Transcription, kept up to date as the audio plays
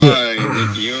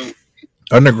You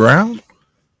Underground?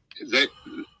 they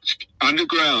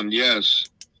underground, yes.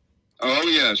 Oh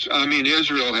yes, I mean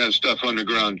Israel has stuff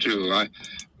underground too.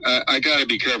 I got to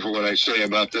be careful what I say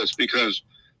about this because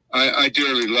I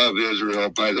dearly love Israel.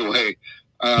 By the way,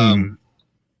 Mm.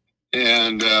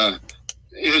 and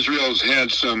Israel's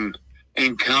had some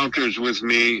encounters with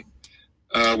me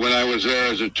when I was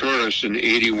there as a tourist in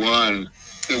 '81.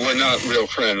 They were not real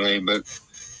friendly, but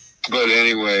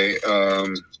anyway,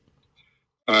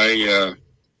 I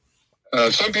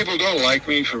some people don't like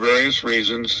me for various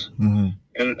reasons,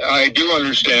 and I do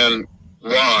understand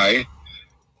why,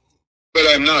 but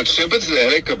I'm not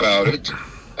sympathetic about it.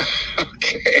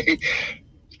 Okay,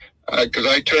 because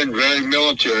I turned very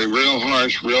military, real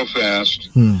harsh, real fast.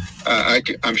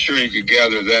 I'm sure you could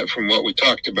gather that from what we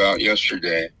talked about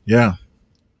yesterday. Yeah.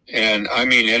 And I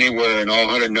mean anywhere in all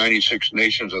 196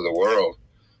 nations of the world.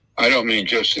 I don't mean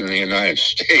just in the United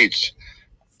States.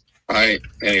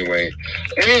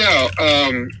 Anyhow,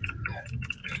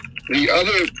 the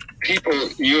other people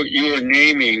you are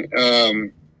naming,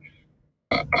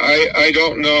 I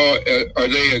don't know. Are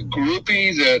they a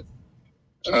groupie that?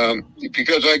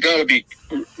 Because I got to be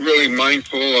really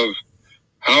mindful of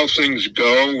how things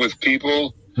go with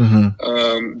people.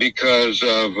 Because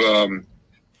of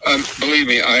believe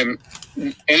me,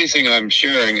 anything I'm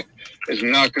sharing is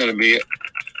not going to be,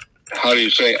 how do you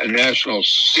say, a national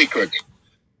secret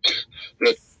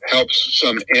that helps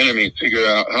some enemy figure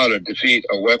out how to defeat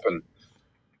a weapon.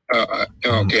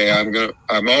 Okay,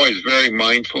 I'm always very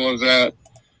mindful of that.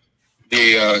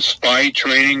 The spy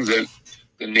training that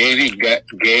the Navy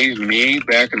gave me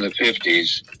back in the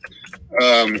 50s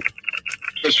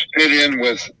just fit in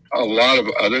with a lot of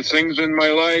other things in my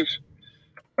life.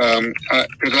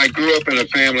 Because I grew up in a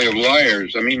family of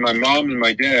liars. I mean, my mom and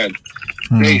my dad,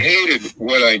 they hated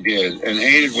what I did and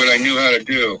hated what I knew how to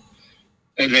do.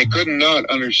 And they could not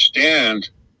understand,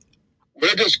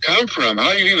 where did this come from?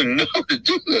 How do you even know to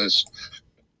do this?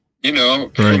 You know,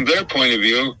 right. From their point of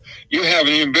view, you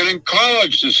haven't even been in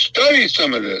college to study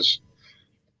some of this.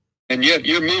 And yet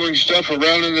you're moving stuff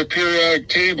around in the periodic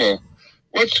table.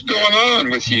 What's going on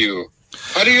with you?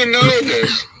 How do you know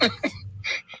this?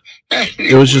 Anyway,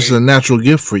 it was just a natural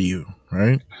gift for you,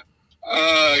 right?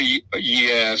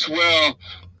 Yes. Well,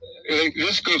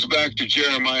 this goes back to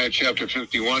Jeremiah chapter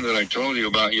 51 that I told you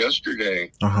about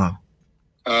yesterday. Being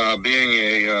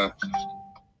a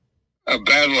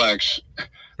battle axe,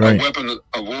 right. A weapon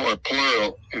of war,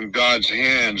 plural, in God's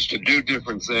hands to do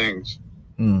different things.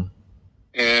 And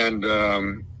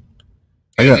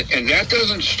that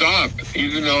doesn't stop,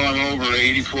 even though I'm over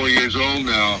 84 years old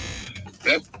now.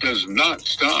 That does not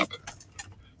stop.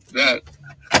 That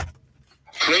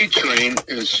freight train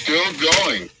is still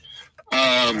going.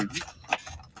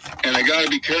 And I got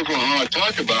to be careful how I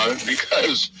talk about it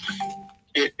because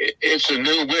it's a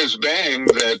new whiz bang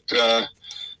that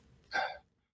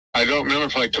I don't remember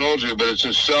if I told you, but it's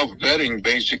a self-vetting,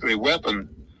 basically, weapon.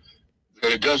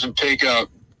 That it doesn't take out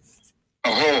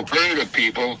a whole herd of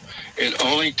people. It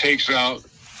only takes out,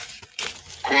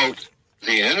 quote,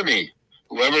 the enemy.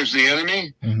 Whoever's the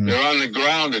enemy, they're on the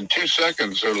ground in 2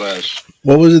 seconds or less.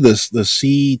 What was it? The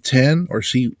C10 or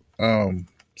C1?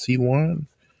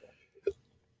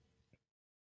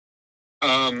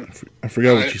 I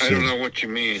forgot what you said. I don't know what you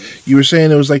mean. You were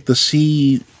saying it was like the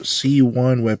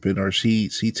C1 weapon or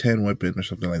C10 weapon or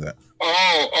something like that.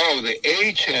 Oh, the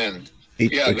A10.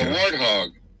 Yeah, okay. The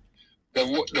Warthog. The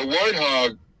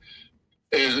Warthog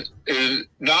is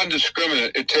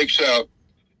non-discriminate. It takes out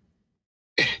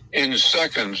in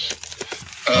seconds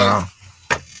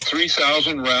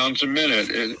 3,000 rounds a minute.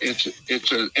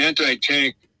 It's an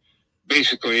anti-tank,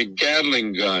 basically a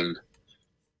Gatling gun,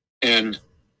 and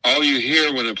all you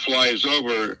hear when it flies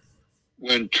over,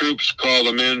 when troops call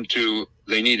them in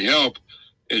they need help,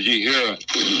 is you hear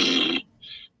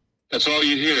that's all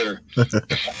you hear.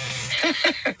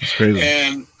 That's crazy.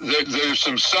 And there's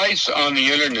some sites on the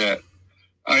internet.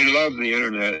 I love the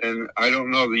internet, and I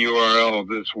don't know the URL of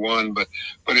this one, but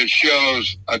it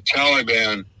shows a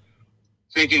Taliban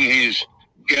thinking he's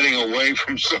getting away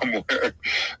from somewhere,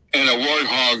 and a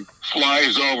Warthog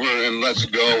flies over and lets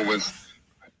go with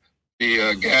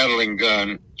the Gatling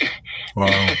gun.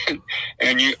 Wow.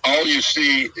 And all you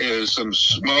see is some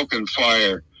smoke and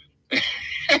fire.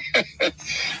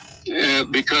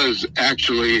 Because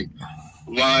actually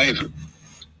live,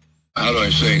 how do I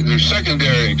say, there's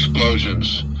secondary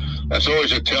explosions. That's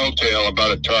always a telltale about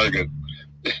a target.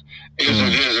 It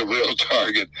is a real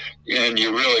target, and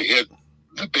you really hit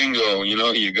the bingo,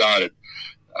 you got it.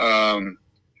 And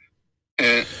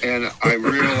I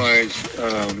realized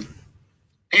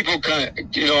people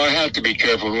I have to be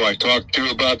careful who I talk to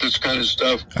about this kind of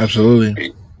stuff.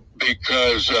 Absolutely.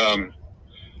 Because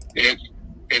it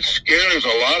scares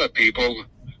a lot of people.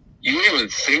 You even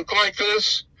think like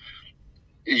this?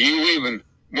 You even,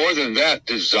 more than that,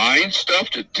 design stuff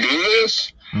to do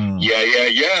this?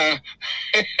 Yeah.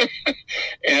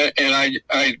 and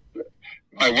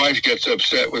my wife gets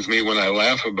upset with me when I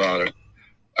laugh about it.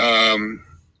 I'm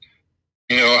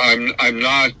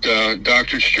not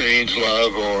Doctor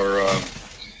Strangelove or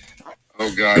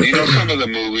oh God, some of the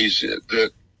movies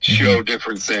that show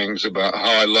different things about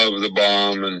how I love the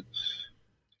bomb, and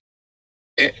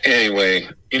anyway,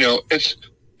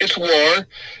 it's war,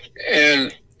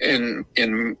 and in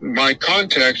my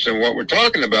context and what we're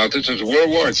talking about, this is World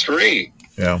War III.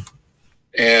 Yeah.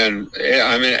 And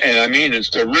I mean, it's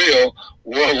the real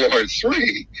World War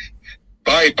III.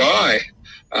 Bye bye.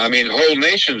 I mean, whole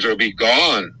nations will be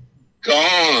gone,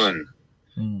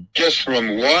 just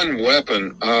from one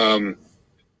weapon. I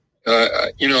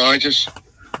just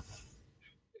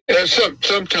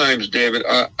sometimes, David,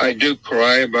 I do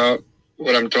cry about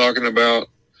what I'm talking about.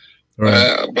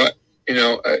 Right. But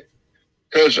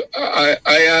because I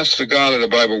asked the God of the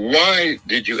Bible, why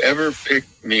did you ever pick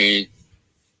me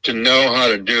to know how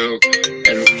to do?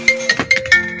 And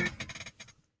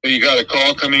you got a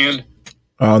call coming in?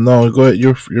 No, go ahead.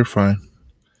 You're fine.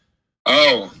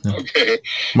 Oh, okay.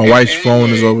 My wife's phone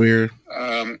is over here.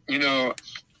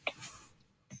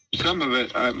 Some of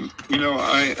it, I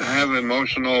have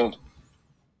emotional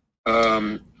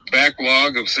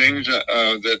backlog of things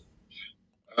that,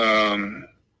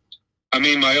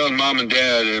 my own mom and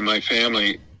dad and my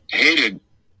family hated,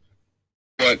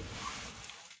 but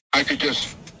I could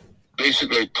just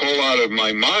basically pull out of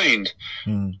my mind,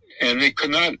 and they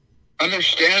could not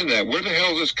understand that. Where the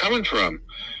hell is this coming from?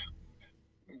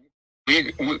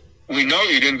 We know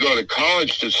you didn't go to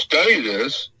college to study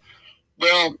this.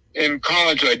 Well, in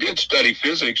college, I did study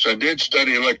physics. I did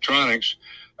study electronics.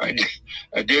 I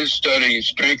did study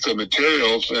strength of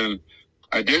materials, and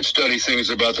I did study things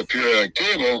about the periodic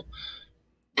table,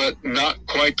 but not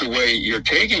quite the way you're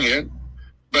taking it.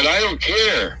 But I don't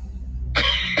care.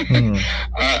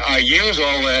 I use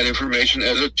all that information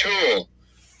as a tool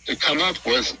to come up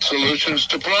with solutions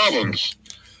to problems.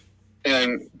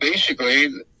 And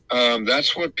basically,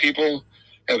 that's what people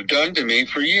have done to me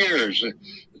for years.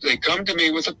 They come to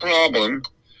me with a problem,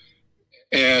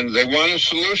 and they want a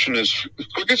solution as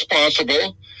quick as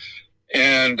possible,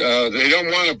 and they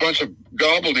don't want a bunch of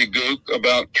gobbledygook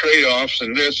about trade-offs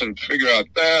and this and figure out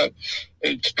that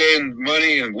and spend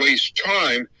money and waste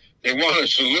time. They want a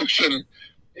solution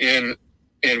in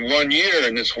 1 year,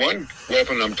 and this one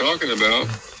weapon I'm talking about,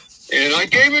 and I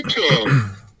gave it to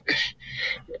them.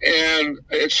 And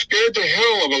it scared the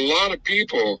hell of a lot of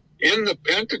people in the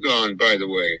Pentagon, by the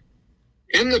way.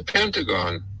 In the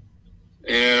Pentagon.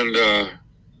 And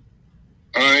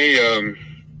I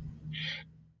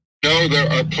know there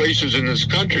are places in this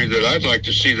country that I'd like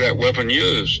to see that weapon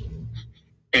used.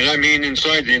 And I mean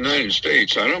inside the United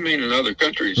States. I don't mean in other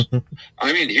countries.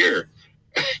 I mean here.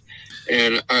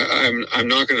 And I'm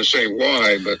not going to say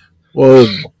why, but... Well,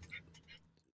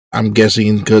 I'm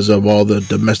guessing because of all the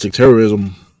domestic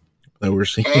terrorism that we're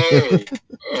seeing.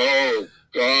 Oh,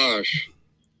 gosh.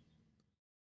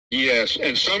 Yes,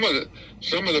 and some of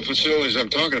the facilities I'm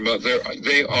talking about,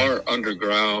 they are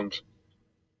underground,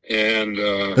 and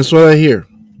that's what I hear.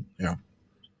 Yeah,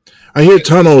 I hear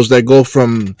tunnels that go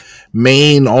from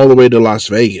Maine all the way to Las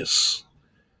Vegas.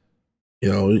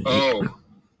 Oh,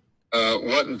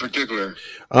 what in particular?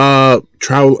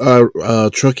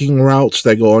 Trucking routes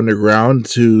that go underground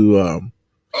to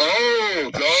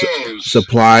those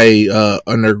supply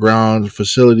underground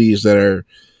facilities that are.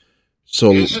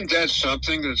 So isn't that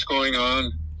something that's going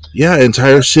on? Yeah,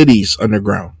 entire cities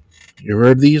underground. You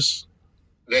heard these?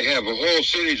 They have a whole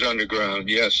cities underground.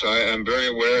 Yes, I am very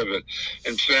aware of it.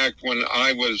 In fact, when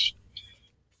I was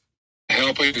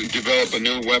helping to develop a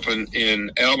new weapon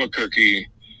in Albuquerque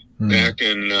back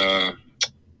in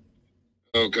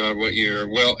oh God, what year?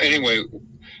 Well, anyway,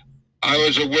 I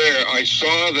was aware. I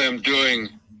saw them doing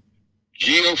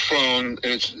geophone.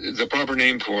 It's the proper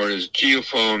name for it is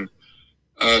geophone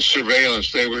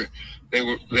surveillance. They were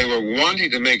wanting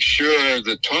to make sure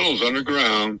the tunnels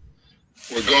underground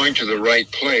were going to the right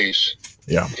place.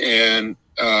 Yeah. And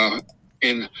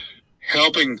in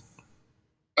helping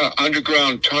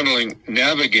underground tunneling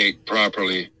navigate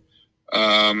properly,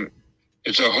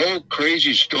 it's a whole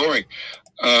crazy story.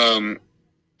 And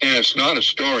it's not a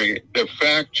story. They're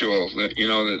factual. That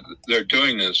that they're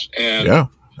doing this. And yeah,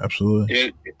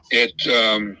 absolutely.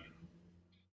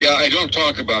 Yeah, I don't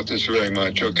talk about this very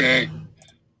much. Okay.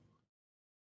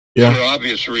 Yeah. for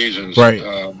obvious reasons. Right.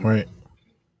 Right.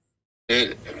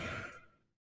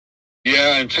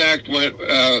 Yeah, in fact, when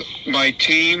my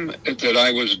team that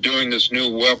I was doing this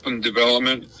new weapon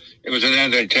development, it was an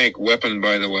anti-tank weapon,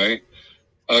 by the way.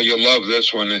 You'll love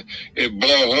this one. It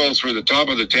blow a hole through the top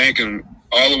of the tank and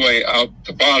all the way out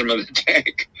the bottom of the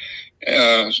tank.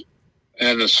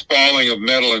 And the spalling of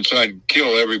metal inside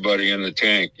kill everybody in the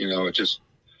tank. You know, it was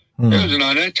an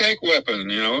anti-tank weapon,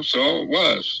 you know, so it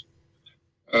was.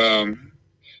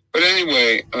 But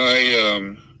anyway,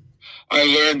 I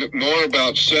learned more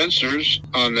about sensors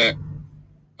on that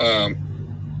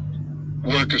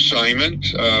work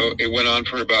assignment. It went on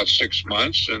for about 6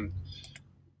 months,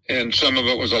 and some of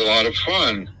it was a lot of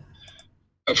fun.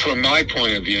 From my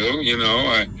point of view, we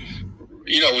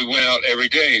went out every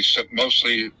day, so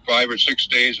mostly 5 or 6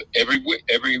 days every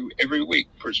week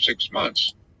for 6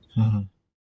 months. Mm-hmm.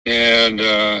 And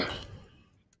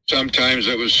sometimes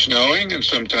it was snowing and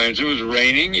sometimes it was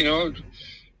raining, you know.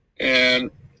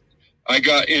 And I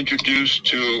got introduced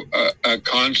to a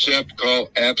concept called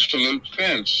absolute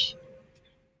fence.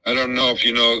 I don't know if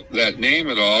you know that name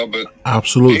at all, but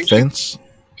absolute fence.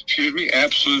 Excuse me,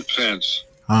 absolute fence.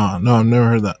 Oh no, I've never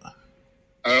heard that.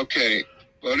 Okay,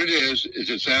 what it is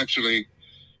it's actually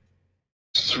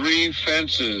 3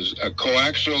 fences, a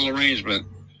coaxial arrangement,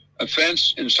 a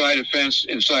fence inside a fence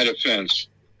inside a fence.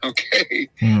 Okay,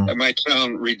 That might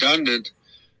sound redundant,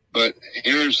 but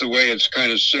here's the way it's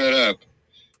kind of set up.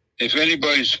 If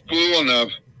anybody's fool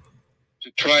enough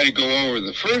to try to go over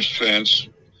the first fence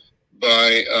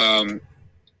by,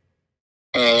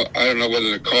 I don't know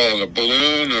whether to call it a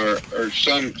balloon or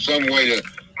some way to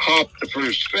hop the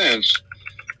first fence,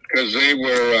 because they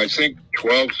were, I think,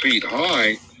 12 feet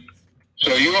high.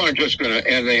 So you aren't just going to,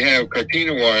 and they have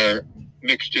cartina wire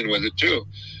mixed in with it too.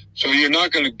 So you're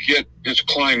not going to just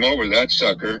climb over that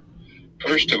sucker,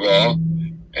 first of all.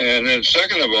 And then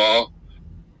second of all,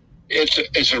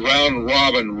 it's a round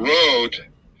robin road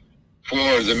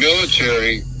for the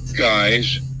military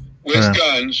guys with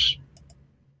guns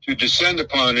to descend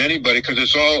upon anybody, because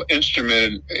it's all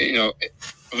instrumented, you know,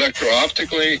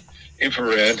 electro-optically,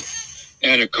 infrared,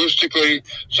 and acoustically,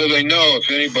 so they know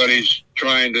if anybody's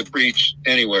trying to breach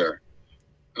anywhere.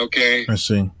 Okay? I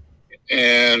see.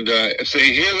 And if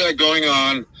they hear that going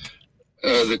on,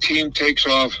 the team takes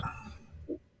off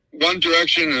one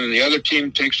direction and the other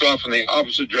team takes off in the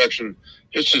opposite direction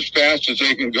just as fast as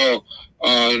they can go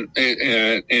on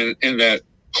in that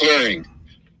clearing.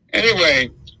 Anyway,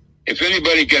 if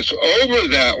anybody gets over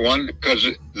that one, because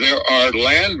there are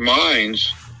landmines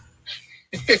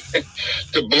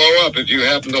to blow up if you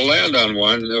happen to land on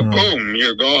one, boom,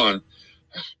 you're gone.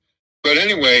 But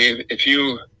anyway, if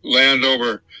you land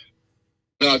over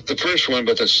not the first one,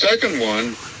 but the second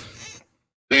one,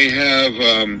 they have,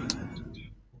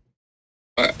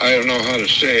 I don't know how to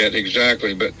say it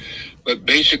exactly, but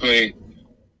basically,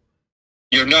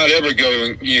 you're not ever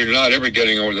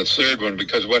getting over the third one,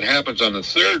 because what happens on the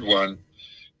third one,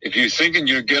 if you're thinking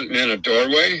you're getting in a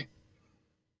doorway,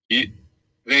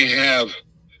 they have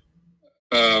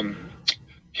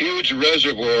huge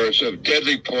reservoirs of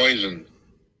deadly poison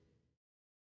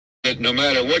that no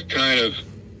matter what kind of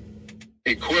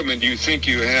equipment you think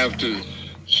you have to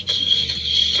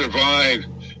survive,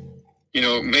 you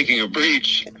know, making a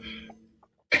breach,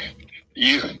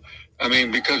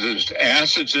 because there's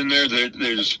acids in there,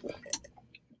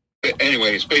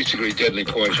 anyway, it's basically deadly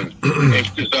poison.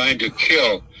 It's designed to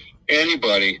kill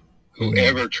anybody who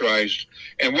ever tries.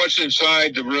 And what's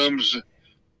inside the rooms,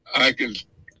 I could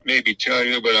maybe tell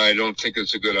you, but I don't think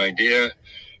it's a good idea.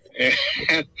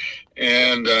 And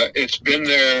it's been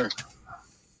there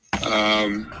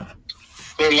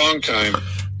for a long time.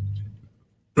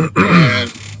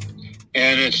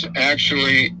 And it's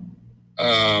actually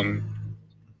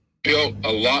built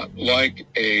a lot like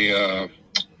a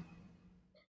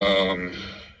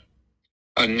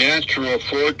natural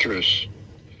fortress,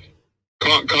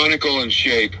 conical in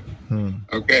shape.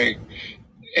 Okay,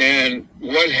 and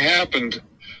what happened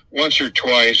once or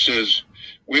twice is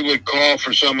we would call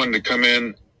for someone to come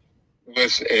in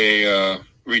with a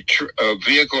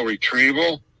vehicle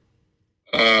retrieval,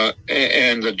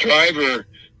 and the driver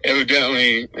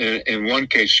evidently, in one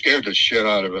case, scared the shit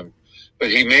out of him. But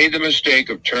he made the mistake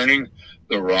of turning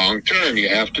the wrong turn. You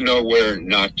have to know where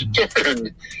not to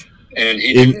turn. And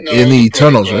he didn't know in the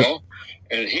tunnels, right?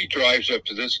 And he drives up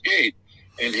to this gate,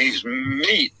 and he's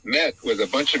met with a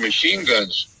bunch of machine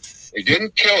guns. They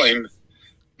didn't kill him,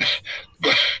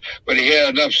 but he had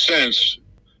enough sense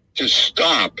to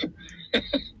stop.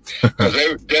 Because they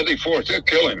were deadly force. They'll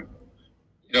kill him.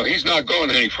 You know, he's not going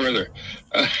any further.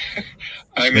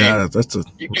 I mean, yeah, that's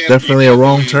definitely a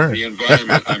wrong turn. The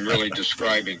environment I'm really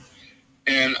describing.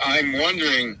 And I'm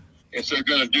wondering if they're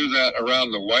going to do that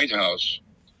around the White House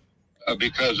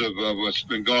because of what's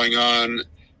been going on.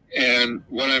 And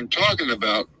what I'm talking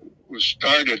about was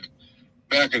started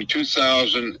back in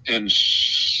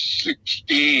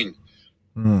 2016.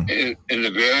 In the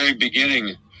very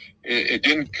beginning. It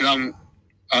didn't come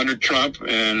under Trump,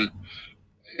 and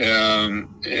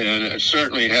it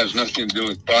certainly has nothing to do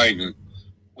with Biden.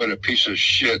 What a piece of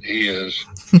shit he is.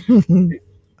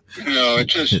 It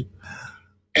just...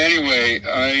 Anyway,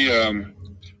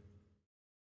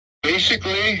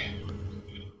 basically,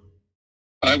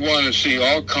 I want to see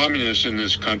all communists in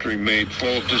this country made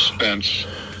full dispatch,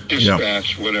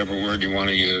 whatever word you want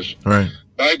to use. Right.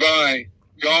 Bye-bye.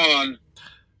 Gone.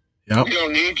 Yep. We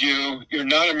don't need you. You're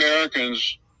not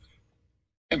Americans.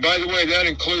 And by the way, that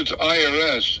includes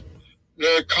IRS.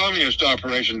 They're a communist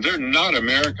operation. They're not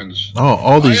Americans. Oh,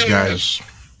 all these guys.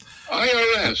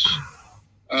 IRS.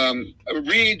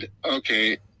 Read,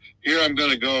 okay, here I'm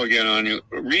going to go again on you.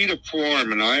 Read a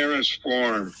form, an IRS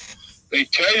form. They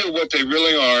tell you what they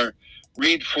really are.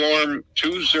 Read form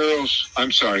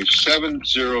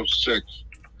 706.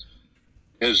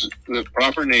 The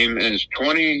proper name is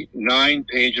 29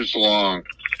 pages long.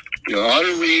 You ought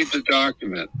to read the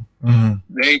document. Mm-hmm.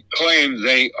 They claim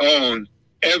they own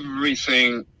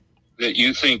everything that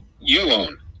you think you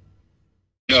own.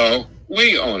 No,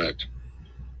 we own it.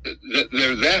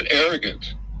 They're that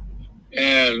arrogant.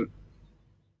 And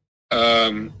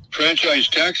Franchise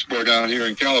Tax Board out here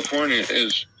in California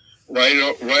is right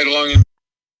along.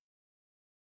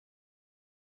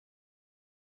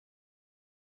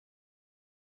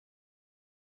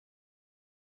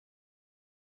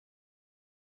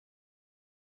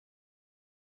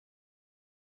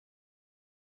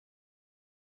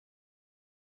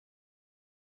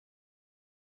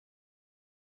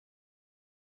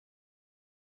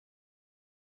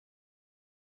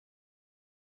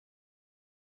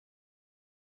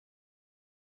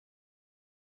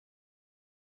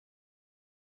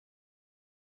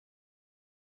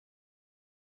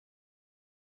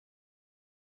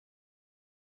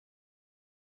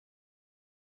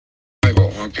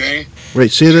 Okay?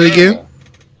 Wait, say that again?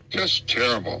 Just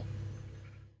terrible.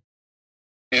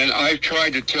 And I've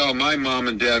tried to tell my mom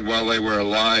and dad while they were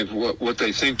alive what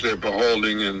they think they're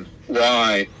beholding and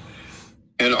why.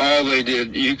 And all they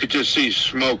did, you could just see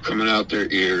smoke coming out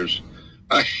their ears.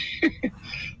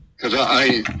 Because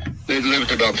they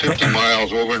lived about 50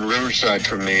 miles over in Riverside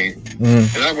from me.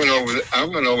 Mm. And I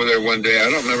went over there one day.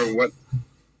 I don't remember what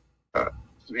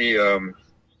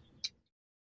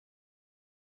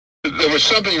there was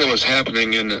something that was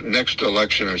happening in the next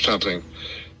election or something.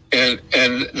 And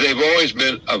they've always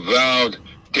been avowed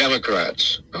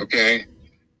Democrats, okay?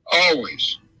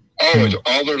 Always,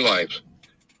 all their lives.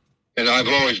 And I've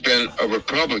always been a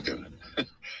Republican,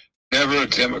 never a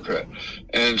Democrat.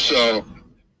 And so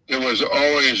there was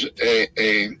always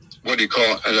a what do you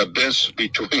call it, an abyss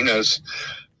between us.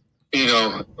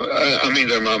 I mean,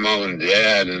 they're my mom and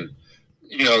dad, and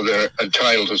they're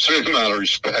entitled to a certain amount of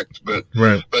respect, but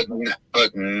right. but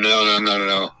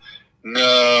no,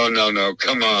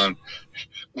 come on,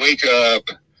 wake up.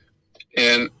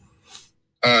 And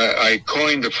I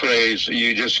coined the phrase,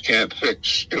 you just can't fix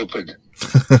stupid.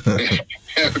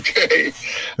 Okay.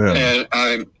 Yeah.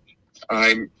 And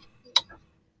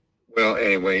well,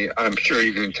 anyway, I'm sure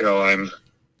you can tell I'm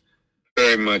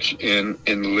very much in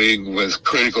league with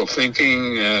critical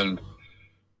thinking, and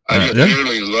I just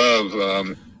really love,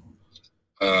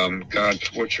 God,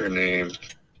 what's her name?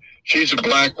 She's a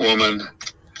black woman,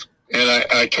 and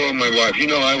I told my wife,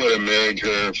 I would have married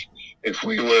her if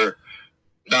we were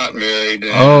not married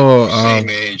and same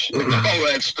age and all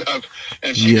that stuff.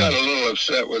 And she got a little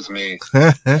upset with me.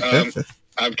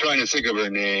 I'm trying to think of her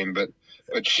name, but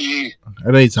she's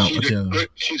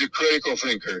a critical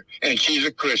thinker, and she's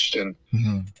a Christian.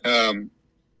 Mm-hmm.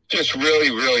 Just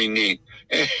really, really neat.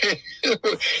 I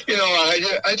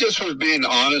just was being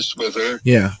honest with her.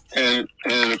 Yeah. And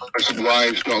of course,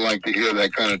 wives don't like to hear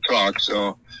that kind of talk,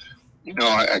 so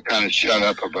I kind of shut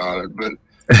up about it. But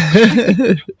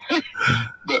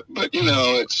but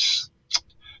it's.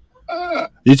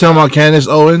 You talking about Candace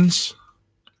Owens?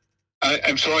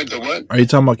 I'm sorry, the what? Are you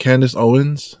talking about Candace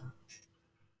Owens?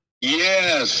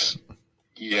 Yes.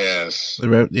 Yeah,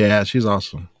 she's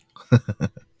awesome.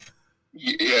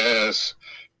 Yes,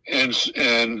 and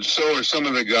so are some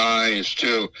of the guys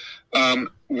too.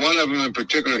 One of them in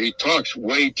particular, he talks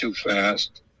way too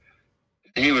fast.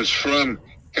 He was from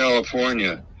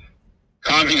California,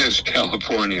 communist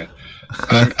California.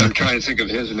 I'm trying to think of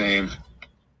his name.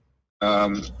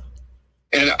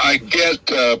 and I get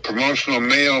promotional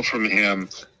mail from him,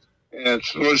 and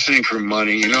it's soliciting for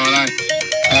money, and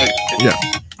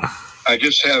I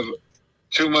just have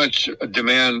too much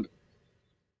demand,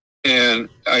 and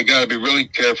I got to be really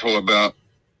careful about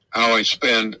how I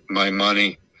spend my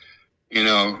money,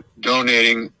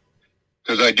 donating,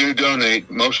 because I do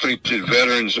donate mostly to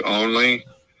veterans only.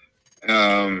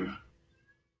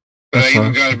 But I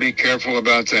even got to be careful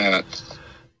about that.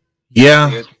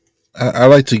 Yeah. I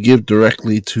like to give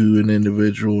directly to an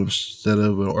individual instead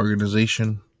of an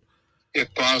organization.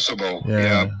 If possible.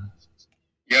 Yeah.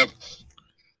 Yep.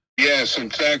 Yes. In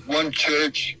fact, one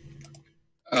church,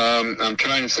 I'm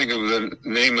trying to think of the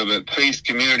name of it. Faith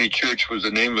Community Church was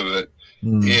the name of it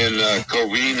in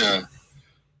Covina.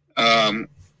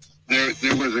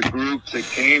 There was a group that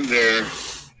came there,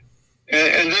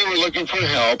 and they were looking for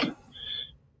help.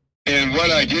 And what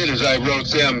I did is I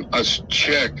wrote them a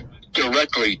check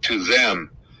directly to them,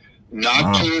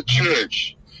 not to the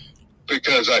church,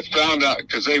 because I found out,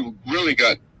 because they really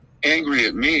got angry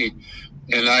at me,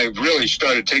 and I really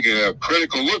started taking a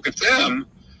critical look at them,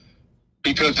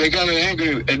 because they got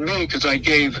angry at me because I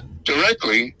gave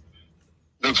directly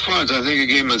the funds. I think I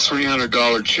gave them a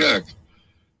 $300 check,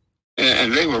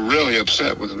 and they were really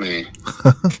upset with me.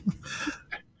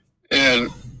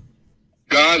 And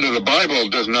God of the Bible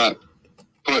does not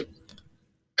put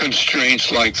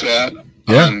constraints like that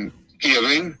on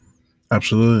giving.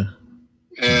 Absolutely.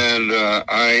 And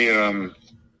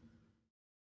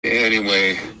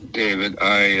anyway, David,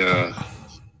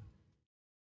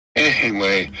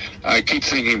 anyway, I keep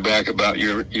thinking back about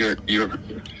your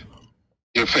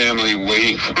family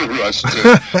waiting for us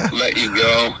to let you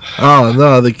go. Oh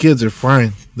no, the kids are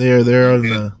fine. They're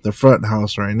in the front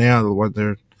house right now.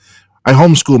 I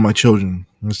homeschool my children,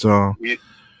 so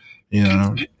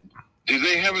Do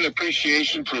they have an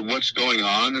appreciation for what's going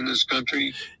on in this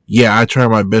country? Yeah, I try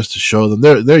my best to show them.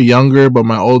 They're younger, but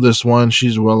my oldest one,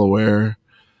 she's well aware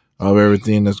of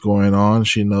everything that's going on.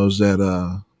 She knows that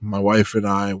my wife and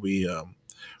I,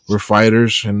 we're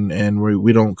fighters, and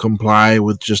we don't comply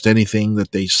with just anything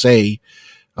that they say.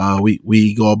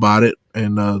 We go about it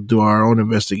and do our own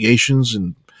investigations,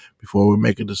 and before we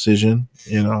make a decision,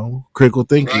 critical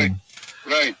thinking.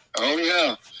 Right. Oh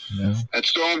yeah.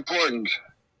 That's so important.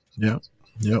 Yep,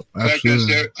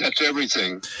 absolutely. That's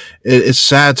everything. It's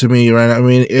sad to me, right? I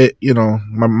mean,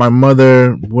 my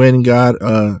mother went and got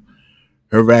her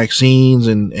vaccines,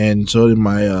 and so did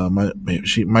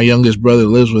my youngest brother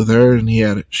lives with her, and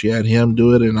she had him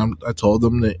do it, and I told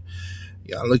them that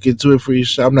look into it for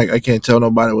yourself. I'm like, I can't tell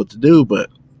nobody what to do, but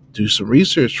do some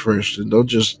research first, and don't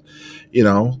just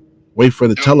wait for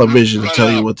the television to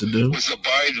tell you what to do. With the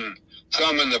Biden,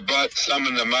 thumb in the butt, thumb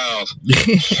in the mouth,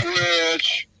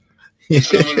 switch.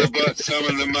 Some in the butt, some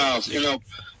in the mouth.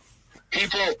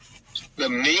 People, the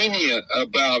mania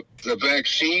about the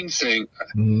vaccine thing,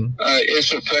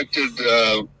 it's affected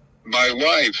my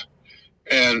wife,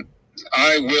 and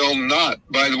I will not.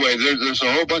 By the way, there's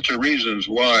a whole bunch of reasons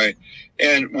why,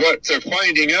 and what they're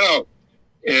finding out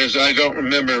is, I don't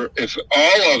remember if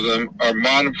all of them are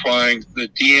modifying the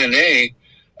DNA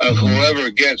of whoever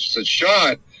gets the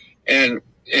shot, and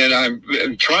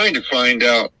I'm trying to find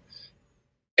out,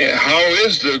 how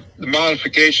is the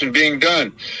modification being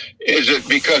done? Is it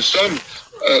because one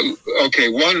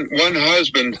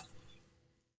husband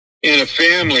in a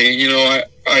family,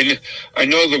 I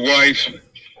know the wife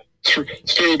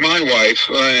through my wife,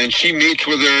 and she meets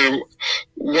with her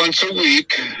once a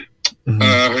week.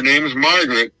 Her name is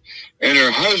Margaret, and her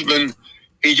husband,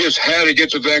 he just had to get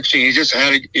the vaccine. He just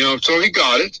had to, so he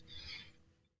got it.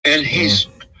 And he's,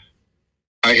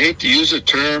 I hate to use the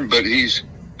term, but he's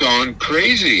gone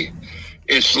crazy.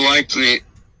 It's like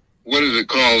what is it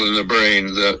called in the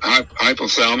brain? The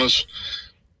hypothalamus,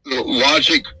 the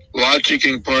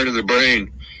logicking part of the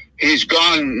brain. He's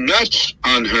gone nuts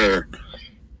on her,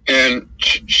 and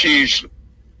she's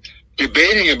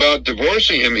debating about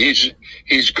divorcing him.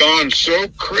 He's gone so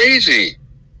crazy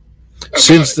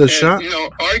since the shot.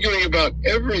 Arguing about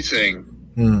everything,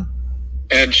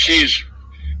 and she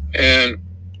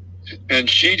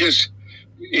just.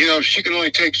 She can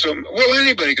only take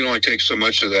anybody can only take so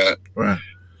much of that. Right.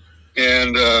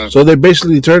 And so they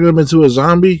basically turned him into a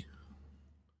zombie?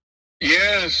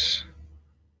 Yes.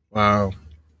 Wow.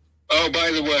 Oh,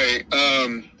 by the way,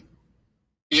 I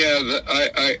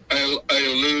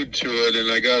allude to it,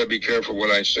 and I got to be careful what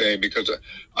I say, because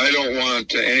I don't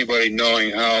want anybody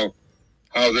knowing how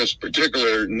this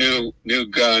particular new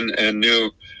gun and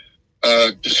new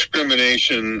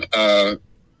discrimination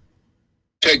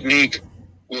technique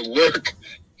will work,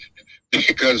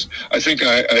 because I think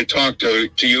I talked to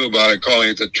you about it, calling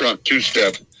it the Trump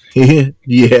two-step.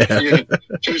 Yeah.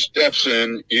 2 steps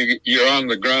in, you're on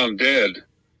the ground dead.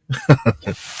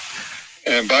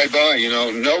 And bye-bye,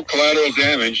 no collateral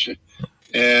damage.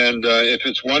 And if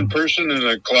it's one person in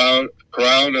a crowd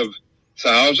of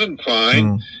 1,000,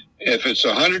 fine. If it's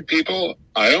 100 people,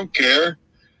 I don't care.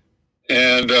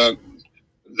 And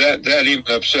that even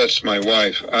upsets my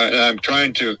wife. I'm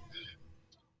trying to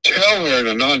tell her in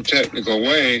a non-technical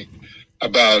way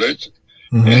about it.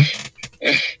 And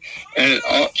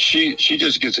she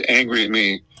just gets angry at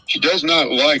me. She does not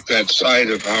like that side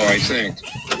of how I think.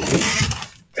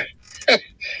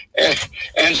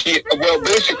 And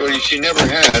basically, she never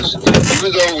has,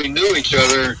 even though we knew each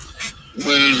other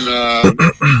when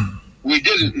we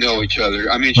didn't know each other.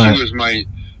 I mean, she was my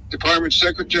department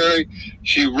secretary.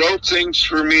 She wrote things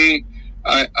for me.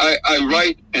 I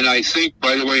write and I think,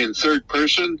 by the way, in third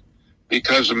person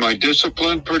because of my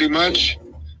discipline, pretty much.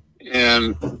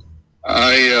 And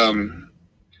I've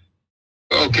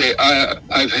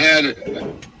had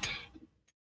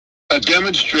a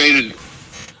demonstrated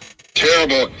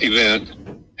terrible event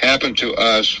happen to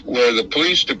us where the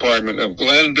police department of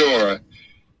Glendora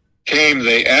came.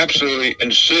 They absolutely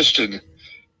insisted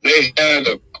they had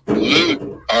to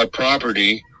loot our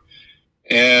property.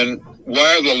 And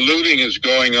while the looting is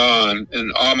going on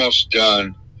and almost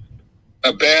done,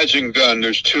 a badging gun,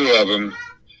 there's 2 of them,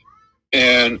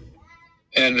 and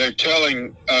they're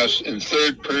telling us in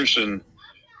third person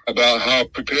about how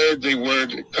prepared they were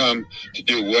to come to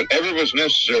do whatever was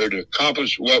necessary to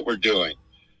accomplish what we're doing.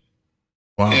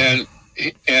 Wow. And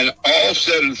all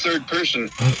said in third person.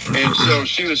 And so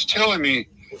she was telling me,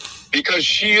 because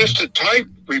she used to type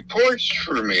reports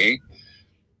for me.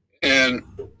 And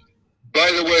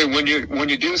by the way, when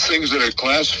you do things that are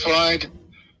classified,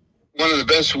 one of the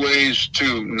best ways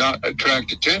to not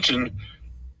attract attention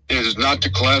is not to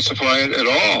classify it at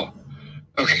all.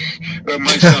 Okay, that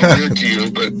might sound weird to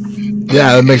you, but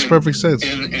yeah, that makes perfect sense.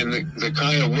 In the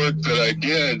kind of work that I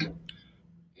did,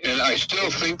 and I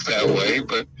still think that way,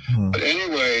 but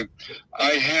anyway,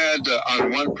 I had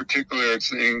on one particular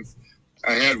thing,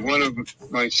 I had one of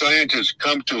my scientists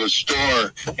come to a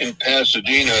store in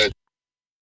Pasadena.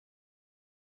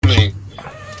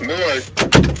 More,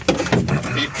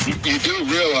 you do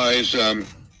realize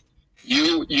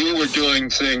you were doing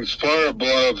things far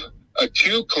above a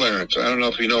Q clearance. I don't know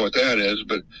if you know what that is,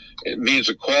 but it means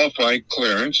a qualified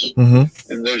clearance.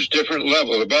 And there's different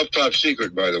levels, above top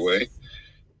secret, by the way.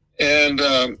 And,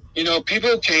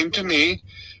 people came to me,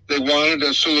 they wanted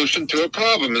a solution to a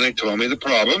problem, and they told me the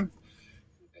problem.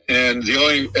 And the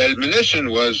only admonition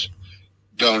was,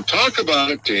 don't talk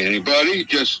about it to anybody,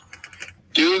 just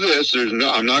do this.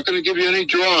 I'm not going to give you any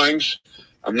drawings.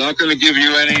 I'm not going to give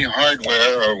you any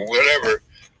hardware or whatever.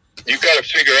 You got to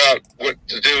figure out what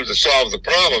to do to solve the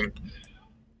problem.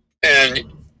 And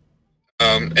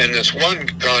in this one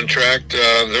contract,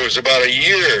 there was about a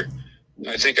year.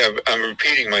 I think I'm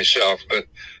repeating myself, but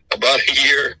about a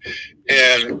year.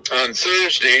 And on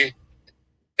Thursday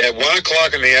at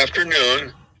 1:00 in the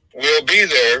afternoon, we'll be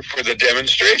there for the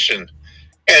demonstration,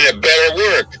 and it better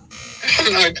work.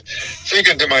 And I'm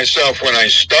thinking to myself, when I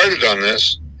started on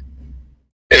this,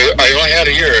 I only had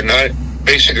a year, not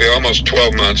basically almost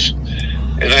 12 months.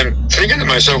 And I'm thinking to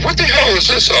myself, what the hell is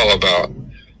this all about?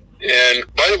 And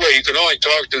by the way, you can only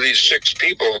talk to these 6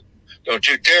 people. Don't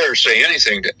you dare say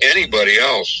anything to anybody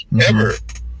else, ever.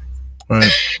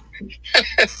 Right.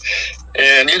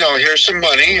 And, here's some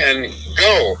money and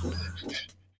go.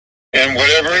 And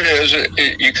whatever it is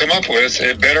you come up with,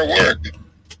 it better work.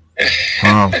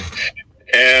 Wow.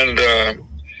 And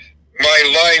my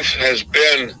life has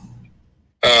been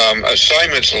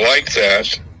assignments like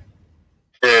that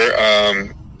for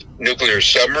nuclear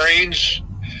submarines,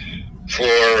 for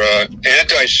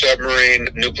anti-submarine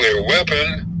nuclear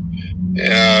weapon,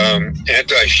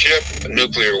 anti-ship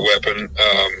nuclear weapon.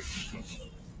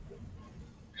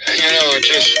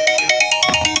 Just...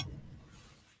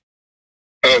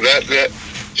 Oh, that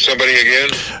somebody again?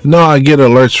 No, I get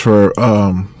alerts for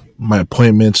my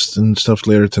appointments and stuff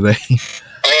later today.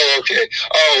 Oh, okay.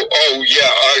 Oh, yeah.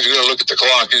 I was going to look at the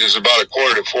clock. It's about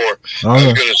 3:45. Oh, I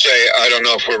was going to say, I don't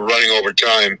know if we're running over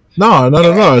time. No.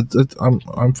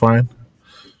 I'm fine.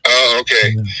 Oh,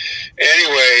 okay.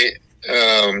 Anyway,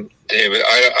 David,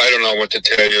 I don't know what to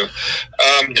tell you.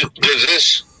 Does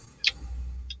this?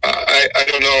 I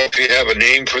don't know if you have a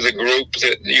name for the group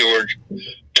that you were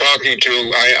talking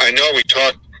to. I know we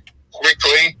talked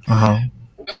quickly. I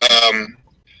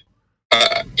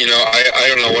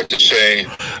don't know what to say.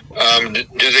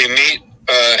 Do they meet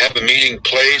have a meeting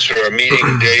place or a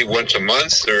meeting day once a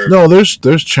month? Or no,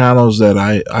 there's channels that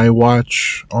I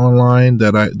watch online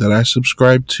that I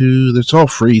subscribe to. It's all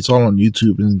free. It's all on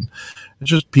YouTube, and it's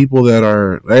just people that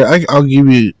are. I'll give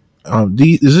you.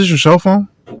 Is this your cell phone?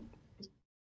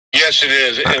 Yes, it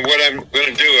is. And what I'm going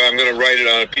to do, I'm going to write it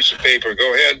on a piece of paper.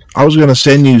 Go ahead. I was going to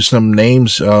send you some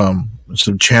names, some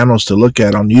channels to look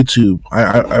at on YouTube.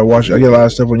 I watch. I get a lot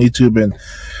of stuff on YouTube, and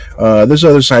there's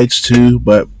other sites too.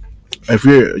 But if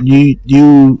you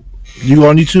go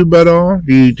on YouTube at all?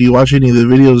 Do you watch any of the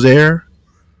videos there?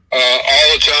 All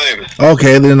the time.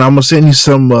 Okay, then I'm gonna send you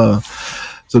some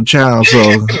channels.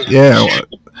 So yeah,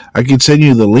 I can send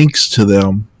you the links to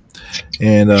them,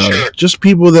 and sure. Just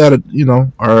people that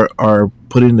are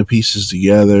putting the pieces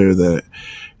together. That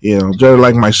they're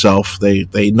like myself.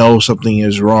 They know something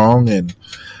is wrong, and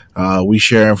we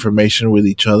share information with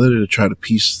each other to try to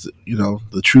piece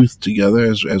the truth together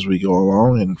as we go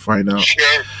along and find out.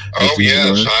 Sure. Oh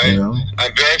yes, I'm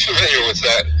very familiar with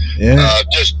that. Yeah.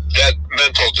 Just that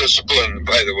mental discipline,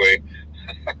 by the way.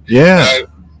 Yeah.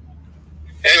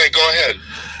 Anyway, go ahead.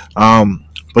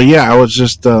 But yeah, I was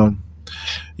just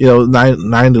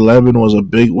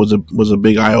 9/11 was a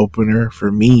big eye opener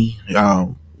for me.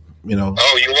 Oh, you want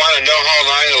to know how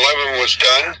 9/11 was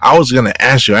done? I was gonna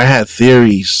ask you. I had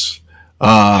theories.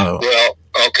 Well,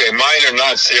 okay, mine are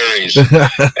not theories.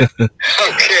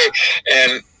 Okay,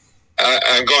 and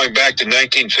I'm going back to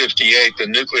 1958, the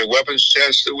nuclear weapons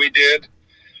test that we did.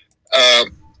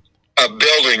 A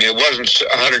building, it wasn't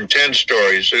 110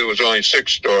 stories, it was only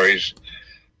 6 stories,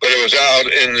 but it was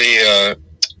out in the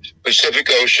Pacific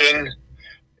Ocean.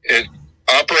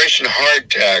 Operation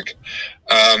Hardtack,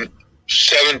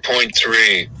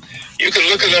 7.3. You can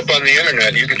look it up on the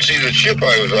internet. You can see the ship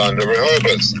I was on, the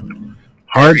Rehoboth.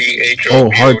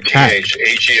 Hardtack.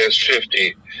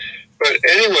 HES-50. But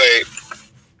anyway,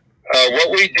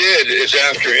 what we did is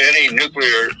after any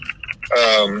nuclear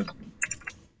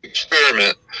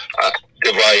experiment,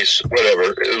 device,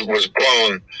 whatever, it was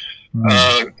blown.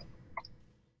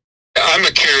 I'm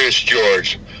a curious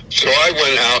George, so I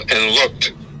went out and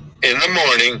looked in the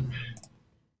morning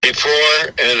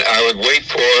before, and I would wait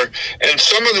for, and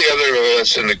some of the other of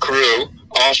us in the crew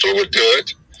also would do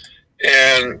it,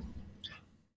 and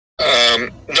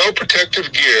no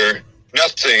protective gear,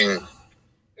 nothing.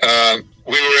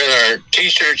 We were in our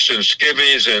t-shirts and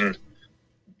skivvies and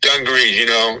dungarees,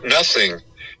 nothing.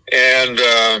 And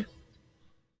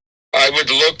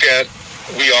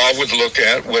we all would look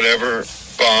at whatever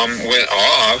bomb went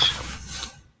off.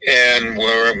 And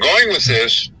where I'm going with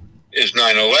this is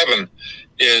 9/11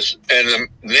 and the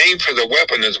name for the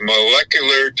weapon is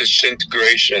molecular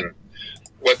disintegration.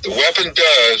 What the weapon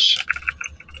does,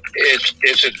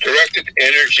 it's a directed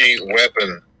energy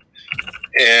weapon.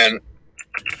 And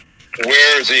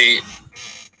where the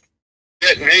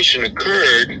detonation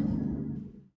occurred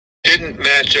didn't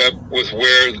match up with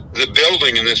where the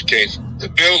building, in this case, the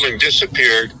building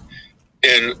disappeared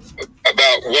in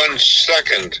about 1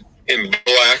 second in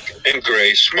black and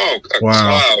gray smoke, a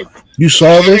cloud. You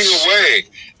saw this? Away.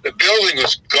 The building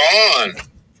was gone.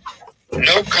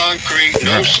 No concrete,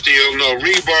 no steel, no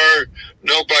rebar,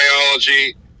 no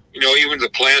biology, even the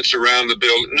plants around the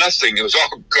building, nothing. It was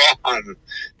all gone.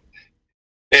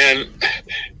 And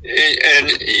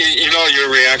your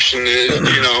reaction is,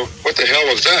 what the hell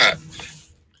was that?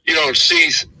 You don't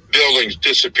see buildings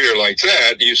disappear like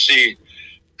that. You see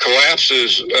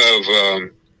collapses of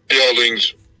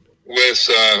buildings with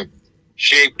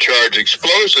shaped charge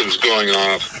explosives going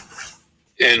off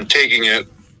and taking it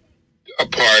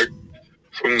apart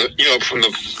from the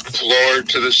floor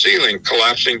to the ceiling,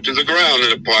 collapsing to the ground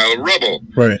in a pile of rubble.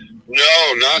 Right.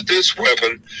 No, not this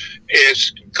weapon.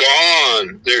 It's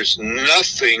gone. There's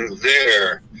nothing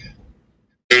there.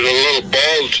 There's a little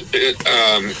bulge, a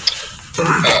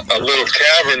little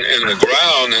cavern in the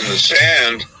ground, in the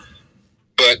sand,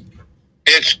 but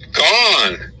it's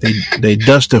gone. They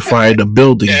dustified the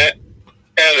building.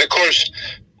 And of course,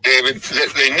 David,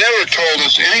 they never told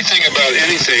us anything about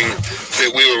anything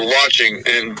that we were watching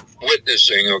and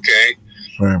witnessing, okay?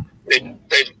 Right.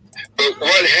 But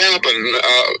what happened,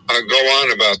 I'll go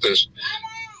on about this.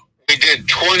 We did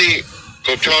 20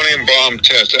 plutonium bomb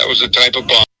tests. That was the type of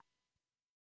bomb.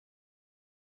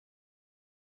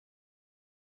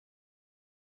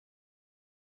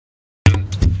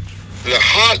 The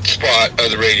hot spot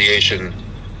of the radiation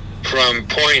from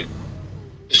point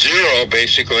 0,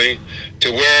 basically,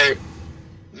 to where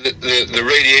the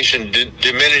radiation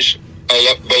diminished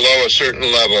below a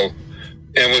certain level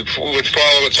and would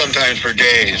follow it sometimes for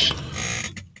days.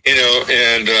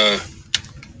 And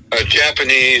a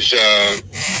Japanese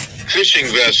fishing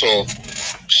vessel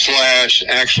 /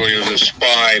 actually it was a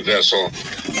spy vessel.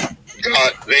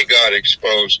 They got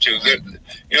exposed to.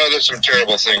 There's some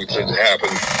terrible things that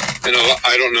happened, and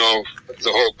I don't know if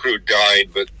the whole crew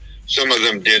died, but some of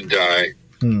them did die.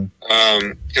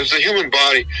 Because the human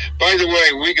body, by the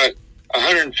way, we got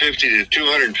 150 to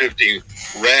 250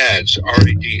 rads,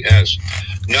 RADS,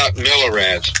 not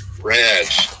millirads,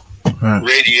 rads,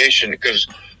 radiation, because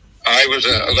I was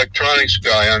an electronics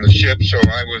guy on the ship, so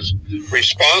I was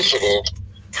responsible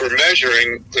for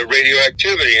measuring the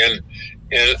radioactivity, and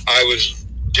I was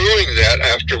doing that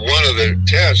after one of the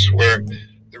tests where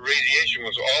the radiation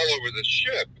was all over the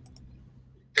ship,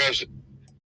 because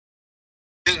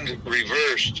wind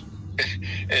reversed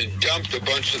and dumped a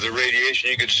bunch of the radiation.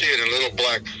 You could see it in little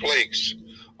black flakes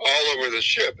all over the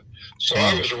ship. So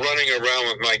I was running around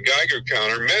with my Geiger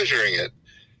counter measuring it,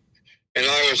 and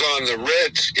I was on the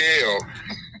red scale.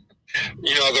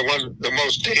 The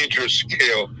most dangerous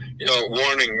scale.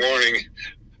 Warning,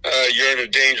 you're in a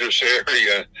dangerous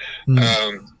area.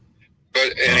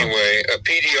 But anyway, a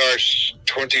PDR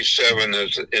 27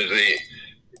 is the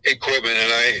equipment,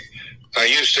 and I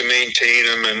used to maintain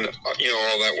them and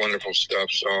all that wonderful stuff.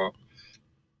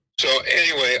 So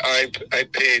anyway, I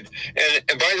paid,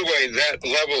 and by the way, that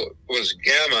level was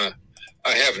gamma.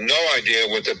 I have no idea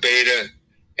what the beta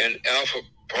and alpha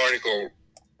particle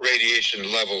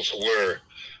radiation levels were.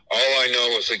 All I know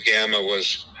was the gamma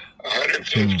was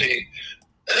 150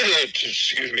 to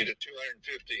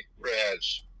 250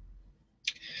 rads.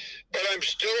 But I'm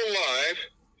still alive.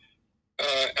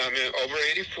 I'm over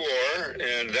 84,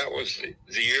 and that was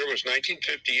the year was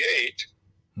 1958.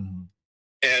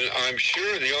 And I'm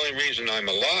sure the only reason I'm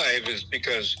alive is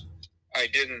because I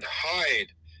didn't hide.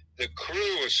 The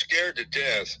crew was scared to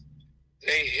death.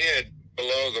 They hid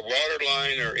below the water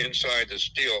line or inside the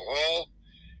steel hull,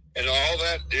 and all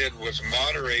that did was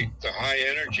moderate the high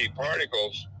energy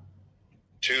particles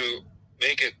to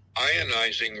make it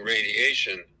ionizing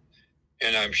radiation.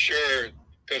 And I'm sure,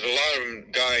 because a lot of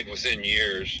them died within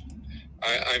years,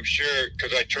 I'm sure,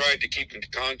 because I tried to keep in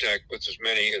contact with as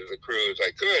many of the crew as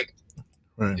I could.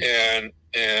 Right.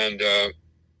 And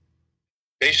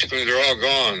basically they're all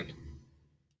gone.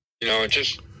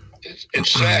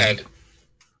 It's sad.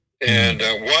 And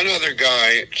one other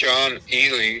guy, John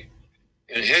Ely,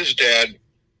 and his dad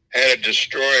had a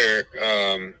destroyer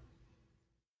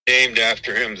named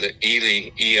after him, the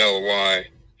Ely, E-L-Y.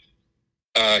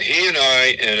 He and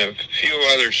I and a few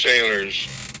other sailors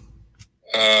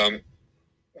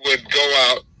would go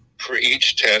out for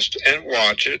each test and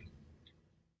watch it.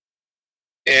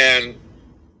 And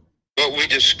what we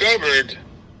discovered,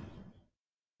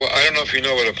 well, I don't know if you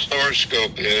know what a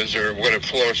fluoroscope is or what a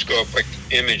fluoroscope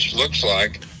image looks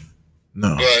like.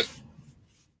 No. But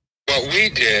what we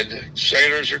did,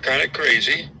 sailors are kind of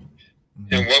crazy,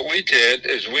 and what we did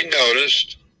is we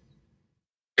noticed,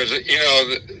 because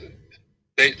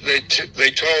they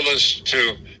told us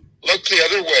to look the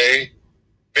other way,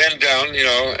 bend down,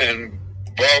 and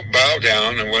bow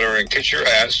down and whatever, and kiss your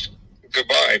ass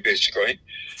goodbye, basically.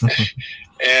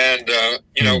 And,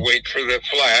 wait for the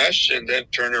flash and then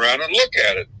turn around and look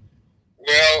at it.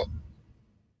 Well,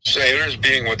 sailors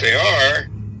being what they are,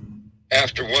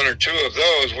 after one or two of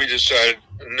those, we decided,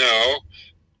 no,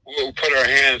 we'll put our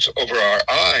hands over our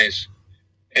eyes.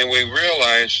 And we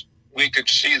realized we could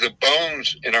see the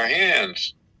bones in our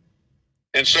hands.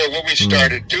 And so what we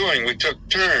started doing, we took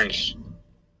turns.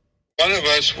 One of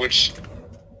us would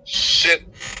sit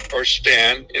or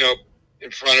stand,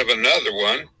 in front of another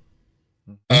one,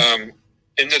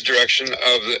 in the direction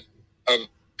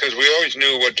because we always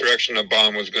knew what direction a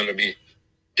bomb was going to be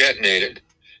detonated.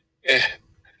 And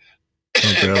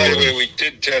by the way, we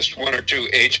did test one or two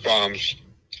H-bombs,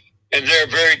 and they're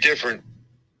very different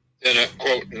than a,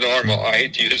 quote, normal, I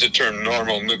hate to use the term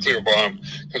normal nuclear bomb,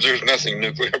 because there's nothing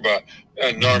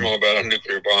normal about a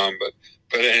nuclear bomb,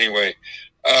 but anyway.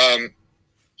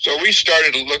 So we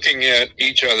started looking at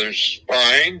each other's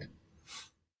spine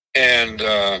and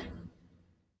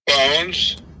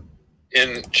bones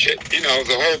in,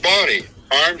 the whole body,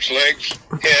 arms, legs,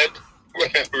 head,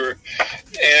 whatever.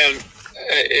 And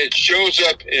it shows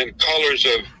up in colors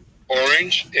of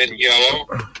orange and yellow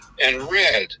and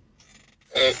red.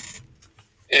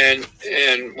 And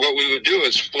what we would do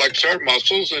is flex our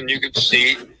muscles, and you could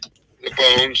see the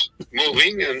bones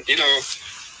moving, and,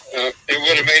 it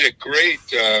would have made a great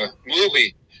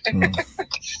movie.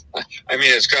 I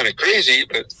mean, it's kind of crazy,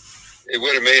 but it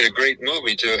would have made a great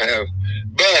movie to have.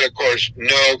 But, of course,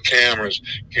 no cameras.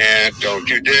 Don't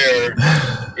you dare.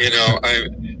 In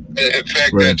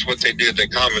fact, that's what they did. They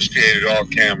confiscated all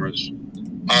cameras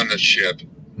on the ship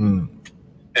and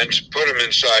put them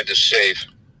inside the safe.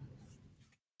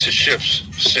 the ship's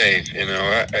safe. You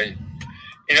know,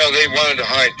 they wanted to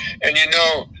hide. And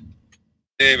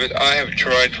David, I have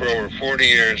tried for over 40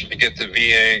 years to get the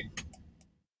VA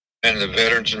and the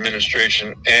Veterans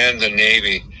Administration and the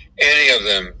Navy, any of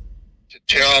them, to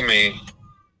tell me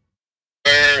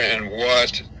where and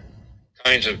what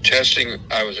kinds of testing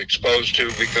I was exposed to,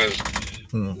 because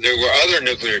there were other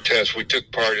nuclear tests we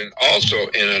took part in also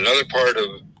in another part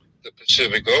of the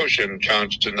Pacific Ocean,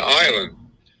 Johnston Island.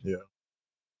 Yeah.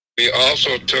 We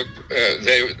also took,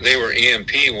 they were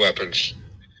EMP weapons.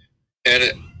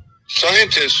 And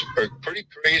scientists are pretty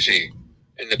crazy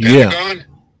in the Pentagon.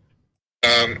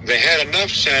 They had enough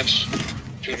sense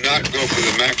to not go for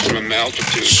the maximum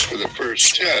altitude for the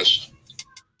first test.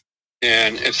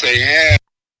 And if they had...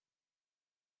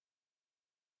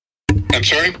 I'm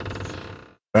sorry?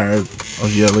 I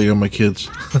was yelling at my kids.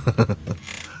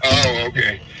 Oh,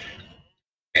 okay.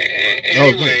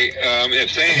 Anyway,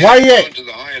 if they had gone to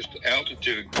the highest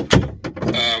altitude,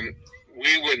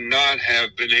 we would not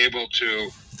have been able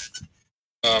to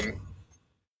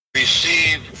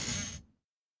receive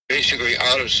basically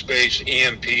out of space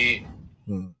EMP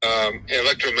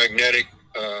electromagnetic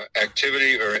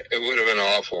activity, or it would have been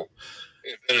awful.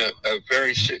 It would have been a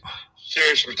very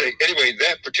serious mistake. Anyway,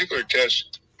 that particular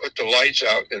test put the lights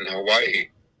out in Hawaii,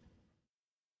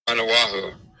 on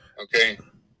Oahu. Okay.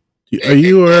 Are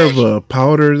you aware of a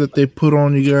powder that they put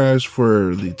on you guys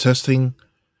for the testing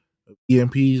of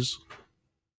EMPs?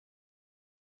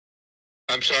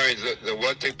 I'm sorry, the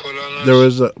what they put on us? There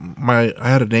was I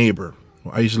had a neighbor.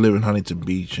 I used to live in Huntington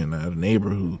Beach, and I had a neighbor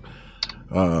who,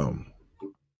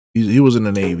 he was in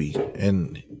the Navy,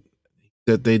 and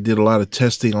that they did a lot of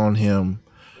testing on him,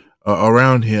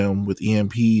 around him with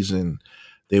EMPs, and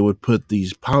they would put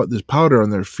this powder on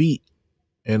their feet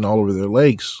and all over their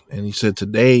legs. And he said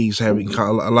today he's having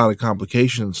a lot of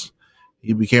complications.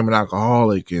 He became an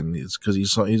alcoholic, and it's because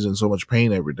he's in so much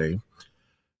pain every day.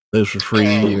 Lives for free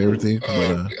and everything.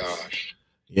 Gosh.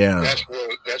 Yeah.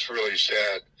 That's really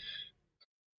sad.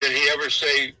 Did he ever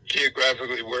say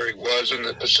geographically where he was in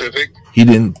the Pacific? He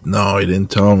didn't. No, he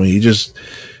didn't tell me. I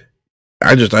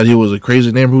just thought he was a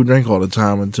crazy neighbor who drank all the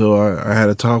time until I had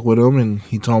a talk with him, and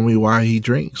he told me why he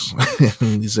drinks.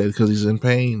 And he said because he's in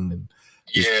pain, and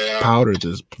powder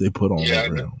they put on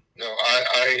him. No,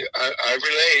 I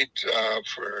relate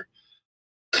for.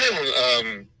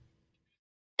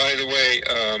 By the way,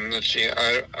 let's see.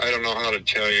 I don't know how to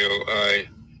tell you.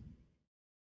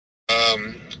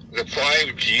 The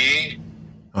 5G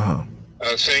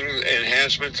thing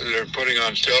enhancements that they're putting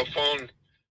on cell phone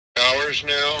towers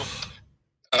now.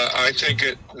 I think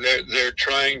they're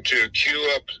trying to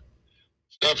queue up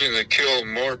something to kill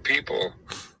more people.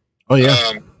 Oh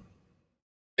yeah.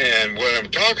 And what I'm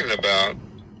talking about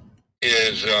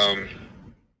is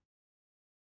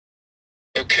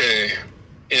okay.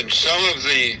 In some of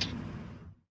the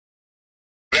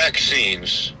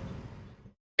vaccines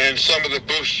and some of the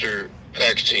booster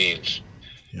vaccines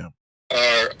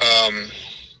are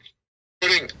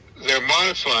they're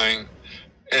modifying,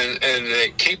 and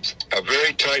they keep a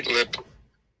very tight lip,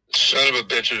 son of a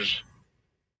bitches.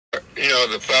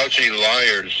 The Fauci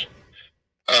liars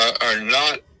are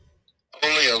not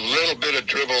only a little bit of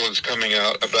dribble is coming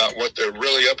out about what they're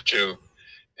really up to.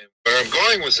 And where I'm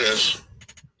going with this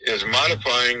is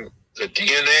modifying the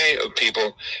DNA of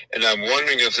people, and I'm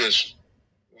wondering if this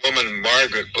woman,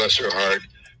 Margaret, bless her heart,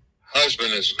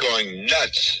 husband is going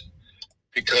nuts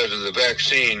because of the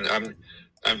vaccine.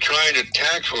 I'm trying to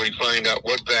tactfully find out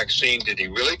what vaccine did he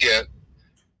really get,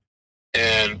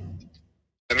 and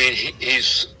I mean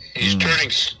he's turning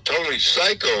totally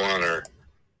psycho on her.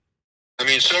 I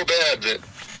mean, so bad that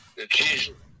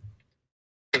she's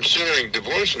considering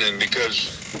divorcing him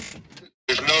because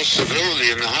there's no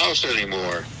civility in the house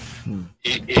anymore.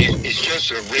 He's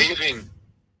just a raving,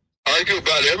 argue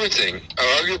about everything,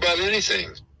 argue about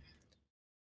anything.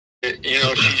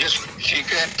 She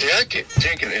can't take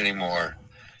it anymore.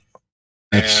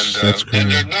 That's crazy.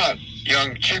 And they're not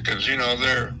young chickens,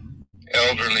 they're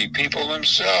elderly people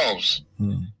themselves.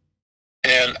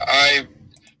 And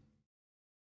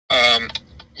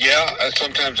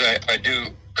sometimes I do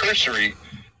cursory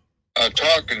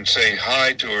talk and say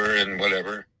hi to her and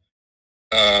whatever.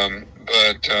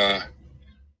 But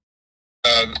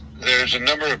there's a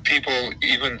number of people,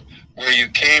 even where you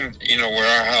came,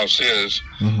 where our house is.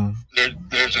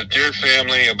 There's a dear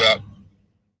family about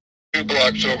 2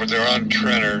 blocks over there on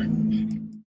Trenner,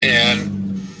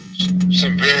 and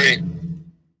some very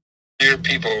dear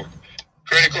people,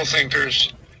 critical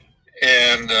thinkers,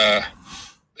 and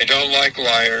they don't like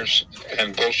liars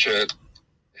and bullshit.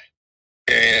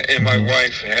 And my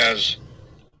wife has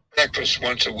breakfast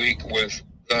once a week with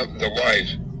the wife.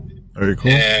 Very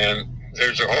cool. And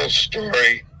there's a whole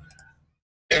story.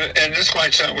 And this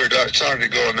might sound weird. Sorry to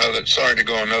go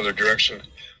another direction.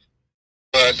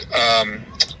 But I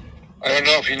don't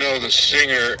know if you know the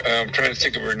singer. I'm trying to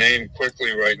think of her name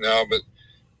quickly right now. But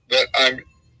I'm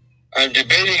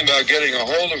debating about getting a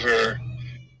hold of her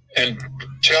and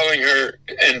telling her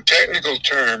in technical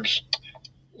terms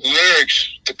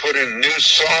lyrics to put in new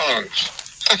songs.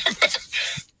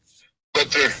 But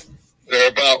they're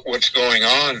about what's going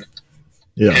on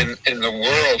in the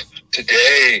world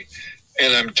today.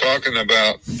 And I'm talking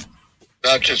about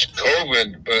not just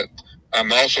COVID, but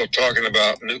I'm also talking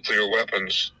about nuclear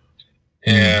weapons.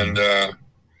 And I'm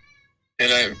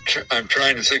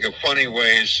trying to think of funny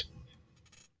ways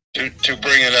to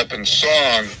bring it up in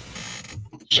song.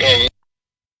 So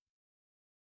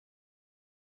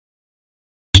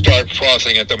start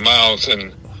frothing at the mouth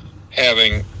and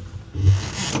having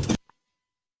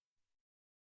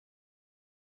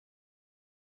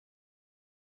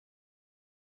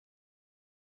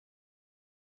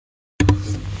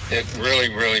it really,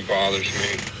 really bothers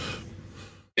me.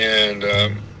 And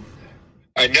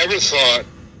I never thought,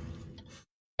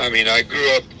 I mean, I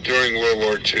grew up during World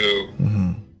War II,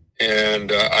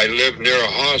 and I lived near a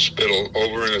hospital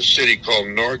over in a city called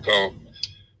Norco.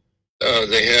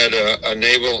 They had a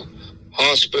naval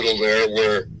hospital there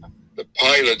where the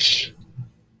pilots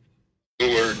who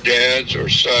were dads or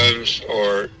sons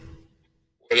or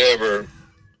whatever,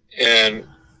 and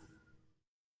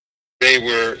they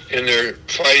were in there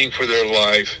fighting for their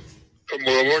life from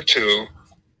World War II.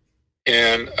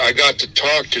 And I got to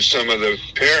talk to some of the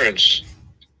parents,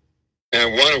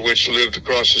 and one of which lived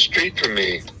across the street from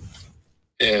me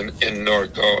in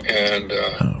Norco. And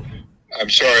I'm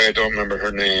sorry, I don't remember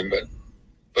her name,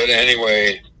 but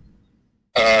anyway,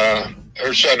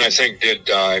 her son, I think, did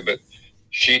die, but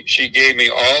she gave me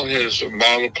all his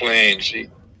model planes. He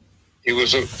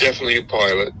was definitely a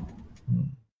pilot.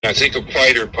 I think a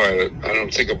fighter pilot. I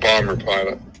don't think a bomber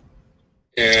pilot.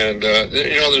 And,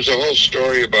 there's a whole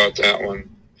story about that one.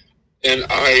 And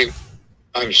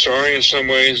I'm sorry in some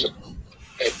ways.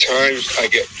 At times I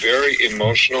get very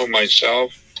emotional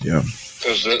myself. Yeah.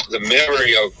 Because the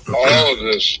memory of all of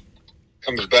this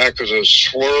comes back as a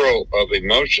swirl of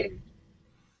emotion.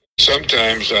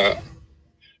 Sometimes, I'm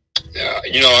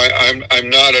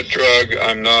not a drug.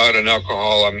 I'm not an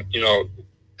alcohol. I'm,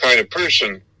 kind of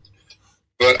person.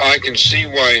 But I can see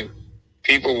why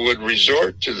people would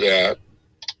resort to that,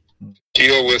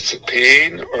 deal with the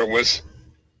pain or with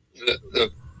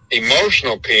the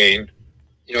emotional pain,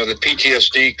 the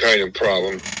PTSD kind of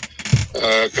problem,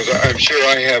 because I'm sure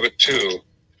I have it too.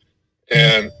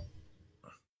 And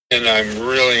I'm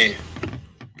really,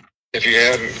 if you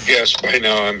hadn't guessed by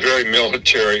now, I'm very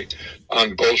military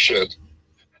on bullshit.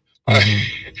 I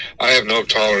have no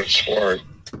tolerance for it.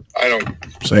 I don't.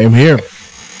 Same here.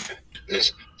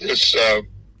 This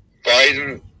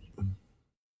Biden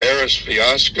Harris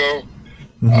fiasco.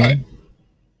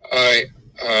 I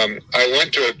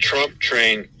went to a Trump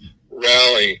train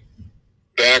rally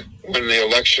back when the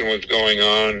election was going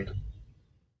on,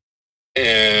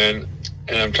 and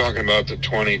I'm talking about the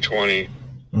 2020.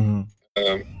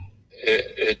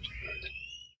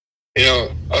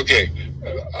 Okay.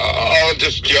 I'll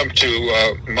just jump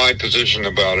to my position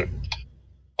about it.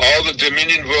 All the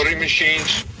Dominion voting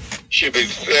machines should be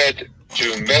fed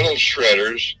to metal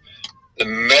shredders, the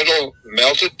metal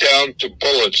melted down to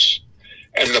bullets,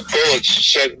 and the bullets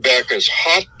sent back as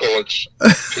hot bullets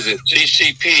to the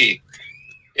CCP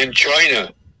in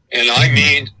China. And I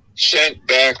mean sent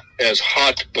back as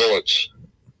hot bullets.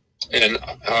 And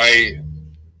I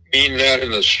mean that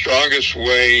in the strongest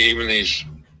way. Even these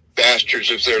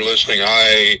bastards, if they're listening,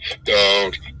 I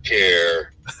don't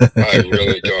care. I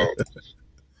really don't.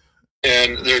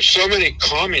 And there's so many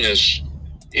communists,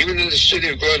 even in the city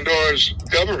of Glendora's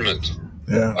government.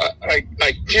 Yeah.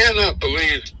 I cannot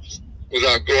believe,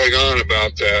 without going on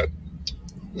about that,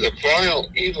 the vile,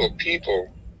 evil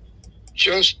people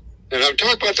and I'm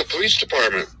talking about the police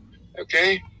department,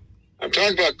 okay? I'm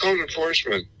talking about code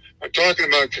enforcement. I'm talking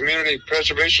about community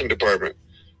preservation department.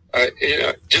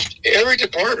 Just every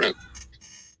department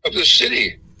of the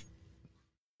city.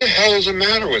 What the hell is the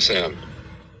matter with them?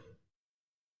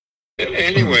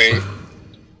 Anyway,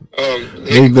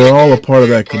 they're all a part of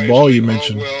that cabal you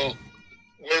mentioned. Well,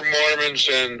 we're Mormons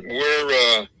and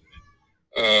we're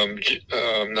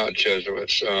not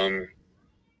Jesuits.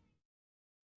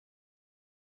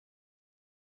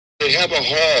 They have a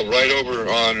hall right over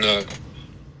on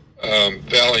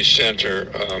Valley Center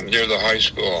near the high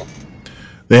school.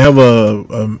 They have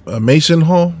a Mason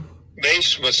Hall?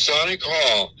 Masonic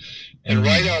Hall. And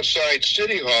right outside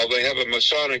City Hall, they have a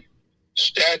Masonic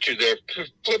statue there,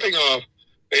 flipping off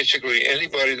basically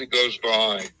anybody that goes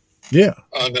by. Yeah.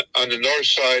 On the north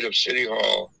side of City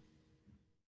Hall.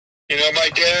 You know, my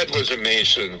dad was a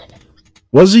Mason.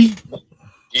 Was he?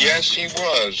 Yes, he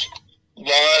was.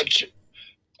 Lodge.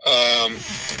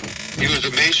 He was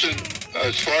a Mason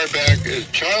as far back as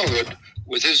childhood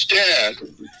with his dad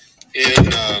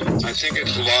in, I think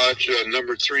it's Lodge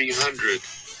number 300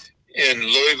 in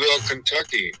Louisville,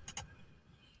 Kentucky.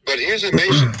 But he's a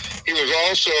Mason. He was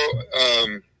also,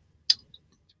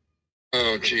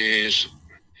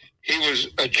 he was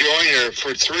a joiner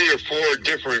for 3 or 4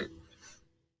 different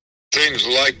things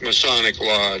like Masonic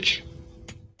Lodge.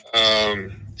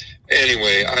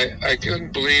 Anyway, I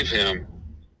couldn't believe him.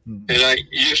 And I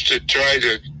used to try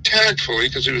to tactfully,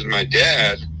 because he was my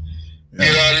dad,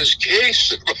 get on his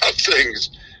case about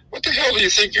things. What the hell do you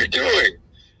think you're doing?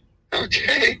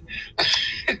 Okay.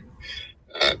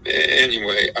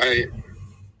 Anyway, I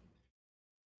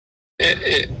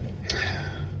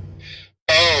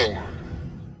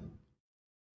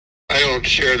don't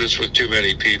share this with too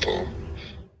many people.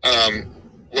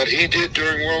 What he did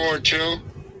during World War II,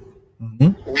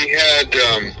 we had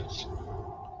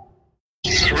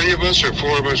 3 of us or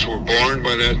 4 of us were born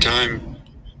by that time.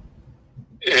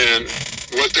 And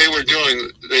what they were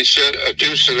doing, they sent a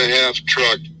 2.5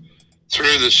 truck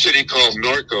through the city called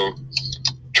Norco,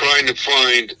 trying to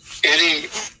find any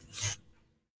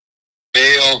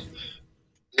male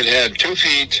that had 2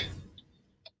 feet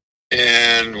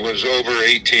and was over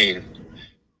 18.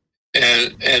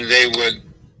 And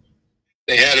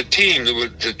they had a team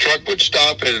the truck would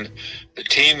stop and the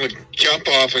team would jump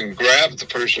off and grab the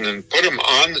person and put them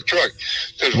on the truck.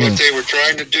 Because what they were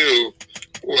trying to do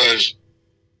was,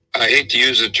 I hate to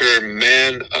use the term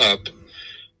man up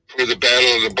for the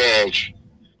Battle of the Bulge,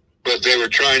 but they were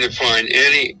trying to find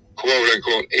any quote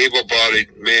unquote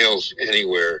able-bodied males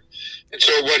anywhere. And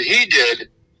so what he did,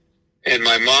 and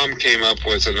my mom came up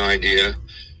with an idea,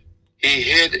 he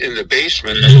hid in the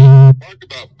basement. Talk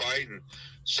about Biden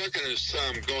sucking his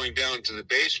thumb going down to the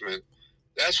basement.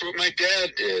 That's what my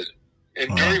dad did.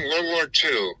 And during World War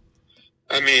II,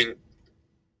 I mean,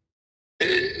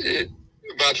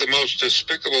 about the most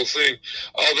despicable thing.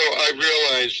 Although I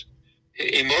realize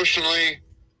emotionally,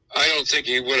 I don't think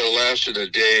he would have lasted a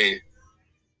day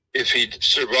if he'd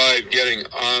survived getting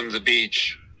on the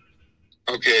beach.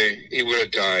 Okay, he would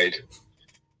have died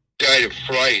of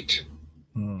fright.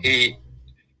 He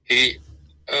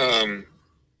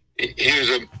was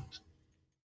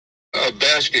a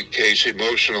basket case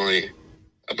emotionally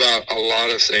about a lot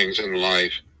of things in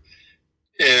life.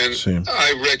 And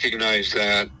I recognized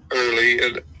that early,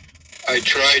 and I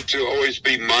tried to always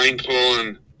be mindful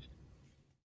and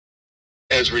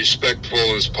as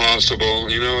respectful as possible,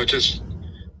 because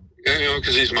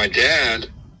he's my dad.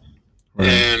 Right.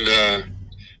 And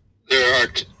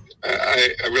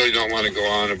I really don't want to go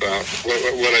on about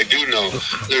what I do know.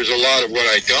 There's a lot of what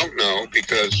I don't know,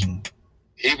 because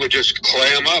he would just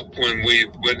clam up when we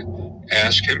would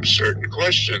ask him certain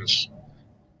questions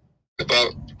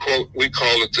about, quote, we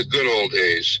called it the good old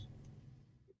days,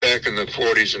 back in the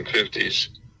 40s and 50s.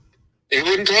 He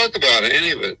wouldn't talk about any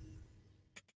of it.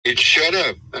 He'd shut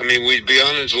up. I mean, we'd be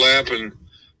on his lap and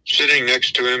sitting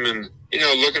next to him and,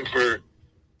 looking for,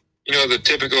 the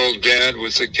typical dad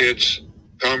with the kids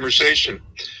conversation.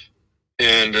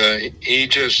 And he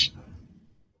just,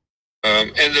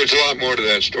 and there's a lot more to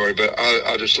that story, but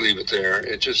I'll just leave it there.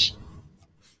 It's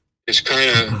kind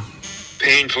of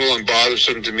painful and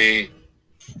bothersome to me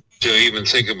to even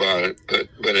think about it.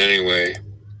 But anyway.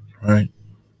 Right.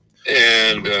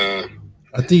 And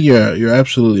I think you're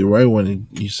absolutely right when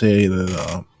you say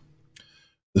that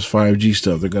this 5G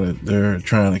stuff, they're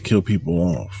trying to kill people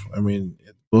off. I mean,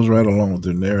 it goes right along with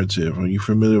their narrative. Are you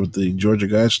familiar with the Georgia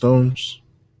Guidestones?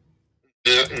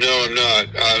 No, I'm not.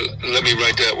 Let me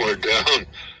write that word down.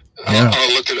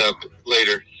 I'll look it up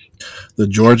later. The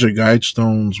Georgia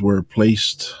Guidestones were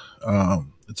placed.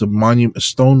 It's a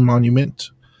stone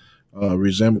monument,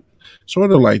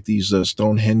 sort of like these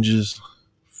Stonehenges,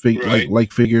 right.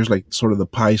 like figures, like sort of the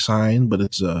pi sign, but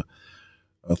it's a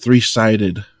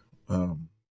 3-sided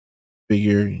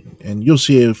figure, and you'll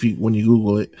see it when you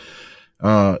Google it.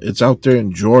 It's out there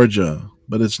in Georgia,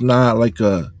 but it's not like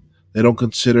they don't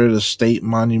consider it a state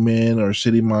monument or a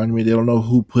city monument. They don't know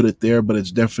who put it there, but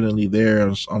it's definitely there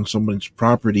on someone's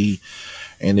property,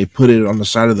 and they put it on the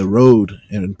side of the road,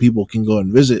 and people can go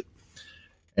and visit.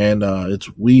 And it's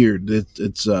weird.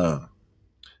 It's a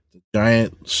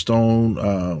giant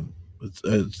stone.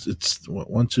 It's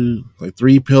 1, 2, like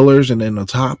 3 pillars, and then the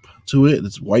top to it,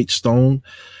 it's white stone.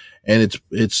 and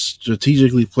it's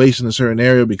strategically placed in a certain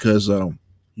area because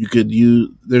you could use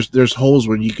there's holes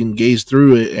where you can gaze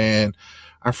through it, and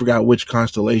I forgot which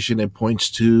constellation it points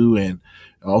to, and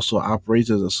it also operates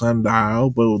as a sundial.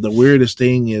 But the weirdest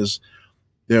thing is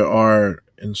there are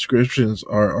inscriptions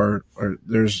or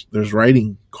there's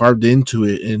writing carved into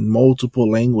it in multiple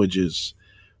languages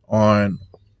on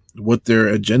what their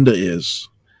agenda is,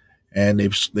 and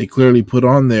they clearly put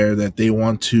on there that they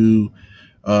want to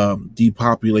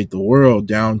depopulate the world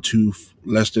down to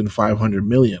less than 500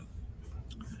 million.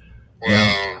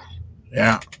 Wow.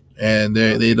 Yeah, and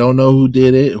they don't know who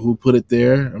did it, who put it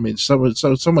there. I mean,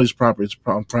 somebody's property, it's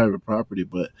private property,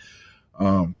 but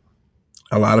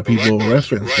a lot of people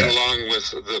reference right that. Along with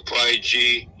the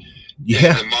 5G, yeah,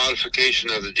 and the modification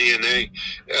of the DNA.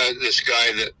 This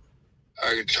guy that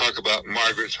I could talk about,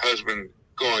 Margaret's husband,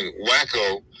 going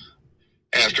wacko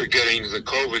after getting the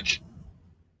COVID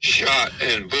shot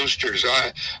and boosters.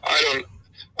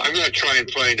 I'm going to try and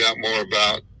find out more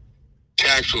about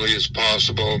tactfully as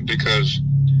possible, because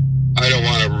I don't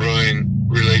want to ruin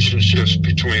relationships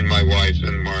between my wife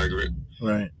and Margaret.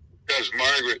 Right. Because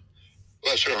Margaret,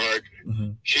 bless her heart,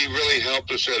 she really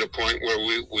helped us at a point where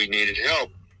we needed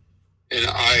help. And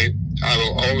I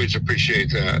will always appreciate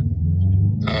that.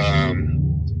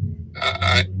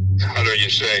 How do you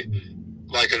say?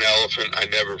 Like an elephant, I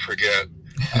never forget.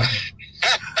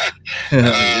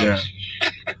 Yeah.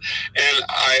 And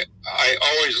I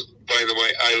always, by the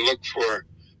way, I look for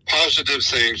positive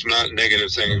things, not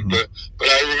negative things. But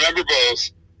I remember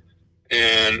both,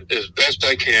 and as best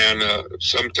I can.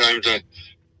 Sometimes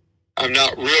I'm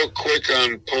not real quick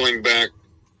on pulling back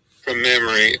from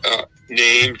memory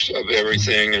names of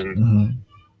everything and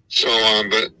so on.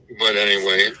 But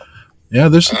anyway. Yeah,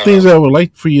 there's some things I would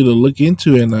like for you to look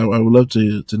into, and I would love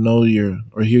to know hear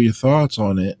your thoughts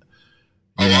on it.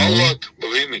 I'll look,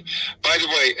 believe me. By the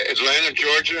way, Atlanta,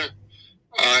 Georgia,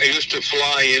 I used to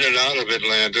fly in and out of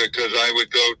Atlanta because I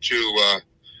would go to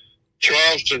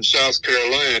Charleston, South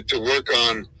Carolina to work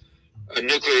on a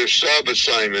nuclear sub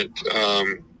assignment.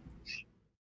 And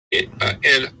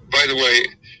by the way,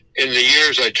 in the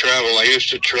years I travel, I used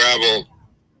to travel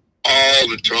all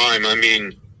the time. I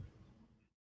mean,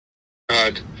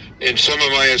 in some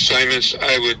of my assignments,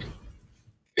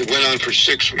 it went on for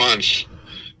 6 months.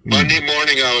 Monday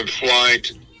morning, I would fly,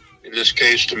 in this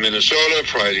case, to Minnesota.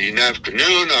 Friday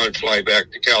afternoon, I would fly back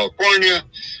to California.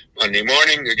 Monday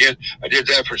morning, again. I did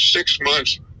that for 6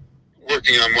 months,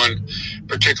 working on one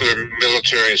particular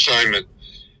military assignment.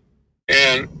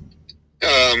 And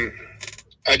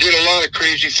I did a lot of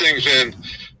crazy things, and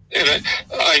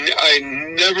I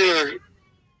never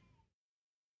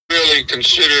really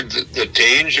considered the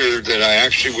danger that I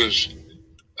actually was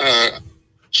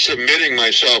submitting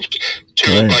myself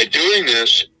to by doing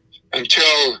this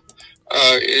until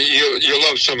you'll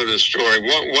love some of this story.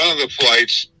 One of the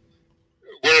flights,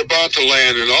 we're about to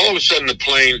land, and all of a sudden the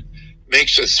plane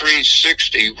makes a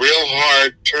 360 real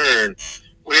hard turn,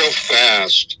 real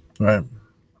fast. Right.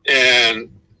 And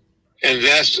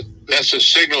that's a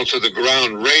signal to the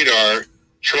ground radar,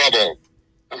 trouble.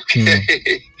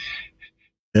 Okay.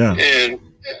 Yeah. And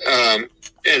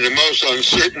the most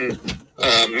uncertain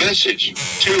message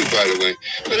too, by the way.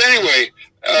 But anyway,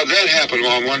 that happened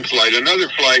on one flight. Another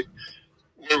flight,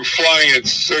 we're flying at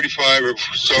 35 or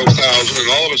so thousand, and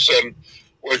all of a sudden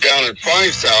we're down at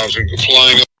 5,000,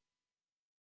 flying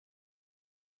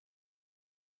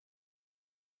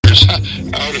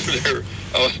out of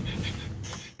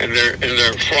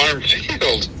their farm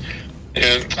field,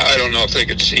 and I don't know if they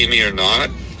could see me or not.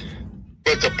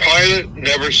 But the pilot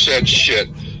never said shit.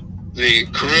 The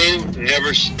crew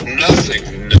never,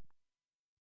 nothing.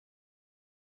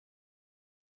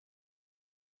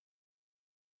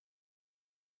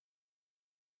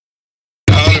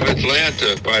 Out of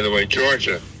Atlanta, by the way,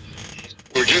 Georgia,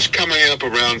 we're just coming up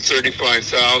around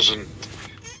 35,000,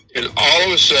 and all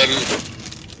of a sudden,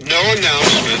 no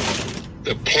announcement.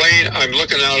 The plane, I'm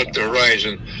looking out at the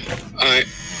horizon.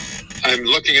 I'm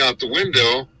looking out the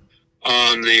window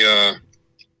on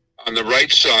the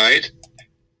right side,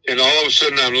 and all of a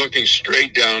sudden I'm looking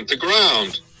straight down at the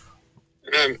ground.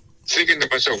 And I'm thinking to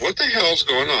myself, what the hell's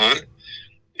going on?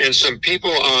 And some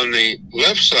people on the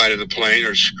left side of the plane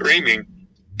are screaming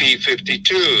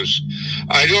B-52s.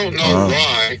 I don't know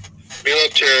why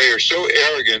military are so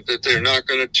arrogant that they're not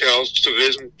going to tell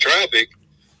civilian traffic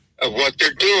of what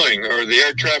they're doing, or the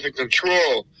air traffic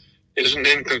control isn't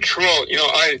in control.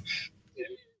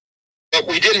 But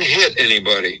we didn't hit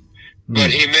anybody. But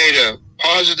he made a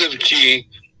positive G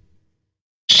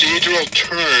procedural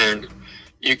turn.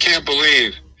 You can't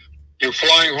believe you're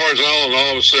flying horizontal and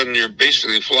all of a sudden you're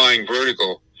basically flying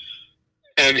vertical.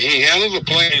 And he handled the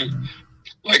plane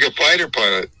like a fighter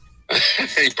pilot.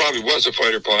 He probably was a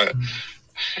fighter pilot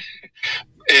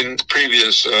in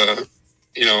previous,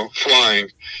 flying.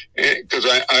 Because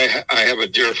I have a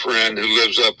dear friend who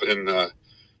lives up in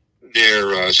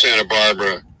near Santa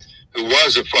Barbara, who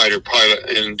was a fighter pilot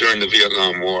during the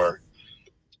Vietnam War.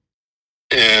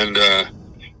 And I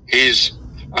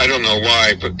don't know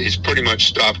why, but he's pretty much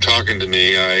stopped talking to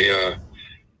me. I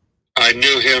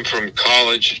knew him from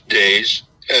college days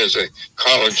as a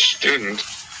college student,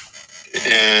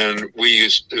 and we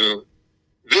used to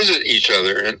visit each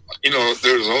other. And,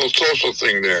 there was a whole social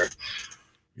thing there.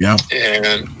 Yeah.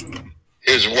 And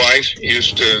his wife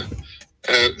used to,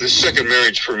 the second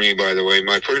marriage for me, by the way,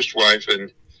 my first wife,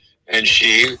 and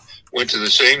she went to the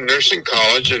same nursing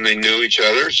college, and they knew each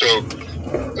other. So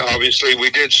obviously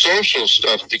we did social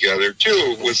stuff together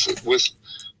too with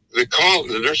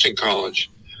the nursing college,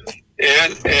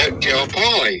 and at Cal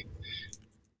Poly.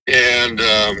 And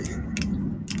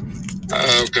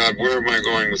oh God, where am I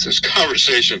going with this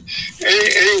conversation?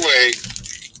 Anyway,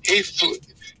 he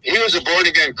was a born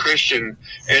again Christian,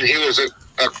 and he was a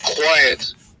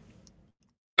quiet,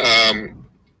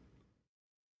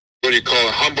 what do you call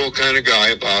it, humble kind of guy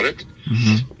about it.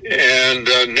 Mm-hmm. And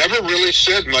never really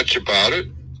said much about it,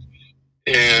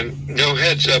 and no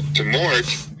heads up to Mort.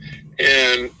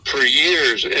 And for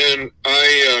years, and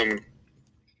I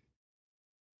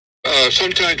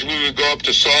sometimes we would go up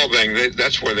to Solvang.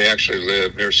 That's where they actually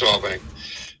live, near Solvang,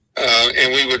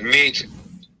 and we would meet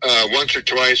once or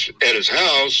twice at his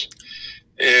house,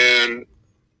 and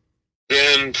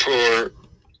then for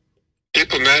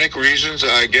diplomatic reasons,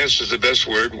 I guess is the best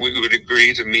word, we would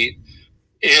agree to meet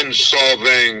in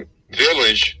Solvang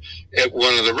Village at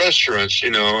one of the restaurants,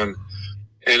 and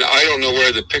I don't know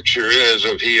where the picture is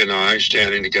of he and I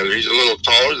standing together. He's a little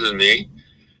taller than me,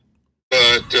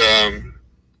 but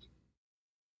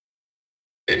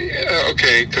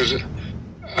okay, because one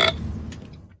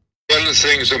of the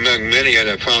things among many that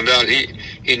I found out,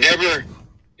 he never,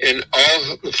 in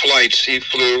all the flights he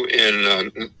flew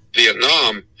in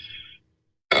Vietnam,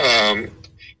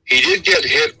 he did get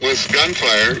hit with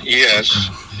gunfire, yes,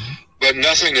 but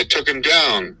nothing that took him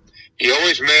down. He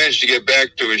always managed to get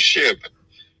back to his ship,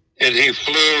 and he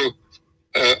flew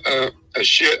an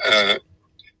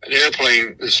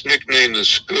airplane that's nicknamed the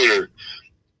Scooter,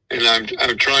 and I'm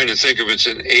trying to think of it's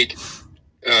an 8.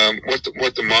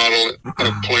 What the model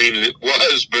of plane it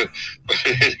was, but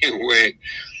anyway,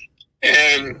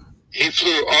 and he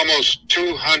flew almost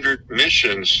 200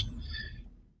 missions,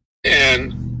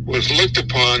 and was looked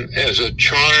upon as a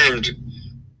charmed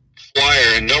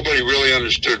flyer, and nobody really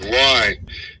understood why.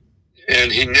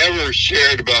 And he never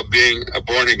shared about being a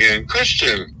born-again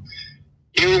Christian,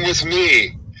 even with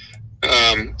me.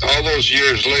 All those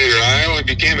years later, I only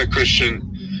became a Christian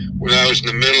when I was in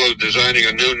the middle of designing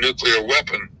a new nuclear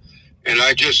weapon. And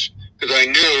because I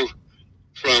knew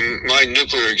from my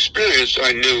nuclear experience,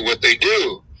 I knew what they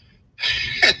do.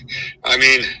 I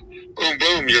mean, boom,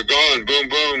 boom, you're gone, boom,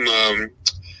 boom.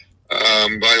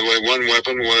 By the way, one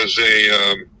weapon was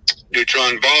a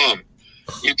neutron bomb.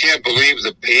 You can't believe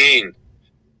the pain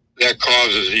that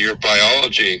causes your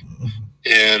biology.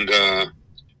 And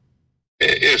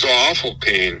it's awful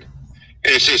pain.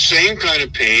 And it's the same kind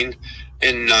of pain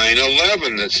in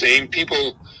 9/11. The same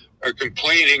people are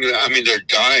complaining. They're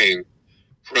dying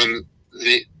from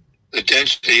the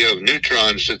density of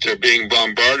neutrons that they're being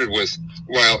bombarded with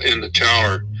while in the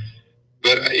tower.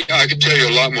 But I could tell you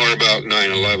a lot more about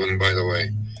 9/11, by the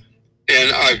way.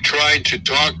 And I've tried to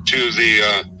talk to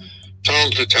the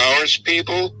Tunnel to Towers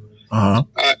people,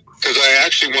 because I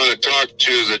actually want to talk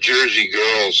to the Jersey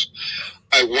girls.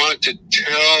 I want to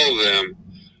tell them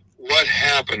what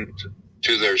happened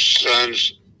to their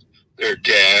sons, their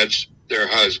dads, their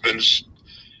husbands,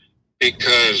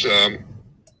 because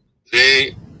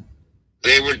they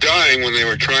were dying when they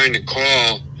were trying to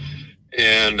call,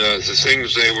 and the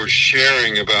things they were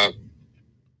sharing about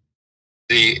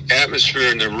the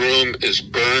atmosphere in the room is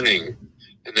burning,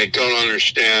 and they don't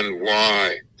understand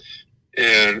why.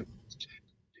 And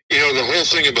the whole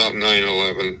thing about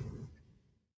 9/11,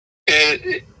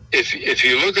 and if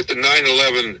you look at the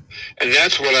 9/11, and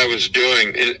that's what I was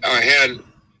doing. I had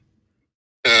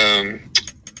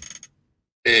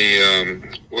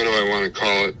what do I want to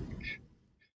call it?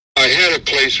 I had a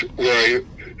place where I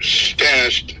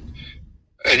stashed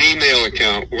an email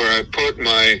account where I put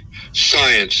my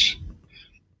science.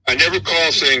 I never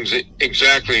call things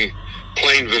exactly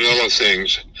plain vanilla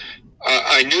things.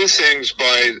 I knew things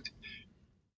by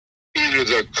either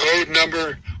the code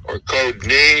number or code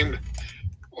name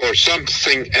or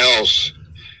something else.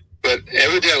 But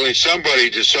evidently somebody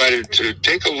decided to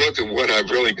take a look at what I've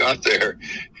really got there.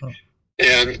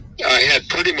 And I had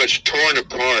pretty much torn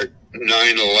apart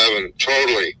 9/11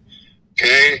 totally.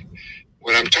 Okay?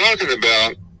 What I'm talking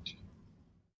about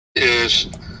is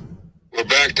we're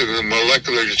back to the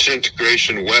molecular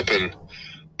disintegration weapon.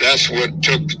 That's what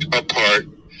took apart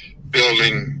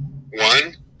Building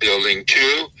 1, Building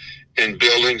 2, and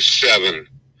Building 7.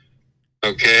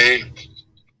 Okay?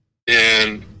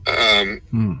 And,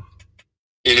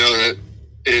 you know, that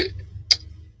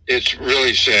it's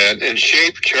really sad. And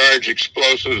shaped charge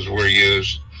explosives were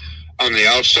used on the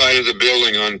outside of the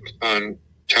building on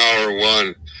Tower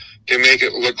 1 to make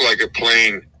it look like a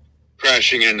plane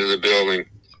crashing into the building.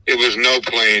 It was no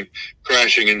plane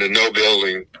crashing into no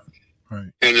building.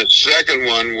 Right. And the second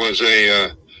one was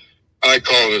I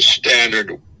call it a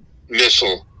Standard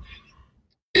missile.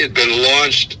 It had been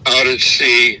launched out at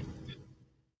sea,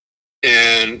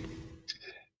 and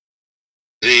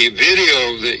the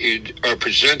video that you are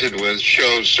presented with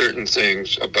shows certain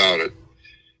things about it.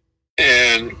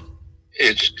 And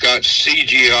it's got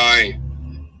CGI,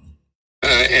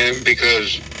 and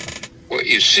because what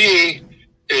you see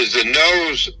is the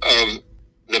nose of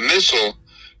the missile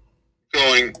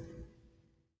going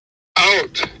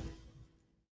out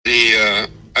the,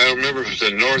 I don't remember if it's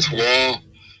the north wall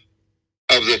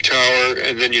of the tower,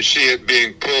 and then you see it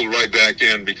being pulled right back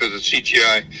in because the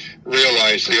CGI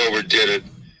realized they overdid it.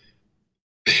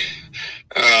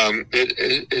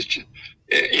 It's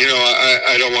you know,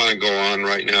 I don't want to go on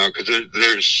right now because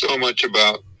there's so much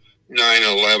about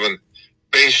 9/11.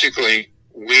 Basically,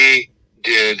 we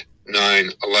did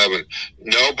 9/11.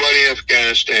 Nobody in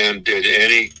Afghanistan did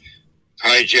any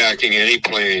hijacking any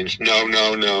planes. No.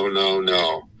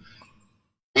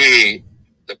 We,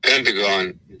 the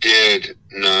Pentagon, did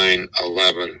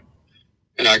 9/11.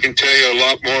 And I can tell you a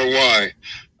lot more why.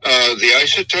 The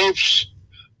isotopes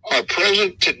are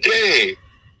present today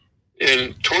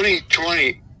in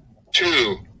 2022.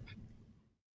 You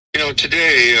know,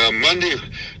 today, Monday,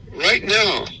 right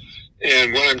now.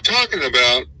 And what I'm talking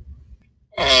about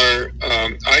are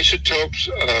isotopes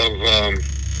of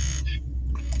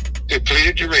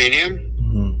depleted uranium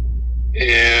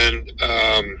and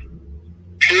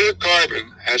pure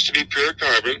carbon, has to be pure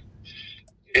carbon,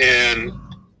 and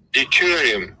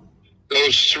deuterium.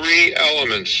 Those three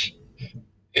elements.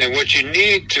 And what you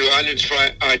need to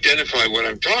identify what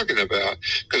I'm talking about,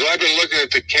 because I've been looking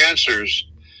at the cancers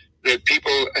that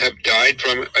people have died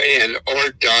from and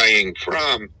or dying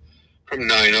from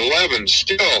 9/11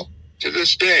 still to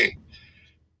this day.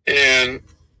 And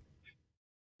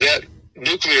that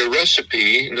nuclear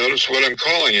recipe, notice what I'm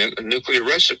calling it, a nuclear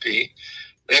recipe,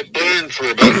 that burned for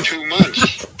about 2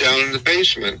 months down in the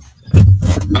basement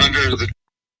under the...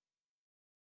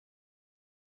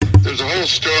 There's a whole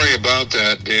story about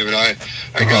that, David. I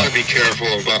got to be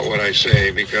careful about what I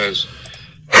say because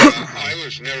I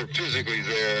was never physically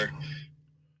there,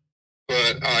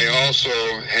 but I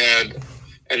also had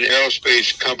an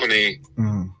aerospace company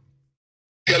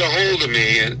get a hold of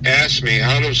me and ask me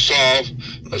how to solve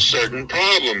a certain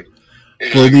problem.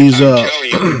 And I'm telling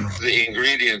you the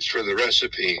ingredients for the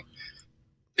recipe.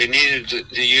 They needed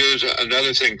to use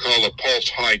another thing called a pulse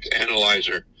height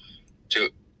analyzer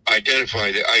to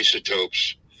identify the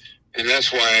isotopes, and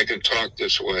that's why I can talk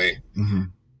this way.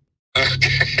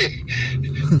 Okay.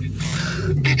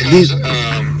 Because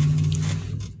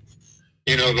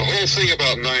you know, the whole thing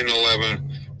about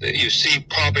 9/11 that you see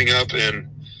popping up in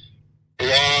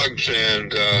blogs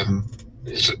and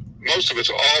most of it's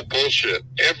all bullshit,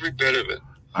 every bit of it.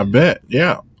 I bet,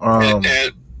 yeah.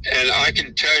 And I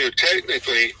can tell you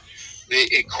technically the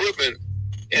equipment,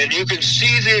 and you can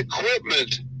see the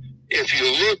equipment if you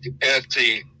look at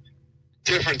the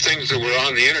different things that were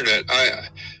on the internet.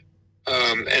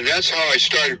 And that's how I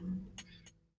started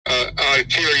out of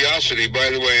curiosity. By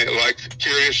the way, like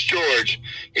Curious George,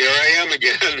 here I am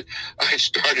again. I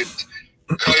started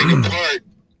cutting apart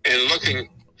and looking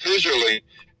visually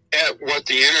at what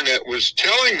the internet was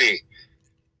telling me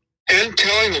and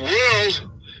telling the world.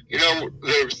 You know,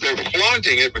 they're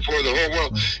flaunting it before the whole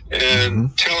world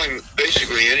and telling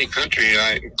basically any country,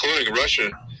 including Russia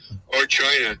or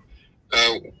China,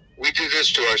 we do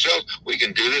this to ourselves. We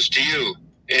can do this to you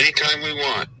anytime we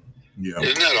want. Yeah.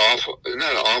 Isn't that awful? Isn't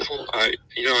that awful?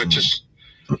 It just.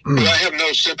 But I have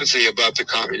no sympathy about the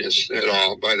communists at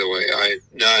all. By the way,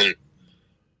 none,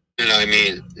 and I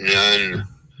mean none.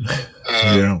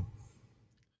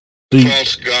 The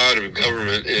false god of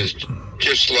government is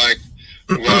just like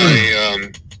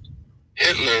why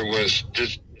Hitler was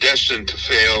just destined to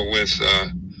fail with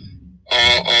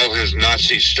all his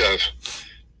Nazi stuff.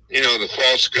 You know, the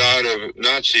false god of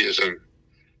Nazism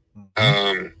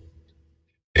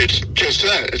It's just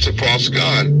that. It's a false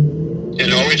god.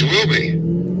 It always will be.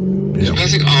 There's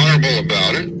nothing honorable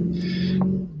about it.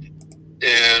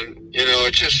 And,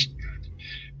 it just,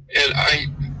 and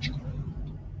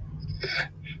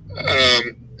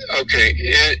okay,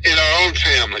 in our own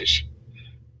families,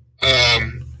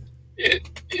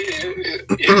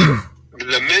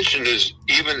 the mention is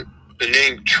even the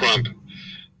name Trump.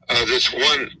 This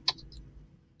one,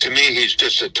 to me, he's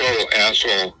just a total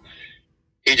asshole.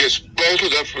 He just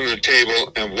bolted up from the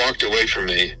table and walked away from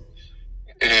me.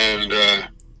 And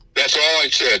that's all I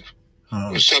said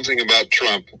was something about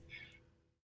Trump.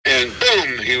 And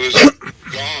boom, he was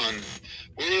gone.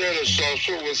 We were at a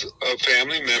social with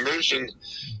family members, and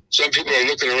some people are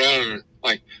looking around and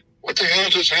like, what the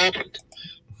hell just happened?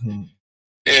 Mm-hmm.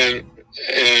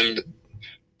 And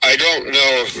I don't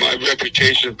know if my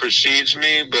reputation precedes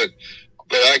me, but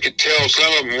I could tell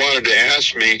some of them wanted to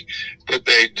ask me, but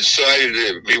they decided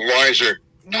it'd be wiser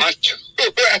not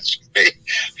to ask me.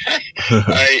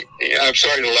 I'm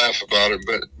sorry to laugh about it,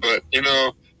 but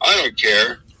I don't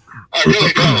care. I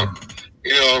really don't.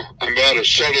 I'm about as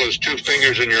subtle as 2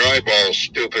 fingers in your eyeball,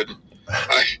 stupid.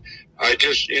 I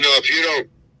just, if you don't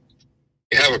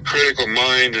have a critical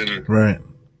mind and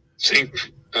think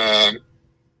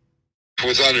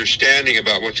with understanding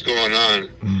about what's going on,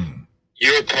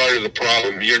 you're part of the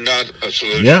problem. You're not a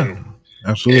solution. Yeah,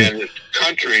 absolutely. And the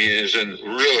country is in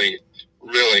really,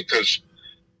 because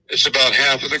it's about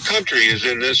half of the country is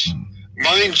in this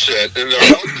mindset, and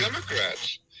they're all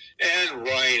Democrats and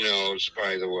rhinos,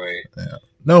 by the way. Yeah.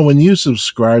 No, when you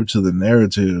subscribe to the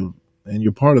narrative, and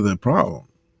you're part of the problem,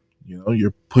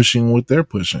 you're pushing what they're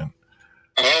pushing.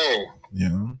 Oh.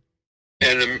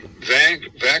 And the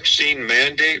vaccine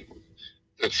mandate,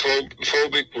 the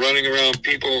phobic running around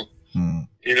people,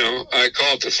 I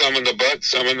call it the thumb in the butt,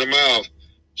 thumb in the mouth.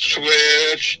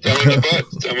 Switch, thumb in the butt,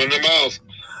 thumb in the mouth.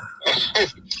 Oh,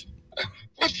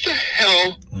 what the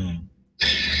hell?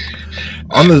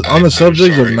 On the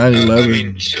subject of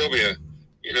 9/11, Sylvia,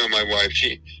 my wife,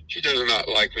 she does not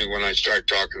like me when I start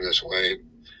talking this way.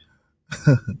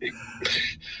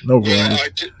 No, well,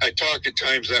 I talk at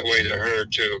times that way to her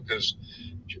too, because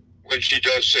when she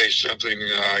does say something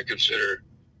I consider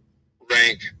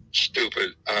rank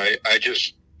stupid, I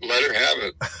just let her have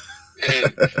it,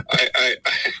 and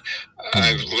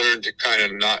I've learned to kind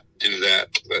of not do that,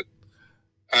 but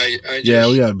I just,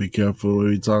 we gotta be careful when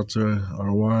we talk to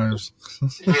our wives.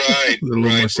 Right.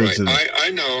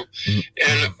 I know,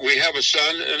 and we have a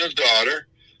son and a daughter,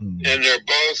 and they're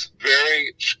both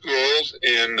very schooled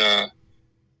in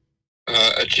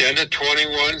Agenda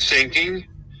 21 thinking,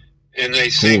 and they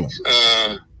think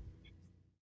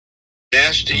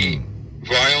nasty,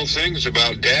 vile things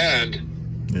about Dad.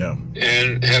 Yeah.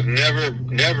 And have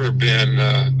never been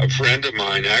a friend of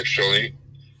mine, actually.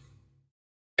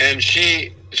 And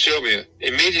Sylvia,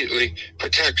 immediately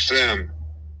protects them.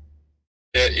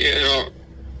 I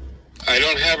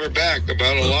don't have her back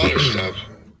about a lot of stuff.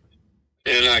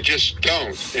 And I just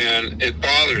don't. And it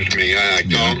bothers me. I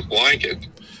don't like it,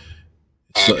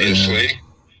 obviously.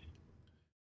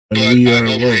 But I'm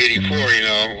over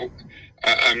 84,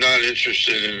 I'm not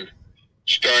interested in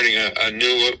starting a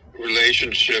new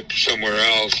relationship someone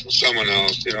else.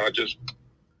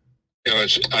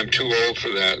 I'm too old for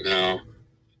that now.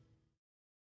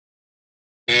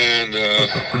 And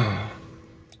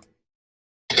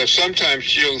sometimes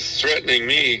she's threatening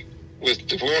me with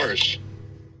divorce,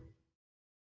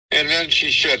 and then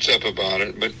she shuts up about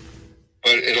it. But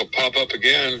it'll pop up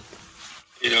again,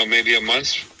 maybe a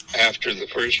month after the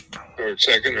first or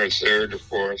second or third or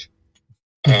fourth.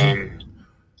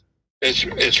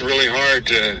 It's really hard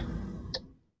to,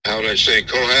 how would I say,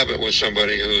 cohabit with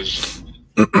somebody whose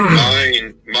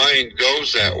mind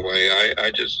goes that way.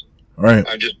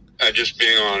 I'm just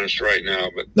being honest right now.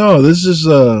 But no, this is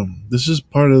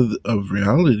part of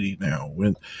reality now.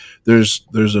 When there's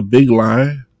a big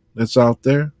lie that's out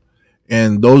there,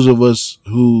 and those of us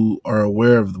who are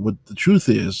aware of what the truth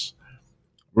is,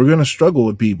 we're gonna struggle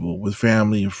with people, with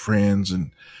family and friends,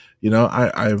 and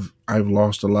I've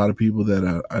lost a lot of people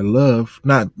that I love,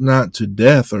 not to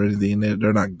death or anything.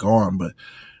 They're not gone, but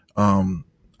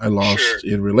I lost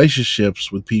in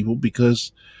relationships with people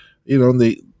because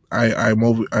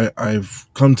I've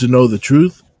come to know the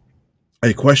truth.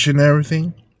 I question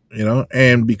everything,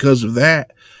 and because of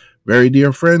that, very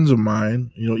dear friends of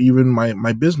mine, even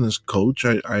my business coach,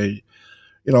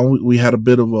 we had a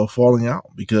bit of a falling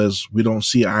out because we don't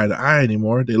see eye to eye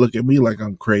anymore. They look at me like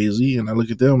I'm crazy, and I look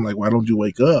at them like, why don't you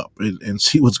wake up and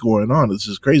see what's going on? This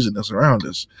is craziness around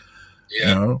us.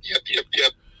 Yeah.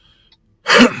 Yep.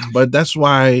 But that's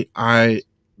why I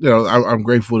I'm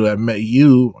grateful to have met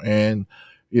you, and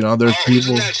there's people.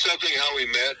 Isn't that something how we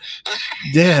met?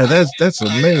 Yeah, that's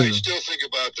amazing. I still think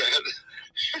about that.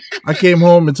 I came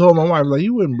home and told my wife, like,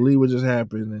 you wouldn't believe what just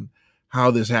happened and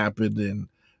how this happened, and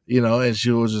and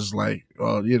she was just like,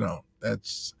 well,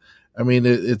 that's. I mean,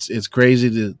 it's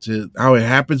crazy to how it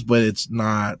happens, but it's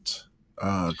not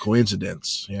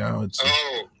coincidence. It's.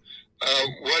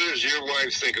 What does your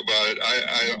wife think about it?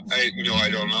 I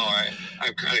don't know.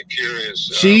 I'm kind of curious.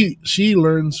 She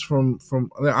learns from.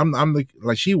 I'm the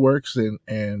like she works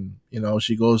and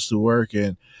she goes to work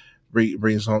and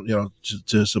brings home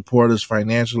to support us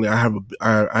financially.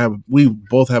 We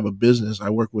both have a business. I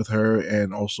work with her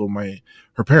and also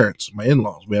her parents, my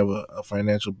in-laws. We have a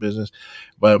financial business,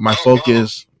 but my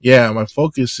focus. Wow. Yeah, my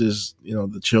focus is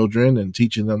the children and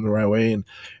teaching them the right way, and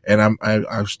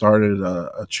I've started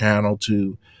a channel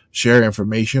to share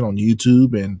information on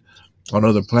YouTube and on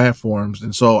other platforms,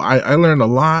 and so I learned a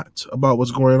lot about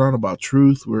what's going on, about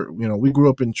truth. We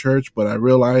grew up in church, but I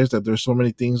realized that there's so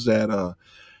many things that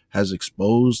has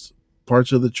exposed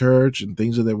parts of the church and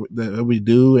things that we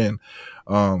do, and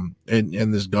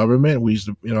this government. We used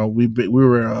to, we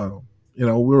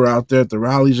were out there at the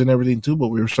rallies and everything too, but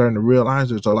we were starting to realize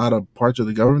there's a lot of parts of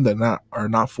the government that are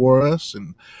not for us,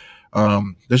 and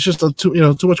there's just too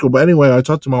much go. But anyway, I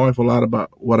talked to my wife a lot about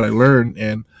what I learned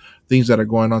and things that are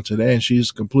going on today, and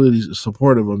she's completely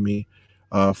supportive of me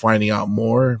finding out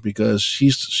more because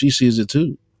she sees it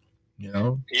too. Yeah. By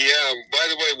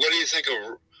the way, what do you think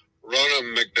of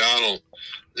Ronna McDonald,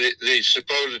 the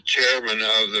supposed chairman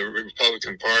of the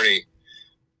Republican Party?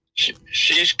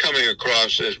 She's coming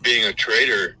across as being a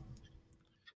traitor.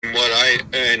 From what I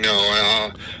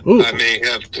know, I may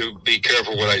have to be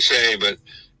careful what I say, but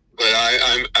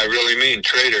I really mean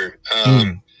traitor.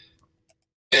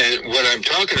 And what I'm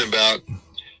talking about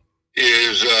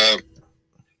is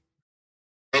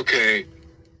okay.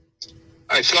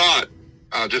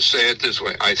 I'll just say it this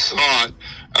way. I thought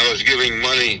I was giving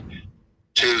money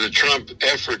to the Trump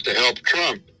effort to help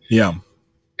Trump. Yeah.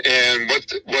 And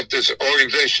what this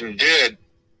organization did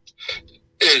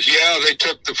is, they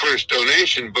took the first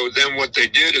donation, but then what they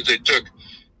did is they took,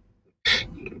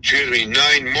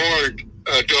 9 more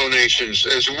donations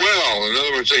as well. In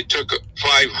other words, they took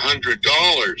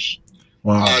 $500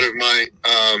 out of my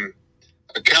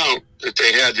account that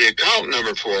they had the account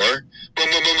number for. Boom,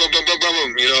 boom, boom, boom, boom, boom,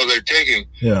 boom, boom. They're taking.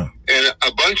 Yeah. And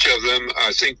a bunch of them,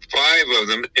 I think 5 of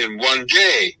them in one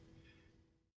day.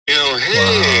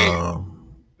 Hey, wow.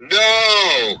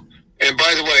 No. And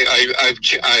by the way,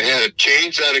 I had to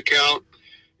change that account,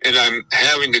 and I'm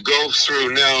having to go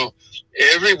through now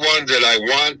everyone that I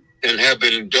want and have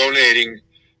been donating,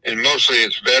 and mostly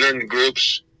it's veteran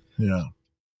groups. Yeah.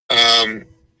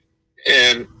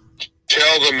 And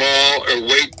tell them all, or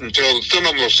wait until some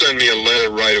of them will send me a letter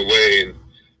right away and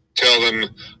tell them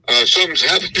something's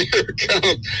happened to your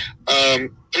account.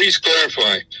 Please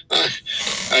clarify.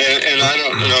 And I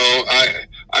don't know.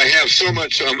 I have so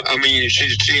much. You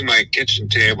should see my kitchen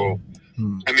table.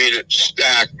 I mean, it's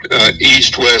stacked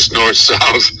east, west, north,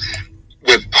 south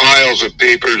with piles of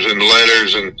papers and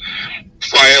letters and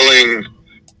filing.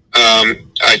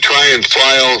 I try and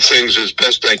file things as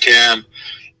best I can.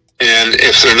 And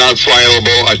if they're not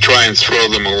fileable, I try and throw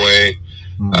them away.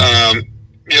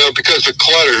 Because the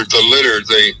clutter, the litter,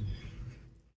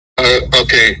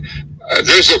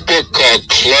 there's a book called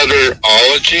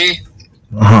Clutterology,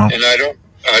 and I don't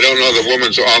know the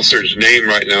woman's author's name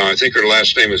right now. I think her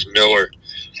last name is Miller.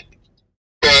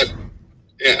 But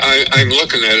I'm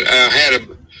looking at it. I had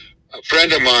a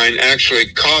friend of mine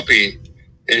actually copy,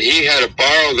 and he had to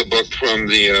borrow the book from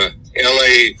the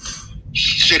L.A.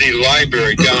 City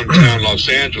Library downtown Los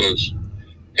Angeles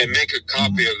and make a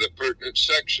copy of the pertinent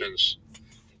sections.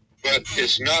 But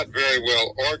it's not very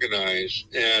well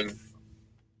organized, and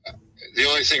the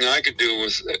only thing I could do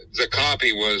with the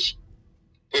copy was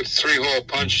put 3-hole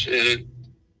punch in it,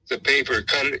 the paper,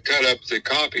 cut up the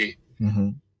copy,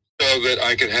 so that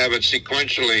I could have it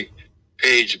sequentially,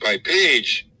 page by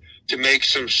page, to make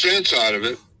some sense out of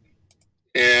it.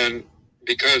 And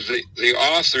because the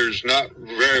author's not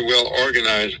very well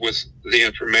organized with the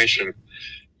information.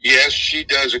 Yes, she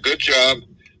does a good job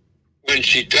when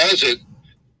she does it,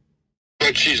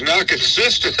 but she's not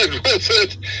consistent with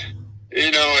it.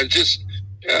 It just,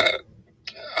 I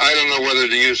don't know whether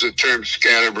to use the term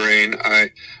scatterbrain.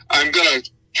 I'm going to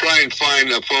try and find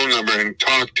a phone number and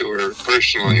talk to her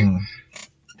personally. And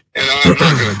I'm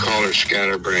not going to call her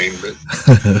scatterbrain, but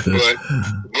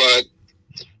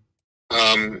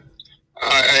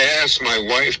I asked my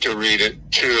wife to read it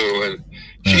too, and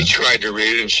she tried to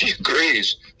read it, and she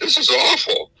agrees. This is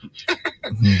awful.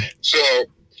 So,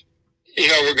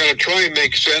 we're going to try and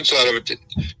make sense out of it,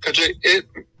 because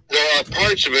there are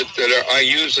parts of it that I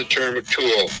use the term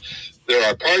tool. There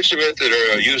are parts of it that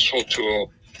are a useful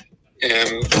tool,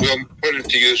 and we'll put it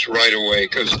to use right away.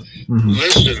 Because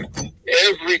listen,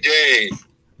 every day,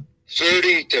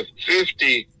 30 to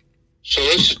 50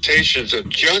 solicitations of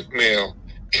junk mail,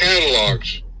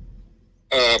 catalogs,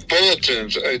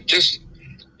 bulletins, and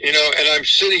I'm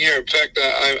sitting here. In fact,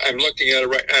 I'm looking at it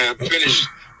right now. I'm finished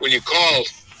when you called.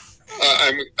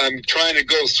 I'm trying to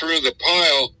go through the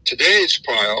pile, today's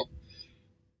pile,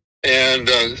 and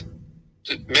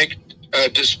make a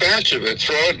dispatch of it,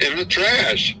 throw it in the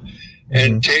trash,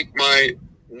 and take my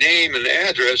name and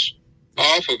address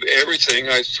off of everything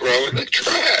I throw in the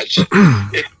trash.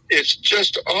 It's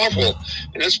just awful,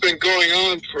 and it's been going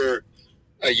on for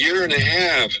a year and a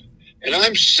half, and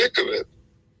I'm sick of it.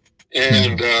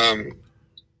 And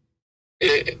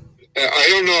I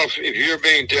don't know if you're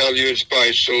being deluged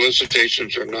by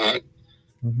solicitations or not,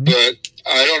 but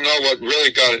I don't know what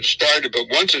really got it started. But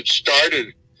once it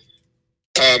started,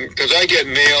 because I get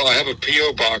mail, I have a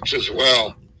P.O. box as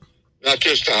well, not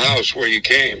just the house where you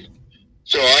came.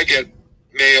 So I get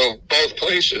mail both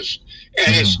places,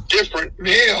 and it's different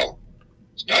mail.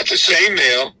 It's not the same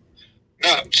mail.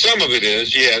 Not some of it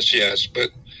is, yes, but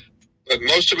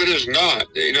most of it is not.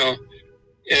 And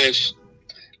it's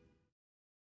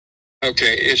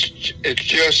okay. It's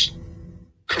just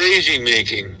crazy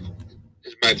making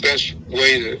is my best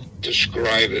way to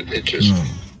describe it. It just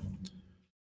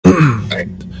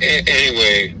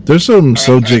anyway. There's some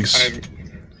subjects.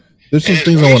 There's some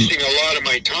things I want. Wasting a lot of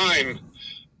my time,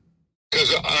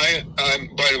 because I'm.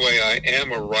 By the way, I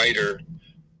am a writer,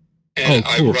 and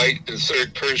cool. I write in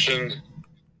third person,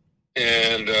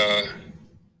 and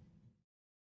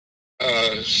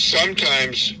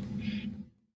sometimes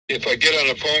if I get on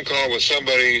a phone call with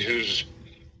somebody who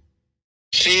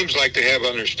seems like they have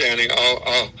understanding,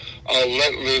 I'll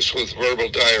let loose with verbal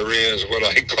diarrhea is what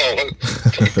I call it,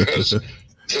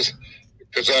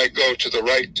 because I go to the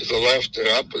right, to the left,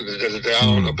 up, and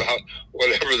down about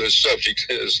whatever the subject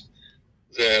is.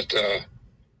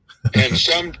 And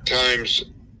sometimes,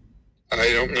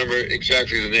 I don't remember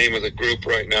exactly the name of the group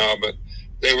right now, but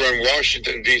they were in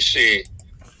Washington, D.C.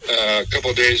 A couple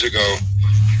of days ago.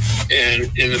 And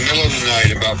in the middle of the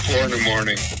night, about 4 in the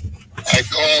morning, I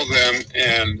called them,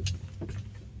 and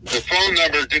the phone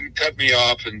number didn't cut me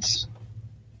off in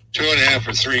 2.5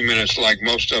 or 3 minutes like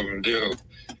most of them do.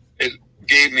 It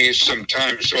gave me some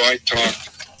time, so I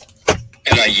talked,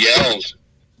 and I yelled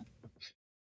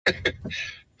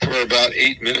for about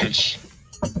 8 minutes,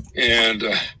 and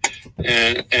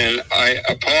I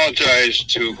apologized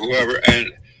to whoever,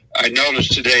 and I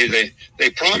noticed today they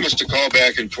promised to call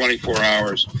back in 24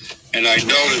 hours, and I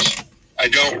noticed I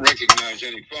don't recognize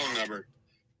any phone number,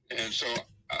 and so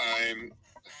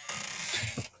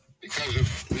because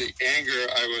of the anger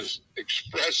I was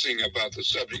expressing about the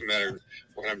subject matter,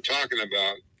 what I'm talking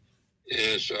about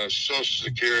is Social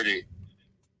Security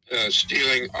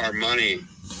stealing our money.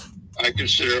 I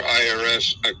consider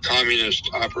IRS a communist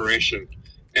operation,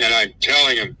 and I'm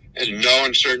telling them in no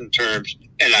uncertain terms,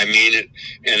 and I mean it,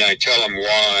 and I tell them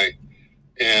why.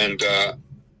 And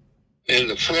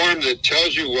the form that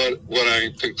tells you what I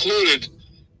concluded,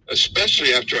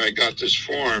 especially after I got this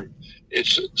form,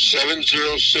 it's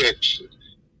 706.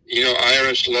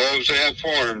 IRS loves to have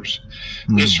forms.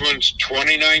 This one's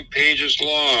 29 pages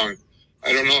long.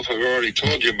 I don't know if I've already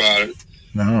told you about it.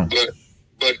 No.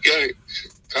 But get a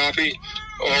copy,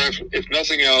 or if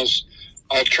nothing else,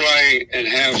 I'll try and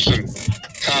have some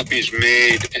copies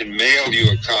made and mail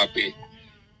you a copy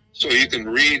so you can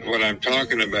read what I'm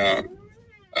talking about.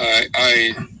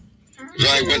 I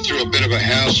went through a bit of a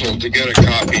hassle to get a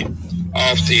copy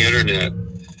off the internet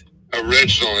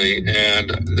originally,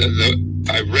 and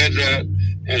I read that,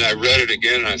 and I read it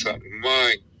again, and I thought,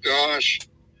 my gosh.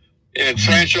 And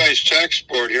Franchise Tax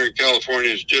Board here in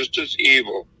California is just as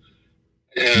evil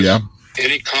as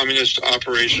any communist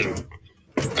operation,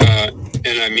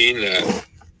 and I mean that.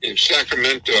 In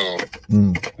Sacramento,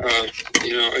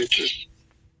 it's just...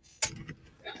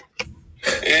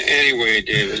 Anyway,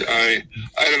 David, I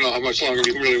don't know how much longer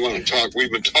we really want to talk.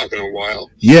 We've been talking a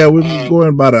while. Yeah, we've been going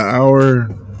about an hour,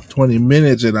 20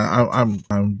 minutes, and I'm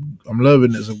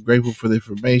loving this. I'm grateful for the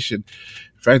information.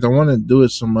 In fact, I want to do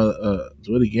it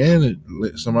do it again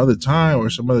some other time or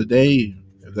some other day.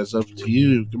 If that's up to you,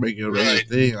 you can make it a regular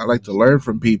thing. I like to learn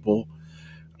from people.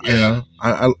 Yeah.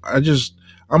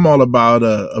 I'm all about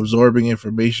absorbing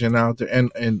information out there,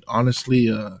 and honestly,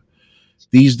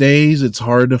 these days it's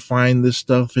hard to find this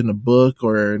stuff in a book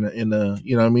or in a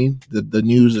you know what I mean. The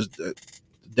news is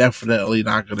definitely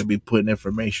not going to be putting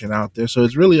information out there. So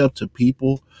it's really up to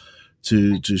people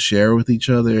to share with each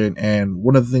other. And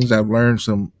one of the things I've learned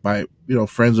by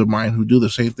friends of mine who do the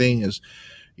same thing is,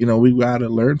 we got to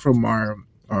learn from our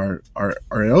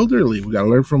elderly. We got to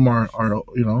learn from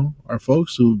our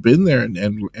folks who've been there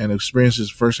and experienced this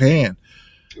firsthand.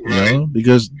 Right.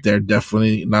 Because they're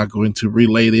definitely not going to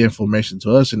relay the information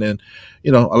to us, and then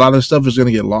a lot of stuff is going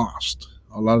to get lost.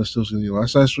 A lot of stuff's going to get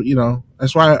lost.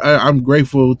 That's why I'm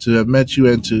grateful to have met you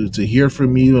and to hear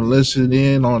from you and listen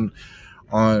in on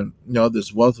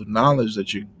this wealth of knowledge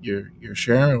that you're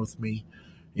sharing with me.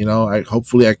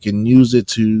 Hopefully I can use it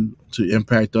to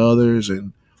impact others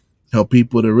and help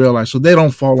people to realize so they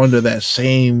don't fall under that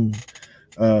same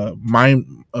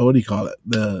mind. What do you call it?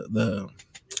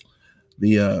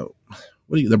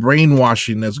 The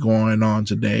brainwashing that's going on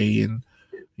today, and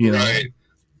right.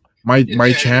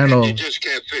 my channel. You just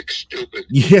can't fix stupid.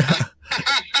 Yeah.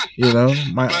 By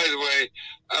the way,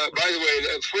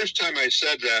 the first time I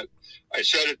said that, I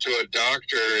said it to a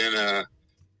doctor in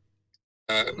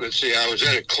I was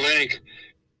at a clinic.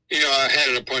 I had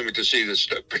an appointment to see this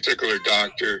particular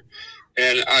doctor,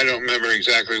 and I don't remember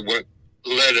exactly what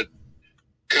let it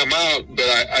come out, but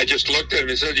I just looked at him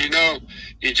and said, you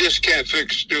just can't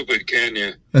fix stupid, can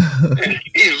you? And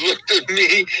he looked at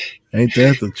me. Ain't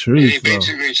that the truth? And he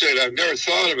basically said, I've never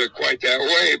thought of it quite that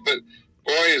way, but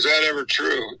boy, is that ever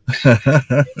true.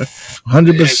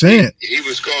 100%. He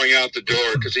was going out the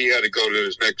door because he had to go to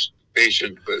his next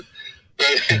patient, but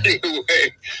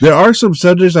anyway. There are some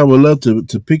subjects I would love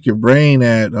to pick your brain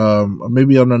at,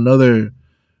 maybe on another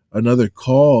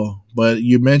call, but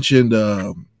you mentioned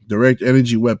direct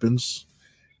energy weapons,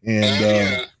 and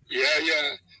yeah.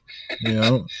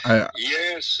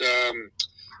 Yes.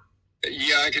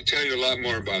 I could tell you a lot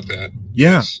more about that.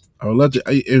 Yeah, yes. I would love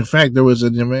to. In fact, there was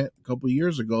an event a couple of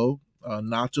years ago,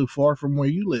 not too far from where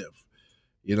you live.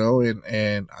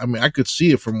 And I mean, I could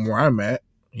see it from where I'm at.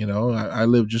 I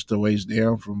live just a ways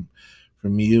down from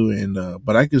you, and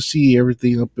but I could see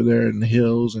everything up there in the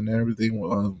hills and everything.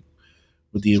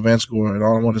 With the events going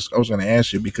on, I was going to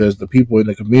ask you because the people in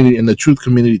the community, in the truth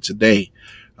community today,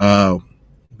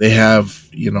 they have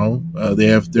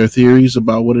their theories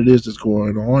about what it is that's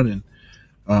going on, and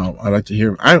I like to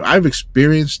hear. I've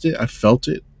experienced it. I felt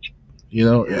it.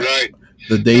 Right.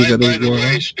 The days that it was going on. By the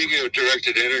way, on. Speaking of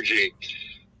directed energy,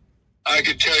 I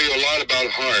could tell you a lot about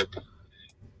HAARP.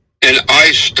 And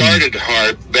I started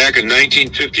HAARP back in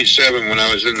 1957 when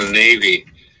I was in the Navy,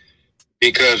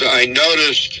 because I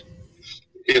noticed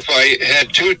if I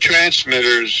had two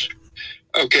transmitters,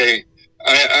 okay,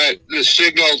 the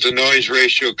signal to noise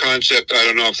ratio concept, I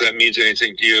don't know if that means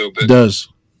anything to you, but it does.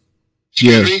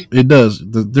 Yes, it does.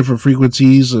 The different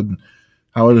frequencies and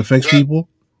how it affects people.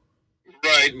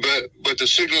 Right, but the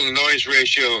signal to noise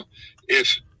ratio,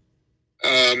 if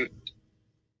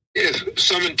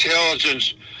some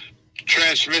intelligence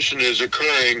transmission is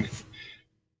occurring,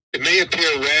 it may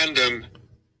appear random,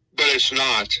 but it's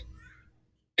not.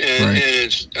 And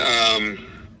it's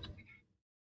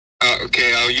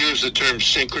okay, I'll use the term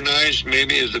synchronized,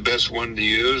 maybe is the best one to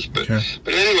use. But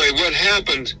anyway, what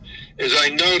happened is I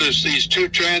noticed these two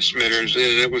transmitters, and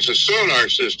it was a sonar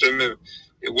system.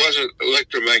 It wasn't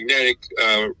electromagnetic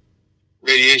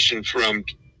radiation from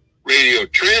radio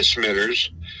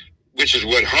transmitters, which is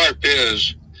what HAARP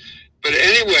is. But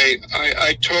anyway,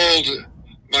 I told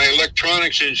my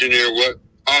electronics engineer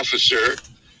officer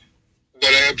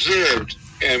what I observed.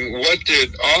 And what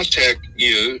did Autech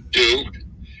do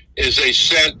is they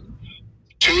sent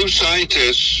two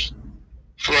scientists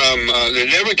from, they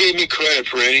never gave me credit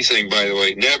for anything, by the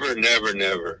way. Never.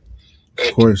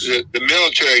 Of course. The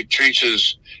military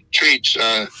treats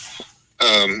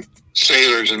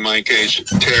sailors, in my case,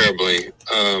 terribly.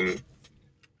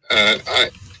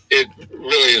 It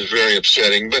really is very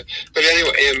upsetting. But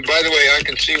anyway, and by the way, I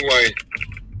can see why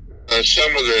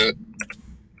some of the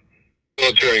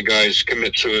military guys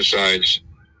commit suicides,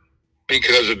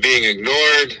 because of being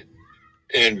ignored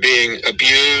and being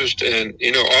abused, and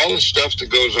all the stuff that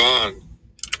goes on.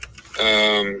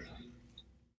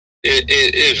 It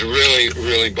is really,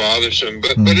 really bothersome.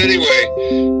 But anyway,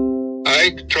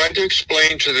 I tried to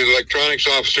explain to the electronics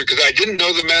officer, because I didn't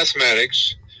know the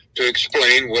mathematics to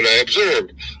explain what I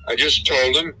observed. I just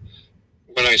told him,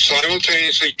 when I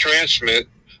simultaneously transmit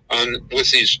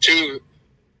with these two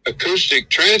acoustic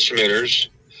transmitters,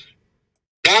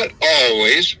 not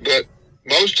always, but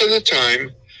most of the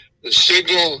time, the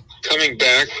signal coming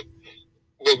back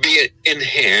will be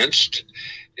enhanced,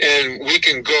 and we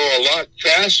can go a lot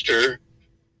faster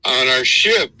on our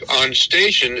ship on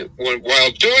station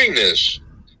while doing this.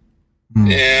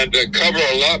 and cover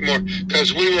a lot more,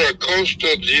 because we were a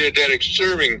coastal geodetic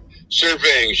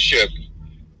surveying ship,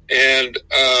 and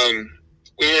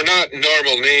we were not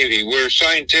normal Navy. We're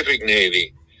scientific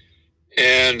Navy,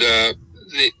 and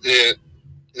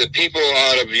the people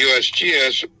out of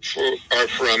USGS are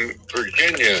from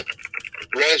Virginia.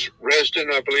 Reston,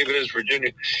 I believe it is,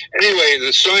 Virginia. Anyway,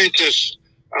 the scientists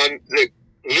that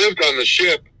lived on the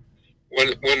ship,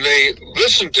 when they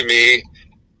listened to me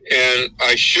and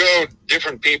I showed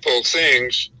different people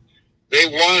things, they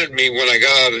wanted me, when I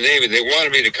got out of the Navy, they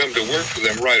wanted me to come to work for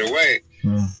them right away.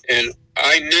 And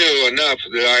I knew enough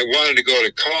that I wanted to go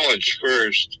to college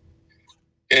first.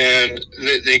 And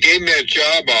they gave me a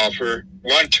job offer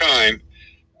one time.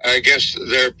 I guess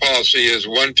their policy is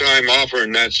one-time offer,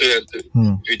 and that's it.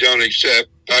 If you don't accept,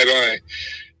 bye-bye.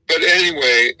 But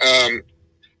anyway,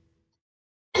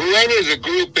 whoever the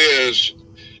group is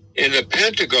in the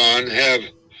Pentagon have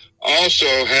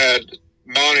also had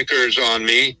monikers on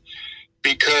me,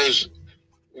 because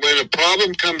when a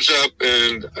problem comes up,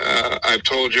 and I've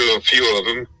told you a few of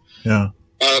them,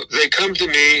 they come to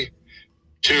me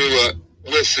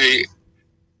with the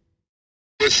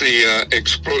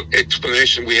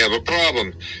explanation, we have a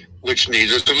problem which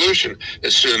needs a solution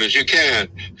as soon as you can.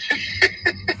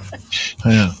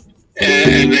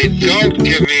 And they don't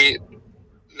give me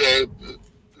the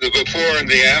before and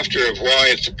the after of why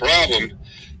it's a problem.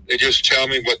 They just tell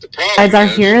me what the problem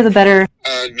is. Here, the better.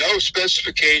 No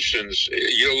specifications.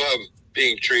 You'll love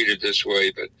being treated this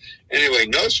way, but anyway,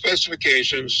 no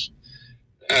specifications.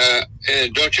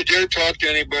 And don't you dare talk to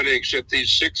anybody except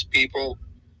these 6 people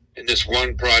in this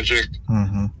one project.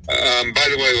 By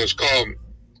the way, it was called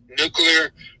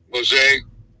Nuclear Mosaic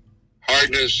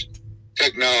Hardness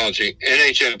Technology.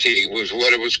 NHMT was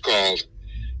what it was called.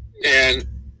 And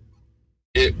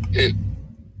it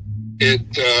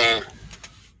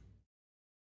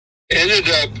ended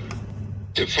up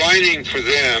defining for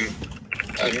them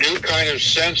a new kind of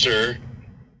sensor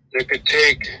that could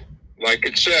take, like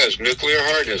it says, nuclear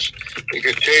hardness. It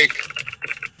could take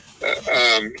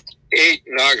 8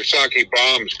 Nagasaki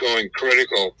bombs going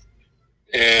critical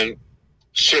and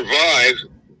survive,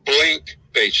 blink,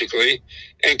 basically,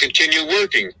 and continue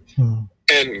working.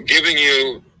 And giving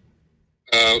you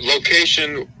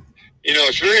location. You know,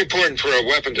 it's very important for a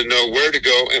weapon to know where to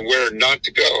go and where not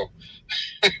to go.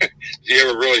 Do you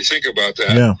ever really think about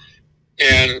that? Yeah.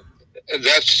 And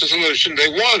that's the solution they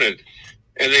wanted.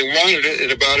 And they wanted it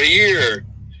in about a year.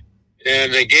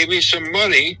 And they gave me some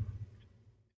money,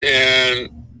 and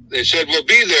they said, we'll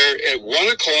be there at 1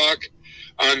 o'clock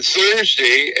on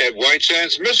Thursday at White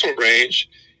Sands Missile Range,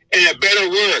 and it better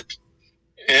work.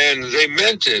 And they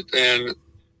meant it. And,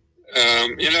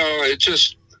 you know, it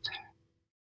just,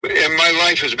 and my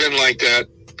life has been like that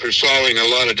for solving a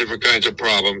lot of different kinds of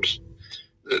problems.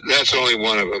 That's only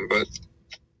one of them.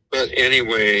 But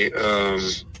anyway,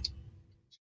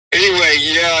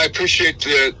 yeah, I appreciate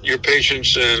your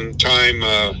patience and time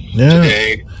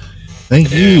today.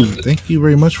 Thank you. Thank you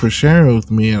very much for sharing with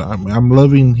me. I'm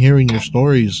loving hearing your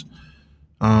stories.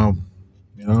 You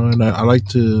know, and I like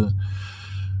to,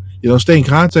 you know, stay in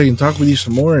contact and talk with you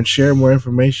some more and share more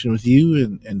information with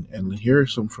you and hear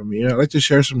some from you. I like to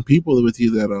share some people with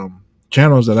you that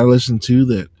channels that I listen to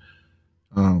that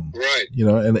right. You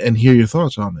know, and hear your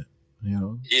thoughts on it. You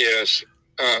know. Yes.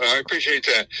 I appreciate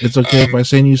that. It's okay if I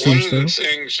send you some stuff. One of the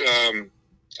things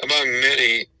among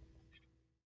many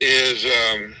is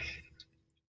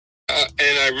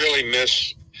and I really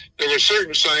miss, there were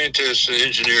certain scientists and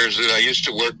engineers that I used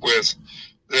to work with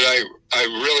that I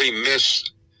really miss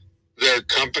their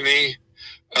company.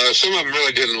 Some of them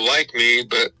really didn't like me,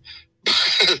 but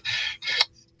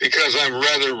because I'm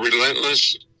rather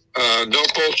relentless, no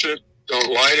bullshit,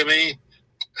 don't lie to me.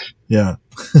 Yeah.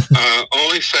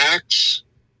 Only facts.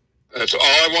 That's all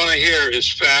I want to hear is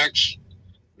facts.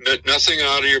 Nothing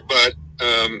out of your butt.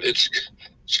 It's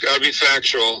got to be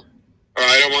factual, or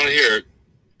I don't want to hear it.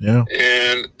 Yeah.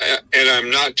 And I'm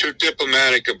not too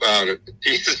diplomatic about it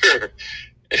either.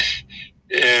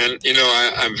 And you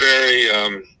know, I'm very.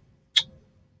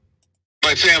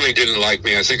 My family didn't like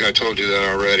me. I think I told you that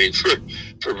already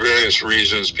for various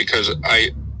reasons, because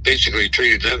I basically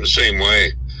treated them the same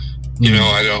way. You know,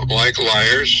 I don't like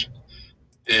liars.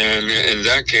 And in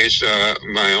that case,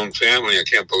 my own family, I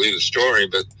can't believe the story,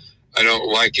 but I don't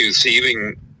like you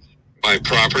thieving my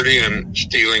property and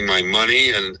stealing my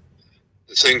money and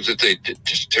the things that they did,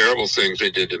 just terrible things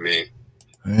they did to me.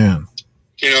 Man.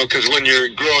 You know, because when you're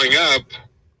growing up,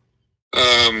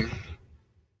 I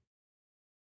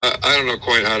don't know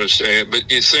quite how to say it,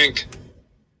 but you think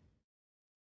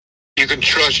you can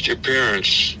trust your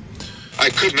parents. I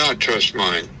could not trust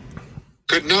mine.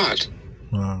 Could not.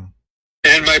 Wow.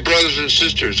 And my brothers and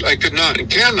sisters, I could not and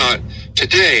cannot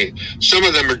today. Some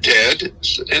of them are dead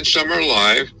and some are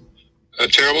alive.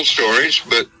 Terrible stories,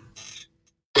 but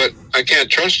I can't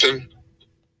trust them.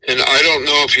 And I don't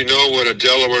know if you know what a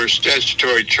Delaware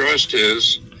statutory trust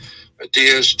is, a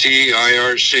DST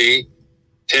IRC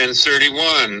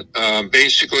 1031.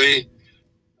 Basically,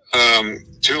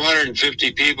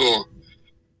 250 people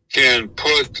can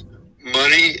put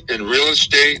money and real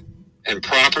estate and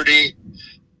property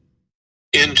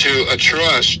into a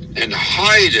trust and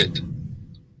hide it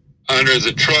under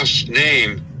the trust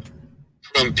name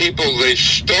from people they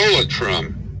stole it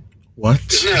from. What?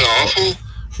 Isn't that awful?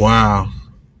 Wow.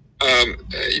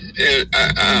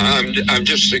 I'm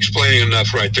just explaining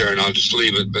enough right there, and I'll just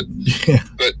leave it. But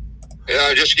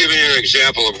just giving you an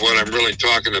example of what I'm really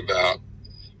talking about.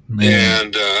 Man.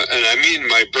 And I mean,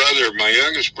 my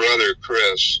youngest brother,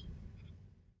 Chris,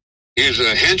 he's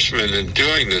a henchman in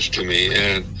doing this to me.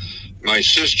 And my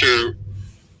sister,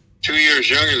 2 years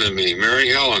younger than me, Mary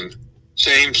Helen,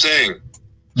 same thing.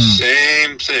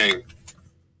 Same thing.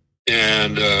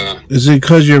 And is it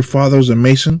because your father's a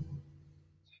Mason?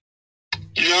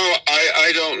 You know,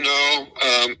 I don't know.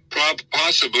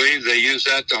 Possibly they use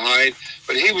that to hide.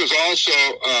 But he was also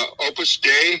Opus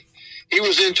Dei. He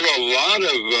was into a lot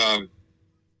of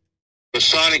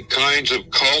Masonic kinds of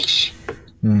cults,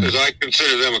 because I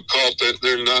consider them a cult.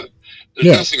 They're not.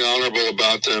 There's nothing honorable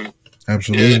about them.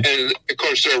 Absolutely. And of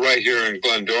course, they're right here in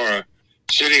Glendora,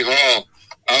 City Hall,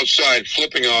 outside,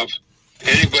 flipping off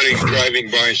anybody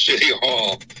driving by City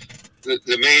Hall.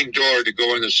 The main door to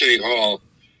go into City Hall,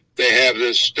 they have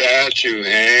this statue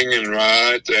hanging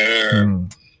right there,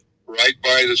 right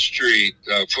by the street,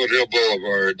 Foothill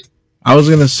Boulevard. I was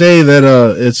gonna say that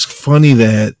it's funny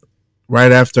that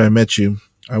right after I met you,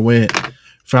 I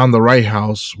found the right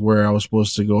house where I was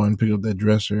supposed to go and pick up that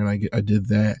dresser, and I did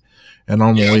that. And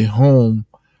on my way home,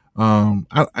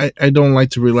 I don't like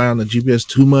to rely on the GPS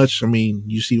too much. I mean,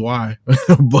 you see why,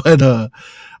 but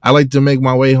I like to make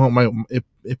my way home.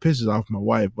 It pisses off my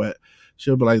wife, but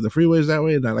she'll be like, the freeway's that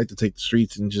way, and I like to take the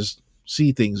streets and just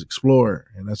see things, explore,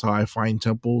 and that's how I find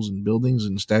temples and buildings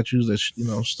and statues that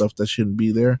stuff that shouldn't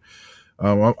be there.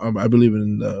 I believe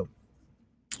in the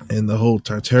whole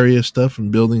Tartaria stuff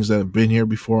and buildings that have been here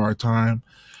before our time.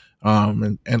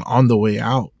 And on the way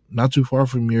out, not too far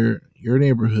from your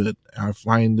neighborhood, I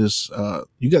find this.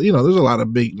 There's a lot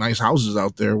of big, nice houses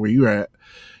out there where you're at,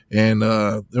 and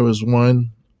there was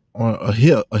one on a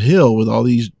hill with all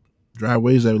these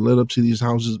driveways that led up to these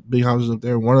houses, big houses up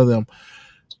there. One of them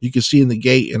you could see in the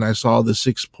gate, and I saw the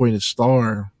 6-pointed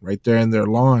star right there in their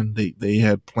lawn. They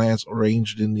had plants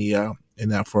arranged in the in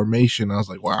that formation. I was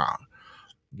like, wow,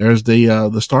 there's the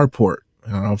starport.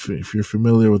 I don't know if you're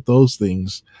familiar with those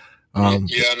things.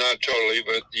 Yeah, not totally,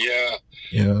 but yeah.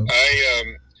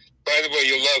 By the way,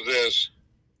 you'll love this.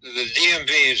 The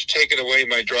DMV has taken away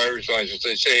my driver's license.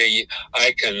 They say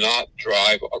I cannot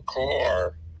drive a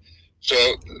car. So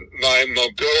my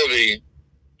mobility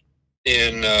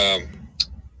in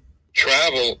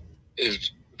travel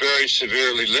is very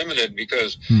severely limited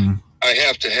because I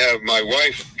have to have my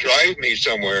wife drive me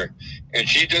somewhere, and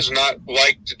she does not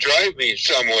like to drive me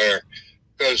somewhere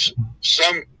because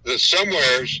the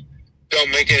somewheres don't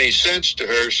make any sense to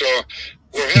her. So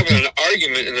we're having an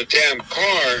argument in the damn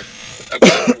car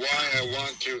about why I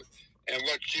want to. And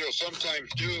what she'll sometimes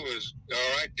do is,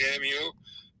 all right, damn you,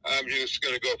 I'm just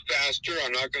going to go faster.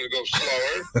 I'm not going to go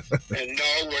slower. And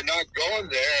no, we're not going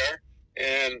there.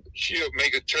 And she'll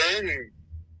make a turn,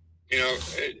 and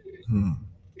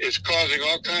it's causing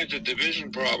all kinds of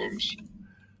division problems.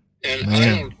 And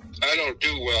I don't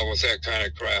do well with that kind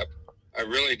of crap. I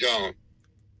really don't.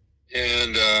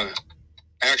 And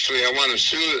actually, I want to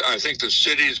sue. I think the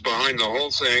city's behind the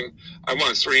whole thing. I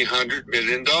want $300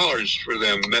 million for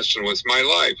them messing with my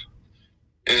life.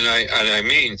 And I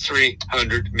mean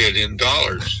 $300 million.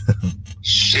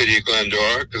 City of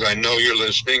Glendora, because I know you're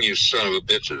listening, you son of a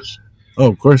bitches. Oh,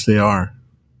 of course they are.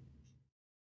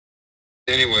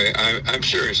 Anyway, I'm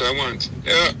serious. I want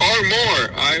or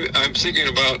more. I'm thinking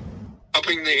about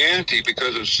upping the ante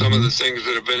because of some of the things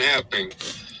that have been happening.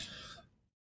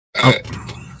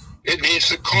 It needs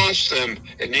to cost them.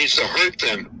 It needs to hurt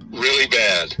them really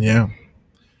bad. Yeah.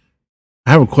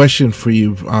 I have a question for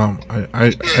you. I'm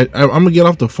gonna get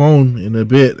off the phone in a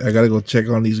bit. I gotta go check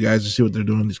on these guys to see what they're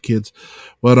doing, these kids.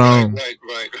 But right.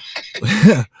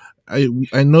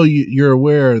 I know you're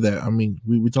aware that. I mean,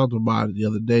 we talked about it the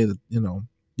other day that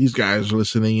these guys are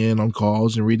listening in on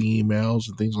calls and reading emails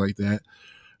and things like that.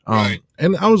 Right.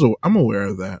 And I'm aware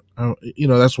of that.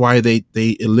 That's why they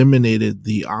eliminated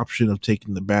the option of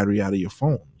taking the battery out of your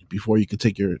phone. before you could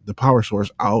take the power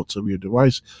source out of your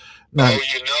device. Now, you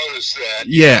noticed that?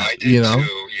 Yeah, I did too. Yeah.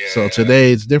 So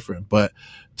today it's different, but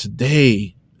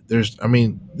today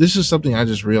this is something I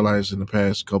just realized in the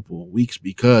past couple of weeks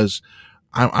because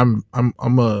I'm an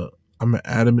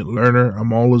adamant learner.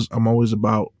 I'm always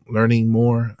about learning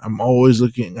more. I'm always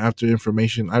looking after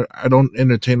information. I don't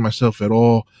entertain myself at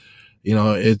all.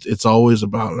 It's always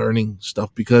about learning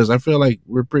stuff because I feel like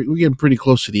we're getting pretty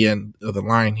close to the end of the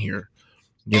line here.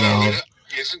 Isn't that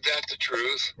the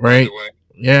truth? Right. By the way?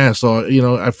 Yeah.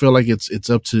 So I feel like it's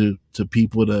up to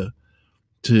people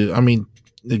to. I mean,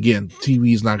 again,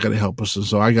 TV is not going to help us, and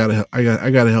so I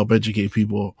gotta help educate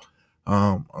people.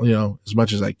 As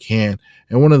much as I can.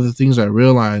 And one of the things I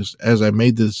realized as I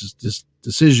made this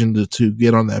decision to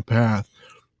get on that path,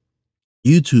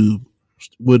 YouTube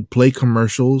would play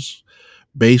commercials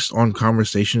based on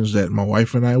conversations that my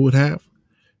wife and I would have,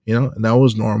 and that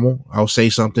was normal. I'll say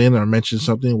something or mention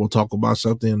something. We'll talk about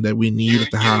something that we need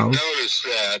at the house. Noticed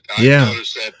that. I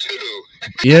noticed that too.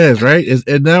 Yes, right.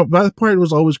 And that part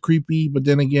was always creepy. But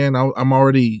then again, I've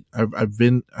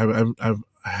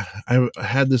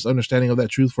had this understanding of that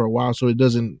truth for a while, so it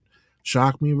doesn't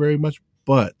shock me very much.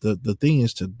 But the thing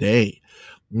is, today,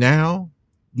 now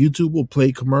YouTube will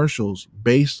play commercials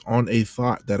based on a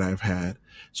thought that I've had.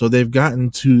 So they've gotten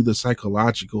to the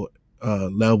psychological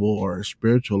level or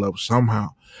spiritual level somehow.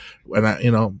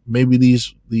 And maybe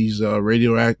these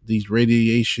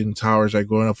radiation towers are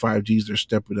going up 5Gs. They're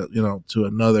stepping up, to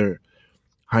another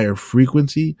higher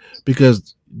frequency,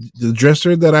 because the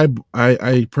dresser that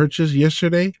I purchased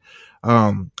yesterday,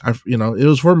 it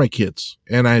was for my kids,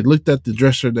 and I looked at the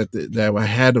dresser that I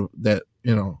had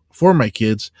for my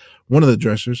kids, one of the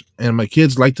dressers, and my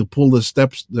kids like to pull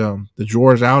the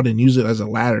drawers out and use it as a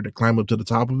ladder to climb up to the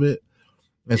top of it,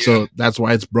 and so that's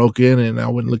why it's broken, and I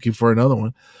went looking for another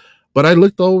one. But I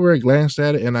looked over and glanced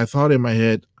at it, and I thought in my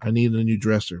head, I needed a new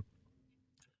dresser.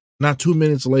 Not 2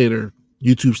 minutes later,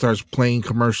 YouTube starts playing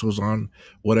commercials on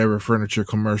whatever furniture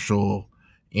commercial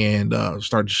and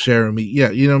started sharing me.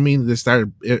 Yeah, you know what I mean? They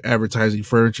started advertising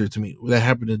furniture to me. That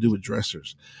happened to do with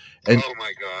dressers. And oh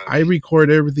my God. I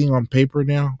record everything on paper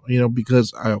now,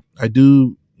 because I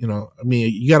do,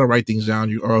 you got to write things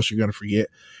down or else you're going to forget.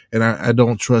 And I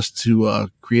don't trust to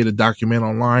create a document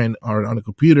online or on a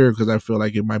computer because I feel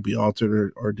like it might be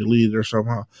altered or deleted or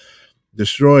somehow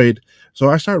destroyed. So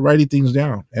I start writing things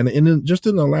down, and just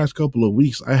in the last couple of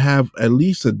weeks, I have at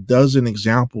least a dozen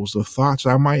examples of thoughts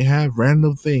I might have,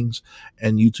 random things,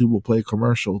 and YouTube will play a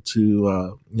commercial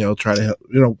to try to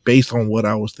help, based on what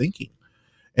I was thinking.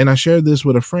 And I shared this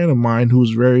with a friend of mine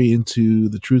who's very into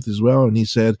the truth as well, and he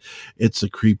said it's a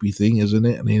creepy thing, isn't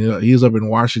it? And he's up in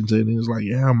Washington, and he was like,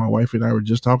 "Yeah, my wife and I were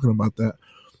just talking about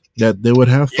that they would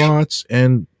have thoughts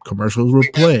and commercials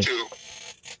would play."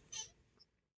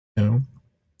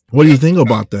 What do you think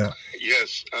about that?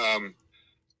 Yes.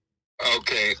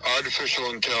 Okay.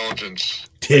 Artificial intelligence.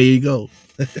 There you go.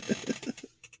 Yeah.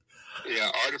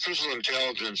 Artificial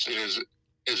intelligence is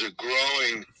a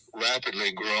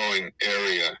rapidly growing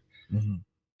area. Mm-hmm.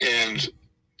 And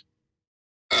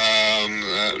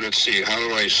let's see, how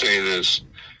do I say this?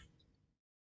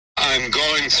 I'm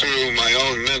going through my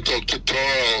own mental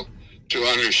tutorial to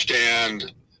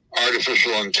understand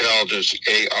artificial intelligence,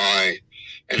 AI,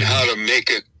 and how to make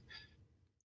it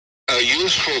a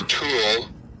useful tool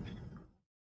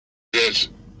that's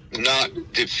not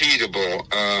defeatable.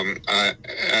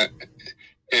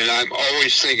 And I'm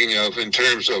always thinking of in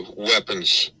terms of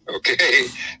weapons, okay?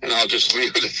 And I'll just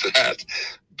leave it at that.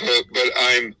 But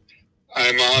I'm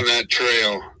on that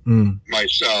trail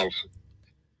myself.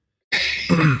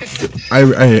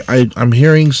 I'm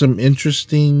hearing some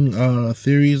interesting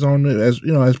theories on it,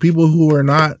 as people who are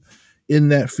not in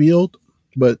that field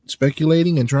but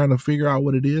speculating and trying to figure out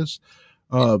what it is,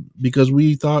 because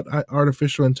we thought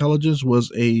artificial intelligence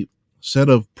was a set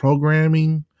of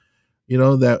programming,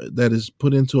 that is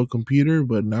put into a computer,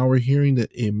 but now we're hearing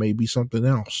that it may be something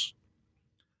else.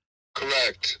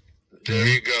 Correct. There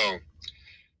you go.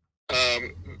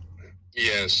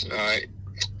 Yes.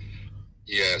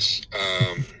 Yes.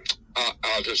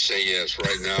 I'll just say yes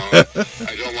right now.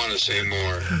 I don't want to say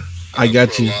more. I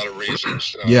got for you. A lot of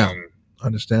reasons. Yeah.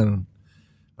 Understandably.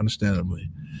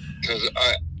 Because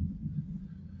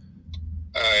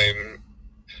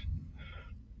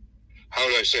how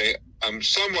would I say? I'm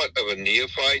somewhat of a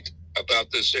neophyte about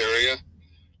this area,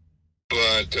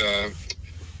 but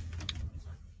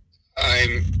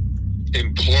I'm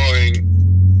employing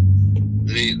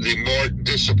the more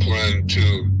discipline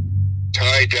to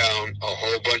tie down a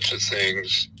whole bunch of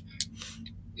things,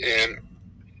 and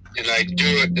I do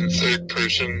it in third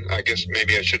person. I guess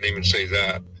maybe I shouldn't even say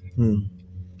that.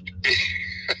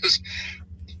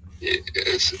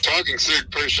 it's talking third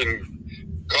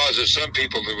person causes some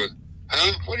people to,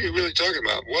 huh? What are you really talking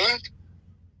about? What?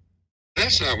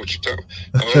 That's not what you're talking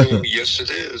about. Oh, yes, it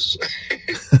is.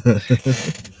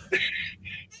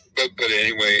 but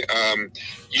anyway,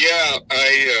 yeah,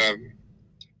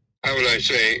 how would I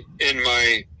say, in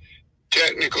my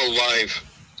technical life,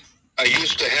 I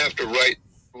used to have to write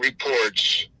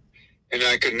reports, and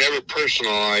I could never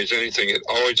personalize anything. It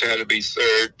always had to be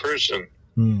third person.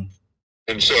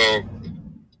 And so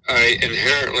I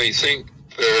inherently think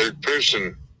third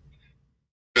person,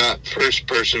 not first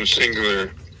person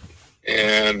singular.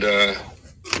 And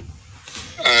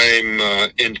I'm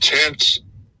intense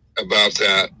about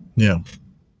that. Yeah.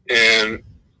 And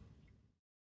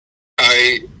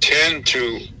I tend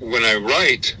to, when I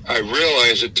write, I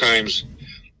realize at times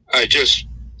I just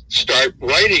start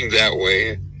writing that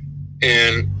way,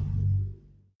 and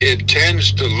it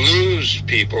tends to lose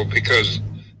people because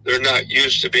they're not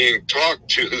used to being talked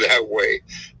to that way,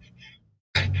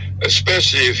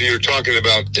 especially if you're talking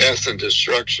about death and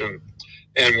destruction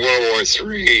and World War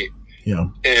III. Yeah.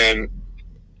 And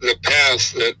the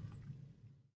path that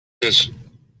this,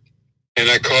 and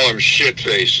I call him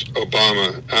shitface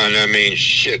Obama, and I mean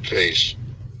shitface.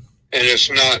 And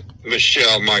it's not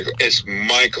Michelle Michael, it's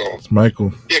Michael. It's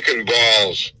Michael. Dick and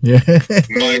balls. Yeah.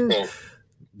 Michael.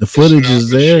 The footage is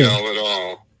there. Michelle at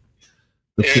all.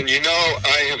 And you know,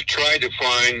 I have tried to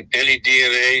find any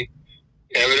DNA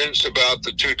evidence about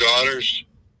the two daughters.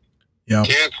 Yeah.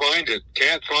 Can't find it.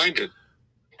 Can't find it.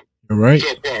 You're right.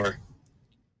 So far.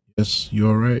 Yes,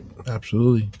 you're right.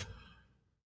 Absolutely.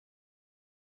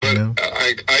 But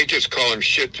I just call him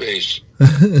shitface. Well,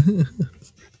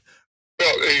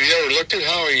 have you ever looked at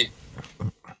how he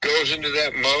goes into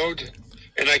that mode?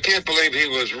 And I can't believe he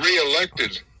was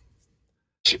reelected.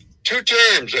 2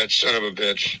 terms, that son of a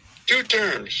bitch. 2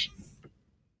 terms.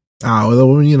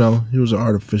 Well, you know, he was an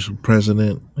artificial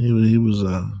president. He was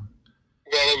Well,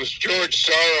 it was George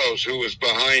Soros who was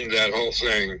behind that whole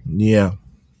thing. Yeah.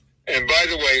 And by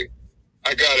the way,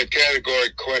 I got a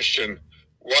categorical question.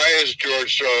 Why is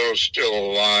George Soros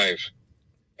still alive?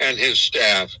 And his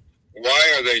staff?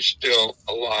 Why are they still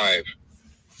alive?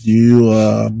 Do you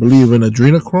believe in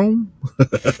adrenochrome?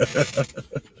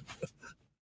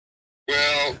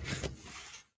 Well,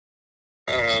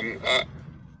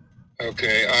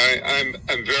 okay, I'm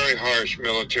very harsh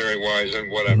military-wise in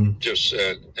what I've just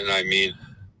said, and I mean,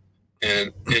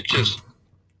 and it just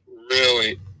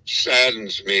really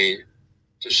saddens me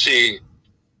to see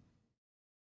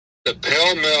the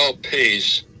pell-mell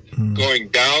pace going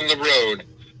down the road.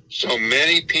 So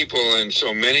many people in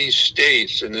so many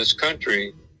states in this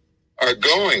country are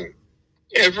going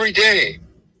every day.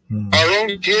 Our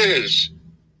own kids.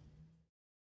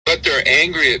 But they're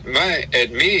angry at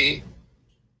me.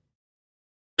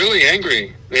 Really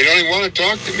angry. They don't even want to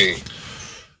talk to me.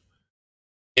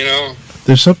 You know?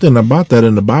 There's something about that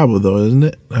in the Bible, though, isn't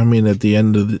it? I mean, at the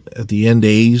end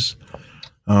days,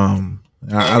 I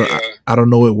don't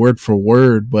know it word for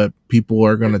word, but people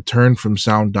are going to turn from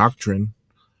sound doctrine.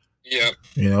 Yep.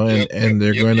 You know, and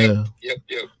they're going to. Yep.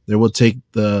 They will take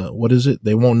what is it?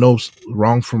 They won't know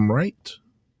wrong from right.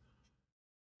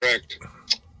 Correct.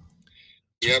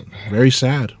 Yep. Very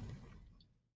sad.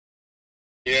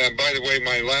 Yeah. By the way,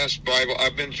 my last Bible,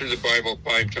 I've been through the Bible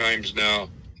 5 times now,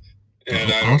 and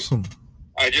awesome.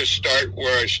 I just start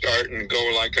where I start and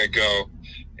go like I go.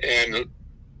 And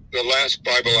the last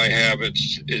Bible I have,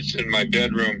 it's in my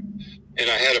bedroom, and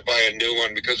I had to buy a new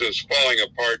one because it was falling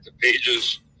apart. The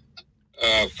pages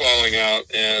falling out,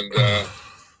 and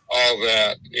all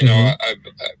that. You know, I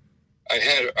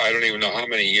had I don't even know how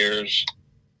many years,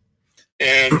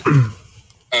 and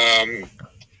then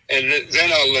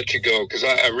I'll let you go because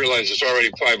I realize it's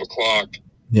already 5 o'clock.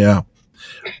 Yeah.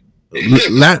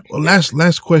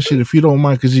 Last question, if you don't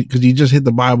mind, because you just hit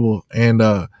the Bible, and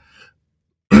are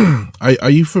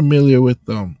you familiar with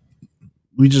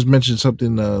we just mentioned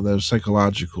something that was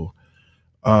psychological.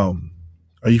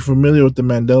 Are you familiar with the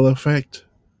Mandela effect?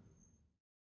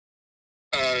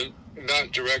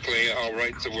 Not directly. I'll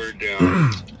write the word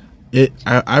down.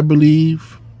 I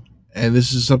believe, and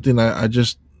this is something I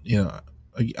just, you know,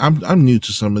 I'm new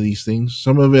to some of these things.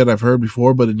 Some of it I've heard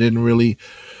before, but it didn't really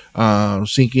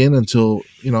sink in until,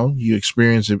 you know, you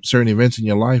experience certain events in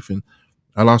your life. And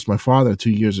I lost my father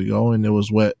 2 years ago, and it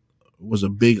was what was a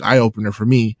big eye opener for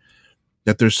me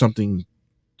that there's something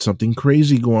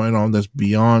crazy going on that's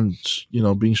beyond, you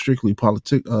know, being strictly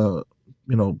politics.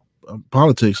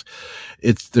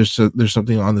 There's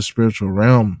something on the spiritual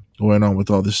realm going on with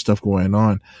all this stuff going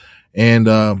on, and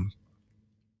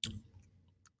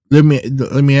Let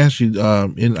me ask you.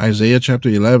 In Isaiah chapter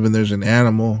 11, there's an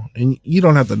animal, and you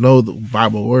don't have to know the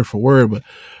Bible word for word, but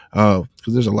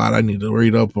because there's a lot I need to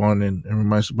read up on and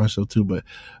remind myself too. But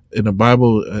in the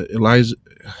Bible, Elijah,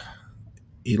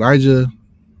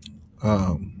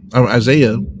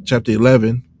 Isaiah chapter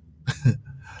 11,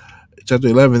 chapter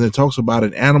 11, it talks about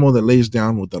an animal that lays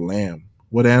down with the lamb.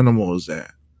 What animal is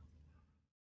that?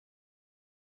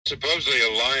 Supposedly a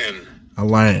lion. A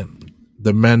lion.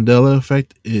 The Mandela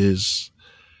effect is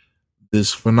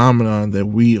this phenomenon that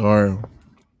we are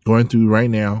going through right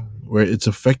now, where it's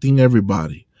affecting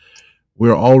everybody.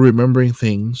 We're all remembering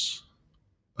things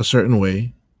a certain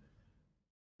way.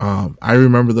 I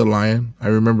remember the lion. I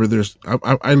remember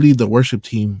I lead the worship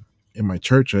team in my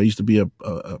church. I used to be a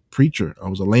preacher. I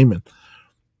was a layman.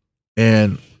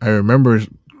 And I remember,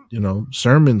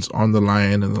 sermons on the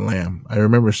lion and the lamb. I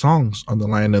remember songs on the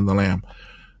lion and the lamb.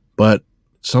 But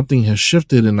something has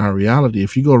shifted in our reality.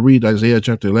 If you go read Isaiah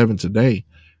chapter 11 today,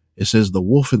 it says the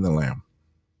wolf and the lamb.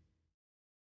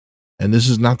 And this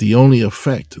is not the only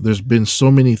effect. There's been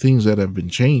so many things that have been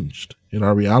changed in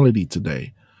our reality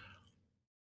today.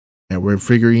 And we're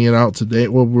figuring it out today.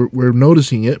 Well, we're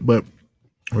noticing it, but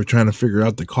we're trying to figure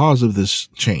out the cause of this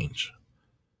change.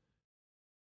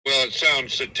 Well, it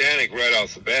sounds satanic right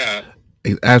off the bat.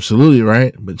 Absolutely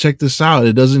right. But check this out.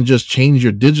 It doesn't just change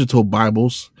your digital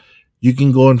Bibles. You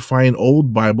can go and find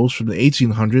old Bibles from the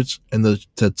 1800s, and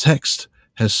the text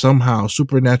has somehow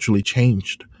supernaturally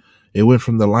changed. It went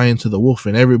from the lion to the wolf,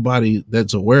 and everybody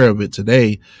that's aware of it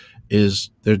today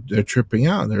they're tripping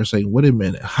out. They're saying, "Wait a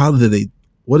minute,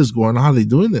 what is going on? How are they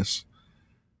doing this?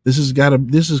 This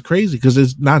is crazy," because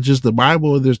it's not just the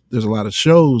Bible. There's a lot of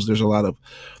shows. There's a lot of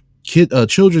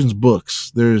children's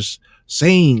books. There's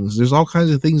sayings. There's all kinds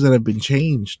of things that have been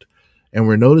changed, and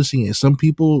we're noticing it. Some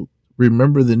people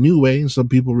remember the new way, and some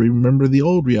people remember the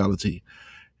old reality.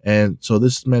 And so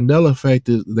this Mandela effect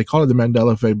they call it the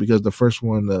Mandela effect because the first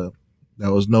one that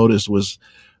was noticed was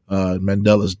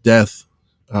Mandela's death.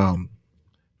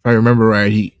 If I remember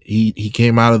right, he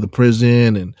came out of the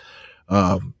prison, and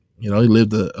he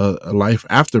lived a life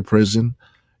after prison,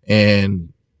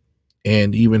 and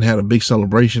even had a big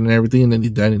celebration and everything. And then he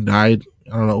died.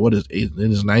 I don't know what is in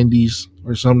his 90s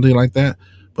or something like that.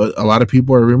 But a lot of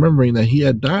people are remembering that he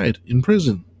had died in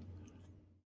prison.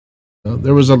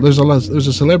 There's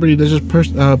a celebrity that just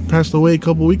passed away a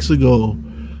couple weeks ago.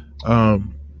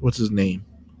 What's his name?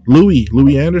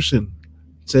 Louis Anderson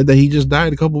said that he just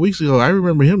died a couple weeks ago. I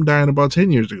remember him dying about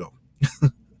 10 years ago.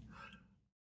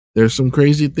 There's some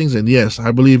crazy things, and yes,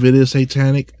 I believe it is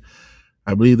satanic.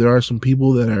 I believe there are some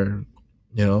people that are,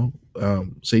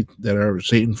 that are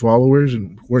Satan followers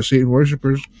and Satan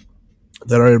worshipers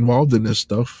that are involved in this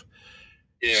stuff.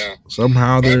 Yeah.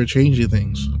 Somehow they're changing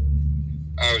things.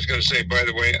 I was going to say, by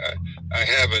the way, I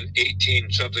have an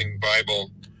 18-something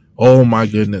Bible. Oh, my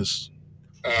goodness.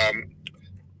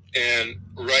 And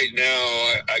right now,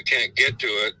 I can't get to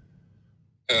it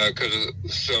because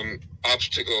of some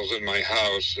obstacles in my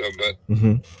house. But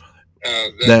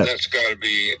that's got to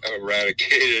be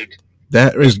eradicated.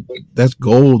 That's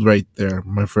gold right there,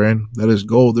 my friend. That is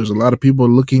gold. There's a lot of people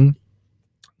looking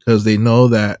because they know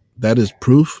that is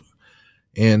proof.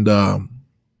 And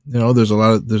there's a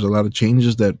lot of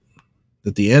changes that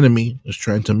the enemy is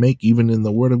trying to make, even in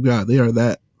the Word of God. They are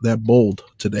that bold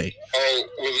today. Oh,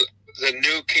 well, the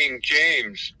New King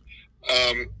James.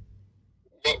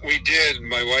 What we did,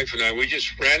 my wife and I, we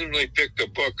just randomly picked a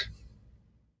book,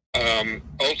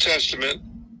 Old Testament,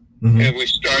 and we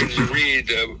started to read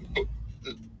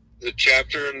the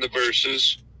chapter and the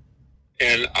verses,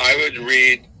 and I would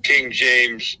read King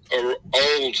James or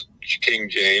Old King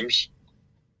James,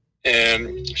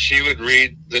 and she would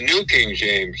read the New King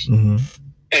James,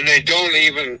 and they don't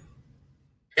even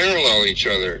parallel each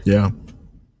other. Yeah,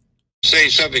 say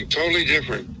something totally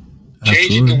different,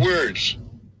 changing the words,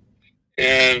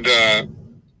 and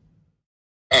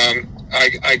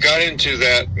I got into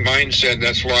that mindset.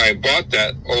 That's why I bought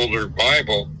that older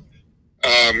Bible,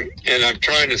 and I'm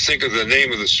trying to think of the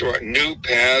name of the store. New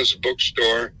Paths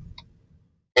Bookstore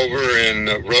over in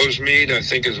Rosemead, I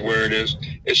think is where it is.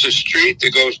 It's a street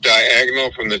that goes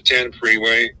diagonal from the 10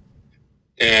 freeway.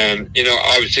 And,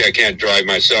 obviously I can't drive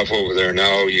myself over there.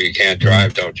 No, you can't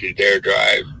drive. Don't you dare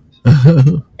drive.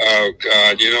 Oh,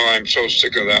 God. I'm so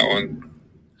sick of that one.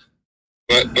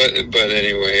 But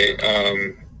anyway,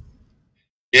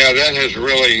 that has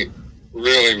really,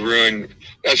 really ruined.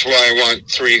 That's why I want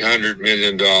 $300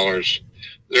 million.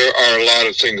 There are a lot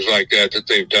of things like that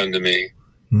they've done to me.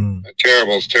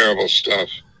 Terrible, terrible stuff.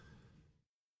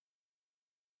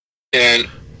 And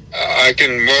I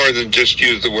can more than just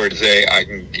use the word they. I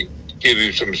can give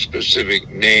you some specific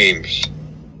names.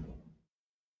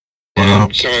 Wow.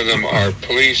 And some of them are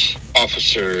police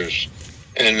officers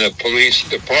in the police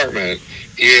department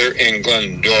here in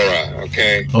Glendora.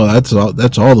 Okay. Oh, that's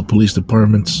all the police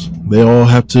departments. They all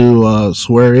have to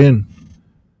swear in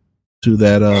to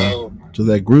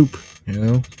that group.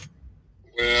 Well,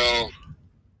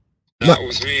 not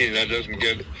with me. That doesn't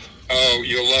get. Oh,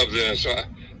 you'll love this.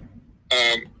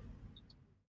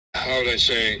 How would I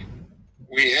say?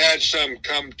 We had some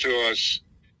come to us,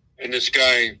 and this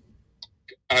guy,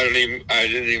 I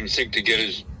didn't even think to get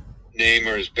his name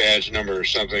or his badge number or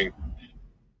something.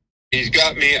 He's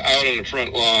got me out on the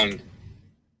front lawn,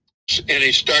 and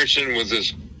he starts in with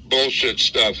this bullshit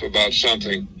stuff about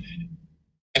something.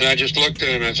 And I just looked at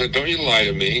him and I said, "Don't you lie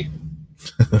to me."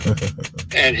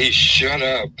 And he shut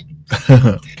up.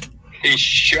 He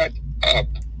shut up.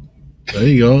 There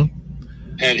you go.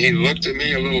 And he looked at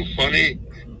me a little funny.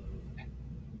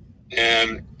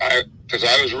 And because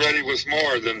I was ready with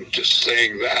more than just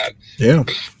saying that. Yeah.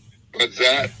 But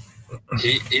that,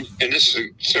 and this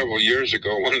is several years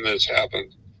ago when this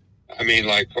happened. I mean,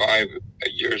 like 5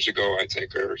 years ago, I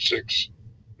think, or 6,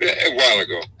 a while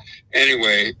ago.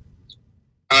 Anyway,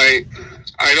 I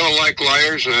don't like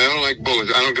liars and I don't like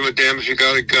bullets. I don't give a damn if you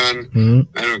got a gun.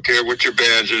 Mm-hmm. I don't care what your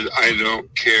badge is. I don't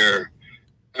care.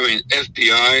 I mean,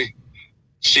 FBI,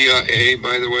 CIA,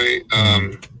 by the way.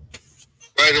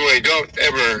 Don't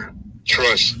ever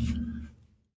trust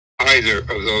either of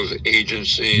those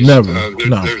agencies. Never.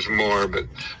 No. There's more, but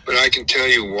I can tell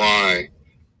you why.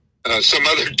 Some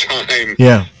other time.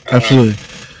 Yeah, absolutely.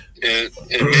 And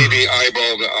maybe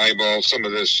eyeball to eyeball, some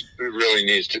of this really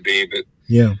needs to be, but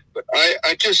yeah. But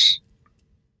I just,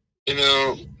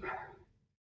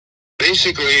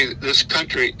 basically this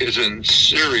country is in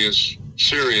serious,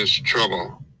 serious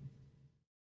trouble.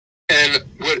 And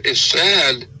what is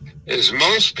sad is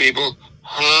most people,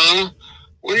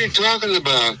 what are you talking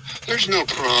about? There's no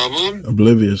problem.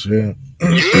 Oblivious, yeah.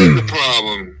 You're the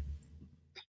problem.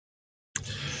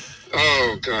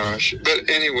 Oh, gosh. But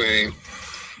anyway,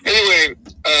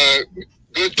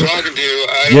 good talking to you.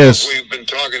 I don't know if we've been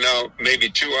talking now maybe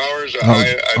 2 hours.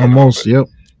 I almost, know, yep.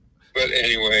 But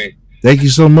anyway. Thank you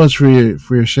so much for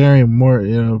your sharing more.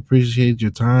 Appreciate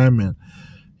your time and,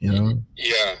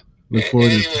 Yeah. Look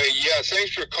forward anyway,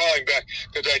 thanks for calling back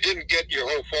because I didn't get your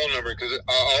whole phone number because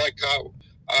all I caught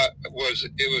was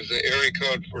the area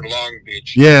code for Long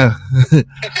Beach. Yeah.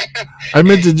 I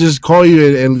meant to just call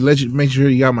you and let you make sure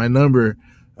you got my number.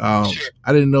 Sure.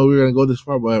 I didn't know we were gonna go this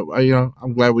far, but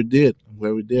I'm glad we did.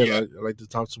 Yeah. I'd like to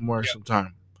talk some more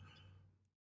sometime.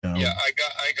 Yeah, I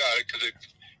got it because it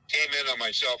came in on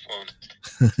my cell phone.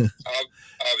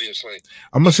 Obviously,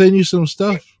 I'm gonna send you some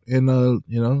stuff, and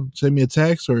send me a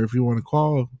text, or if you want to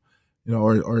call,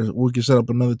 or we can set up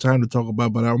another time to talk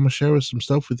about. But I'm gonna share some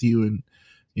stuff with you, and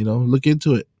look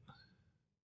into it.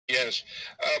 Yes.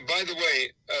 By the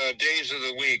way, days of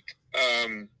the week.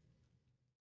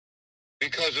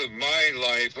 Because of my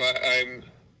life,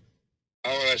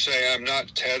 how would I say, I'm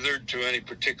not tethered to any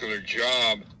particular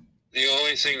job. The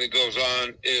only thing that goes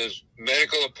on is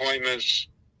medical appointments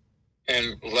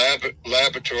and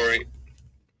laboratory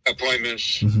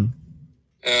appointments. Mm-hmm.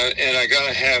 And I got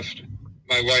to have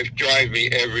my wife drive me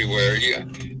everywhere. Yeah.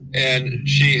 And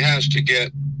she has to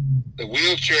get the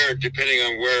wheelchair, depending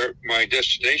on where my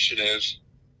destination is,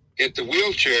 get the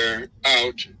wheelchair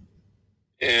out.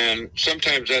 And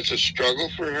sometimes that's a struggle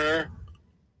for her.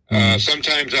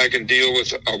 Sometimes I can deal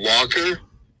with a walker.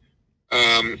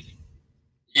 When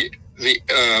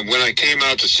I came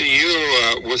out to see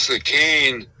you with the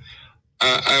cane,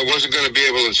 I wasn't going to be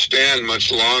able to stand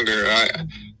much longer. I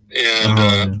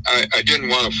didn't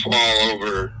want to fall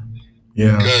over.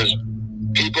 Yeah. Because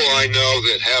people I know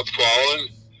that have fallen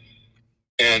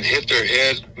and hit their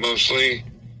head mostly,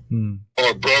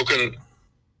 or broken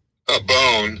a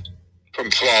bone from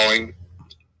falling,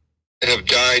 have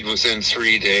died within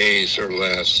 3 days or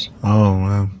less. Oh,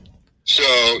 wow. So,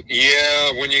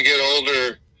 when you get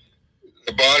older,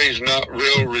 the body's not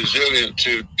real resilient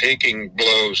to taking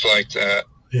blows like that.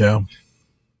 Yeah.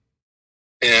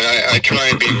 And I try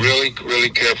and be really, really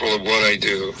careful of what I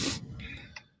do.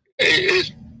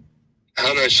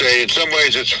 How do I say? In some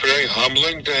ways, it's very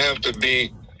humbling to have to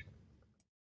be.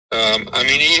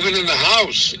 Even in the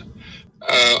house,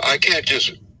 I can't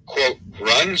just, quote,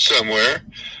 run somewhere.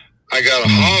 I got to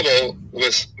hobble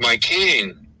with my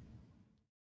cane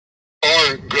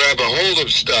or grab a hold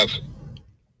of stuff,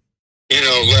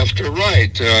 left or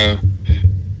right.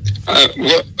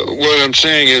 What I'm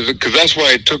saying is, because that's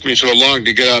why it took me so long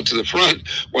to get out to the front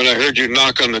when I heard you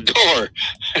knock on the door.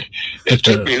 It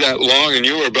took me that long, and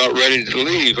you were about ready to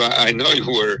leave. I know you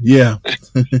were. Yeah.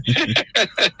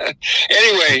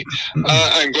 Anyway,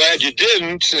 I'm glad you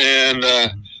didn't, and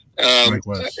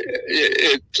likewise.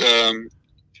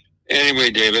 Anyway,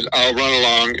 David, I'll run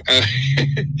along.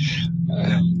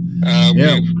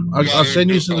 I'll send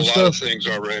you some stuff. A lot of things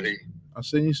already. I'll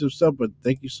send you some stuff, but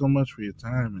thank you so much for your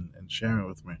time and sharing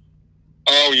with me.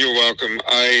 Oh, you're welcome.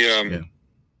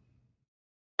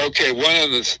 Okay, one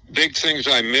of the big things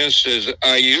I miss is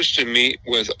I used to meet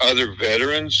with other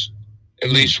veterans at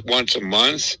least once a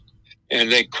month,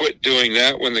 and they quit doing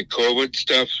that when the COVID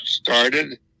stuff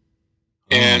started.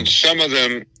 And some of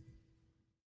them,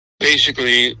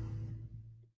 basically,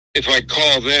 if I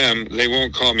call them, they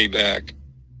won't call me back.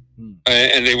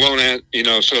 And they won't have,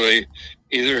 so they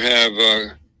either have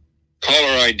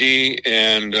caller ID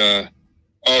and,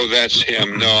 oh, that's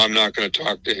him. No, I'm not going to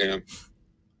talk to him.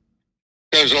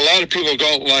 Because a lot of people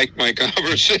don't like my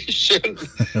conversation.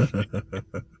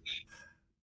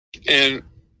 and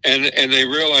they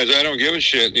realize I don't give a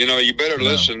shit. You better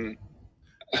listen.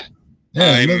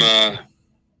 I'm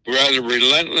rather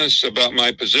relentless about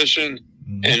my position,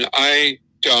 and I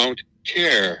don't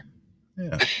care.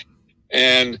 Yeah.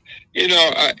 And,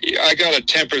 I got to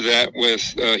temper that with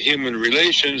human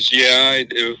relations. Yeah, I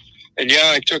do. And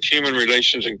yeah, I took human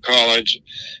relations in college.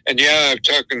 And yeah, I've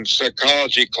taken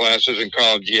psychology classes in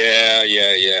college.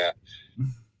 Yeah.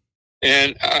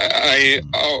 And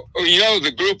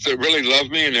the group that really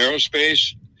loved me in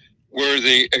aerospace were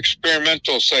the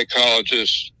experimental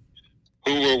psychologists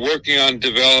who were working on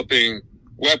developing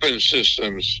weapon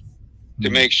systems to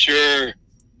make sure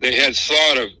they had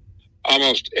thought of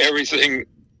almost everything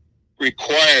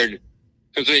required.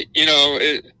 Because,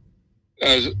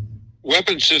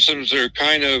 weapon systems are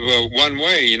kind of one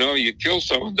way, you kill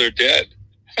someone, they're dead.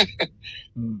 Or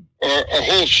a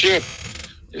whole ship.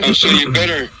 So you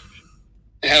better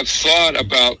have thought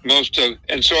about most of,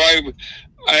 and so I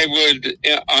would,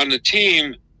 on the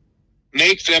team,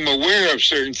 make them aware of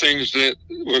certain things that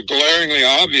were glaringly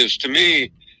obvious to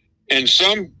me. In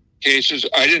some cases,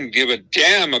 I didn't give a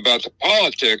damn about the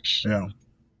politics. Yeah.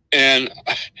 And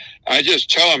I just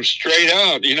tell them straight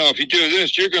out, if you do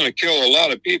this, you're going to kill a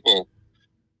lot of people.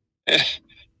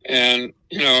 And,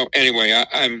 anyway,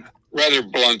 I'm rather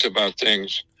blunt about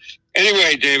things.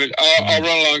 Anyway, David, I'll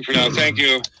run along for now. Thank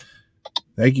you.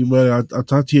 Thank you, buddy. I'll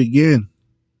talk to you again.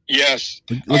 Yes.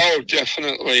 Oh,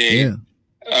 definitely. Yeah.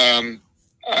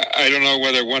 I don't know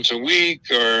whether once a week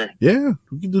or. Yeah,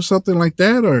 we can do something like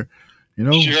that, or,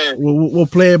 sure. We'll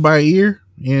play it by ear,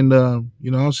 and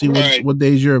I'll see what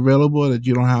days you're available that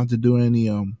you don't have to do any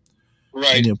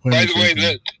Right. Any By the way,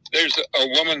 there's a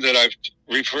woman that I've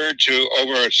referred to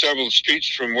over several streets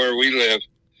from where we live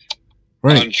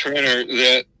on Trenner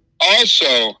that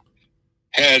also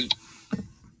had,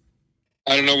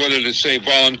 I don't know whether to say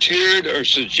volunteered or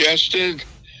suggested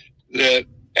that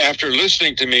after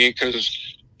listening to me, because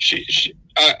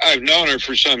I've known her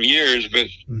for some years,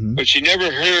 but she never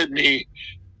heard me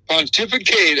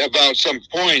pontificate about some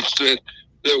points that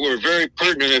were very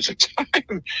pertinent at the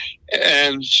time.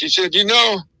 And she said,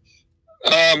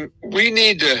 we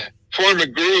need to form a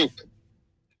group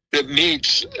that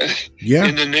meets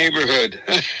in the neighborhood.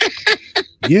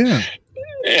 Yeah.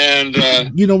 And,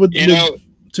 with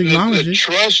technology. The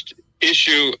trust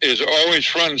issue is always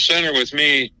front and center with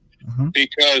me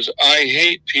because I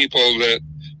hate people that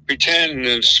pretend,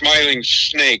 and smiling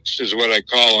snakes is what I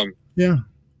call them. Yeah.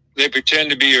 They pretend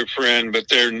to be your friend, but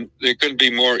they couldn't be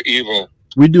more evil.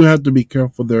 We do have to be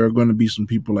careful. There are going to be some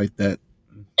people like that.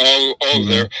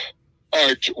 There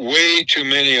are way too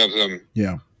many of them.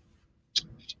 Yeah.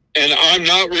 And I'm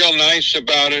not real nice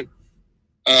about it.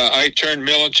 I turned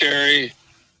military.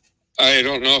 I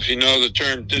don't know if you know the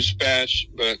term dispatch,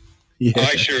 but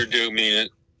I sure do mean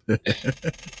it.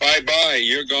 Bye-bye,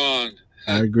 you're gone.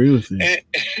 I agree with you.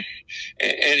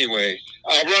 Anyway,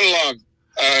 I'll run along.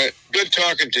 Good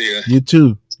talking to you. You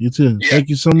too. Yeah. Thank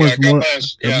you so much. God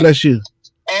bless. God bless you.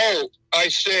 Oh,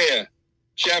 Isaiah,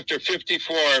 chapter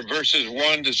 54, verses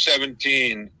 1 to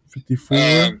 17.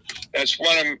 54? That's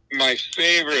one of my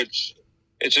favorites.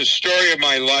 It's a story of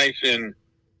my life in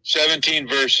 17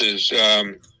 verses.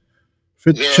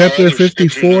 Chapter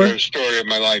 54? Story of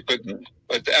my life, but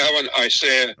that one,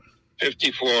 Isaiah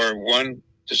 54, 1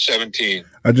 to 17.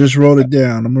 I just wrote it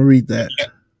down. I'm going to read that.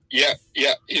 Yeah.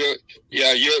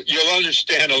 You'll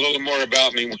understand a little more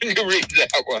about me when you read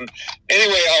that one.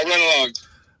 Anyway, I'll run along.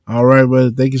 All right,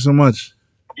 brother. Thank you so much.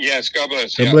 Yes, God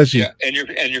bless. God bless you. Yeah.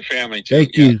 And your family too.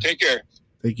 Thank you. Take care.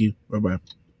 Thank you. Bye-bye.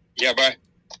 Yeah, bye.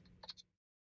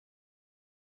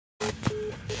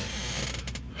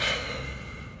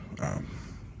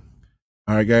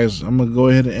 All right, guys, I'm gonna go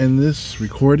ahead and end this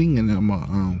recording, and I'm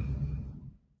gonna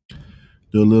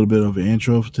do a little bit of an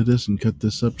intro to this and cut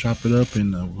this up, chop it up,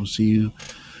 and we'll see you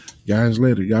guys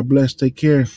later. God bless. Take care.